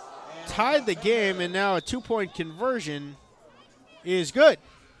tied the game, and now a two-point conversion is good.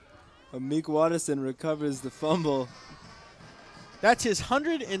 Amik Watterson recovers the fumble. That's his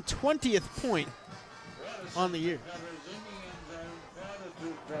 120th point on the year.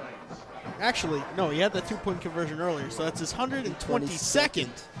 Actually, no, he had the two-point conversion earlier, so that's his 122nd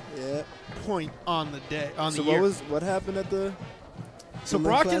point on the day on the year. So what happened at the? So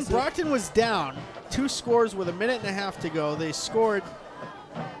Brockton was down 2 scores with a minute and a half to go. They scored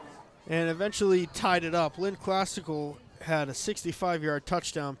and eventually tied it up. Lynn Classical had a 65-yard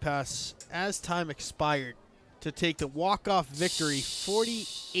touchdown pass as time expired to take the walk-off victory.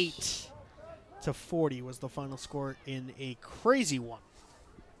 48-40 was the final score in a crazy one.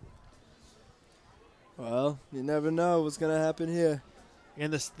 Well, you never know what's going to happen here.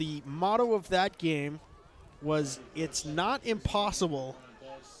 And the motto of that game was, "It's not impossible,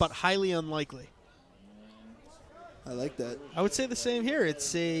 but highly unlikely." I like that. I would say the same here.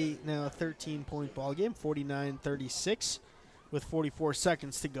 It's now a 13-point ball game, 49-36, with 44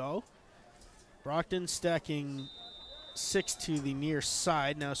 seconds to go. Brockton stacking 6 to the near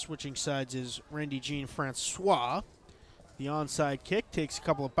side. Now switching sides is Randy Jean Francois. The onside kick takes a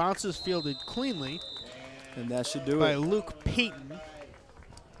couple of bounces, fielded cleanly. And that should do by it. Luke Payton.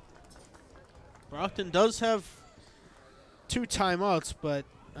 Brockton does have 2 timeouts, but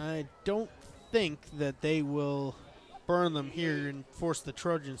I don't think that they will burn them here and force the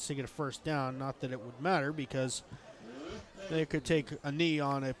Trojans to get a first down. Not that it would matter, because they could take a knee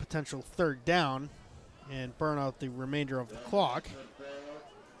on a potential 3rd down and burn out the remainder of the clock.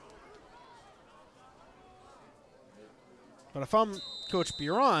 But if I'm Coach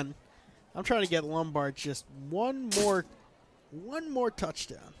Biron, I'm trying to get Lombard just one more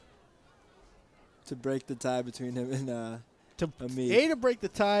touchdown to break the tie between him and Amik. A, to break the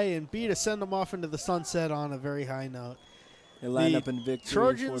tie, and B, to send them off into the sunset on a very high note. They line up in victory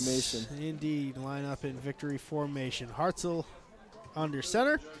Trojans, formation. Indeed, line up in victory formation. Hartzell under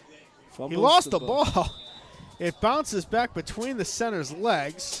center. Fumbles he lost the ball. It bounces back between the center's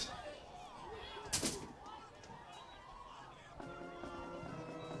legs.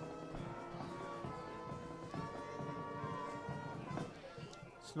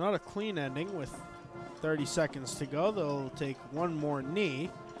 It's not a clean ending with 30 seconds to go. They'll take one more knee.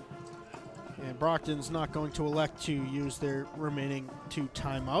 And Brockton's not going to elect to use their remaining 2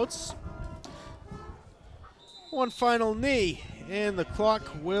 timeouts. One final knee, and the clock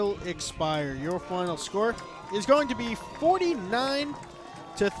will expire. Your final score is going to be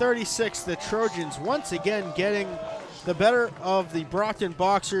 49-36. The Trojans once again getting the better of the Brockton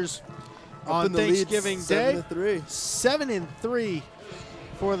Boxers on Thanksgiving Day. 7-3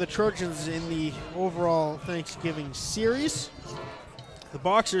 for the Trojans in the overall Thanksgiving series. The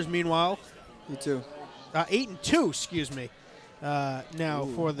Boxers, meanwhile, 8-2, excuse me. Now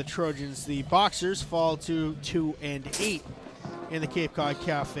for the Trojans, the Boxers fall to 2-8 in the Cape Cod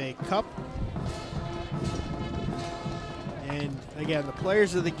Cafe Cup. And again, the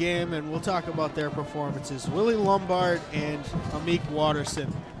players of the game, and we'll talk about their performances: Willie Lombard and Amik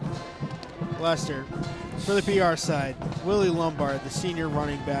Watterson. Lester, for the PR side, Willie Lombard, the senior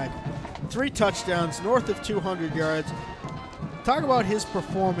running back, 3 touchdowns, north of 200 yards. Talk about his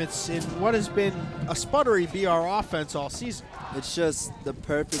performance in what has been a sputtery BR offense all season. It's just the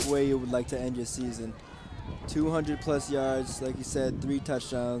perfect way you would like to end your season. 200-plus yards, like you said, 3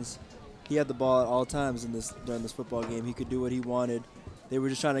 touchdowns. He had the ball at all times during this football game. He could do what he wanted. They were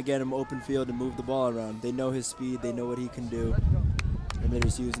just trying to get him open field and move the ball around. They know his speed. They know what he can do. And they're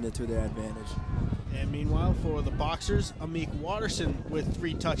just using it to their advantage. And meanwhile, for the Boxers, Amik Watterson with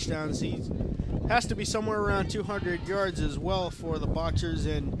 3 touchdowns. He's has to be somewhere around 200 yards as well for the Boxers,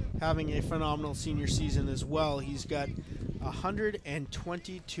 and having a phenomenal senior season as well. He's got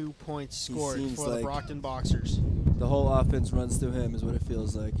 122 points scored for the Brockton Boxers. The whole offense runs through him is what it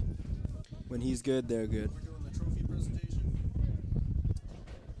feels like. When he's good, they're good. We're doing the trophy presentation.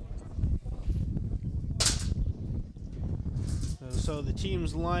 So the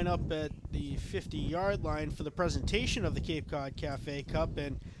teams line up at the 50-yard line for the presentation of the Cape Cod Cafe Cup,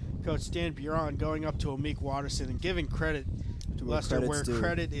 and Coach Dan Buron going up to Amik Watterson and giving credit to Lester where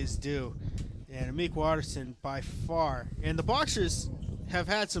credit is due. And Amik Watterson by far. And the Boxers have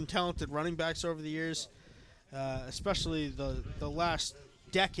had some talented running backs over the years, especially the last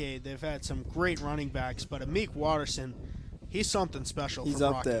decade. They've had some great running backs, but Amik Watterson, he's something special. He's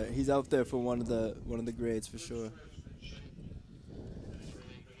up there. He's out there for one of the grades for sure.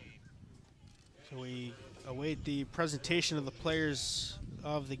 So we await the presentation of the players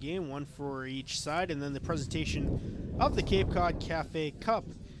of the game, one for each side, and then the presentation of the Cape Cod Cafe Cup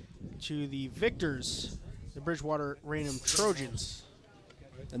to the victors, the Bridgewater-Raynham Trojans.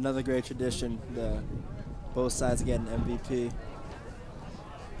 Another great tradition. Both sides getting MVP.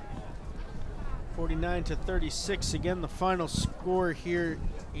 49-36, again the final score here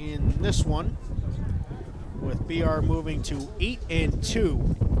in this one, with BR moving to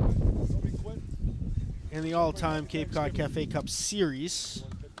 8-2 in the all-time Cape Cod Cafe Cup Series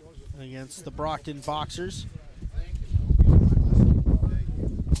against the Brockton Boxers.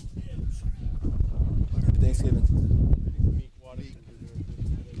 Happy Thanksgiving.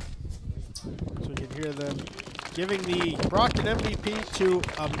 So we can hear them giving the Brockton MVP to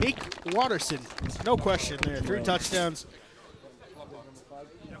Amik Watterson. No question there. 3 touchdowns,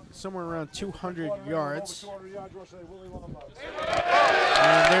 somewhere around 200 yards.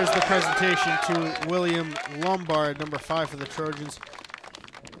 And there's the presentation to William Lombard, number 5 for the Trojans.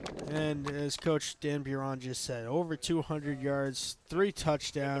 And as Coach Dan Buron just said, over 200 yards, 3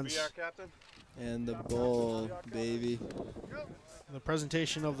 touchdowns. And the bowl, baby. The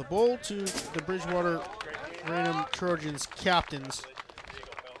presentation of the bowl to the Bridgewater-Raynham Trojans captains,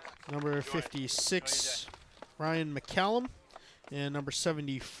 number 56, Ryan McCallum, and number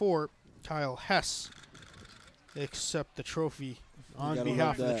 74, Kyle Hess, accept the trophy on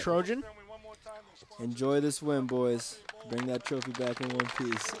behalf of the Trojan. Enjoy this win, boys. Bring that trophy back in one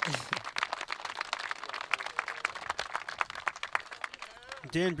piece.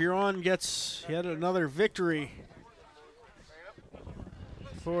 Dan Buron gets yet another victory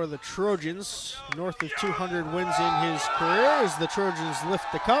for the Trojans. North of 200 wins in his career as the Trojans lift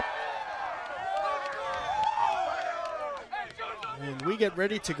the cup. And we get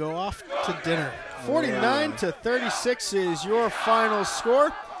ready to go off to dinner. 49-36 is your final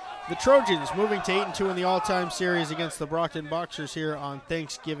score. The Trojans moving to 8-2 in the all-time series against the Brockton Boxers here on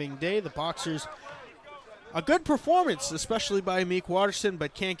Thanksgiving Day. The Boxers, a good performance, especially by Amik Watterson,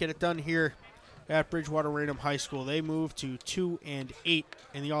 but can't get it done here at Bridgewater-Raynham High School. They move to 2-8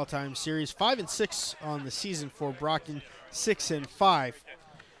 in the all-time series. 5-6 on the season for Brockton. 6-5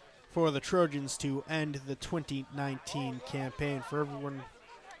 for the Trojans to end the 2019 campaign. For everyone,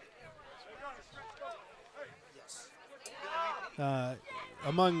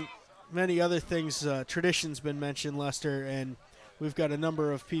 among many other things, tradition's been mentioned, Lester, and we've got a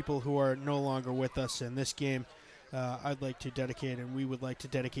number of people who are no longer with us in this game. I'd like to dedicate, and we would like to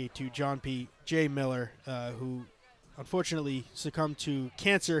dedicate to John P. J. Miller, who unfortunately succumbed to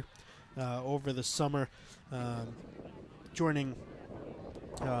cancer over the summer, joining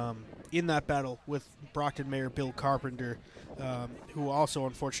in that battle with Brockton Mayor Bill Carpenter, who also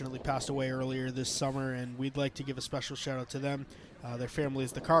unfortunately passed away earlier this summer, and we'd like to give a special shout out to them. Their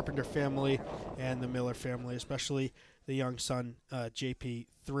families, the Carpenter family and the Miller family, especially the young son,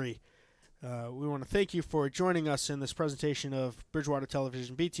 JP3. We want to thank you for joining us in this presentation of Bridgewater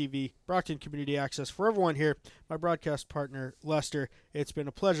Television, BTV, Brockton Community Access. For everyone here, my broadcast partner, Lester, it's been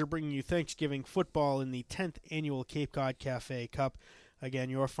a pleasure bringing you Thanksgiving football in the 10th Annual Cape Cod Cafe Cup.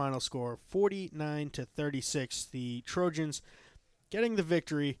 Again, your final score, 49-36. The Trojans getting the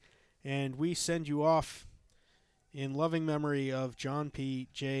victory, and we send you off in loving memory of John P.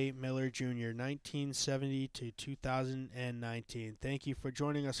 J. Miller Jr., 1970 to 2019. Thank you for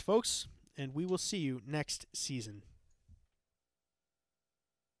joining us, folks, and we will see you next season.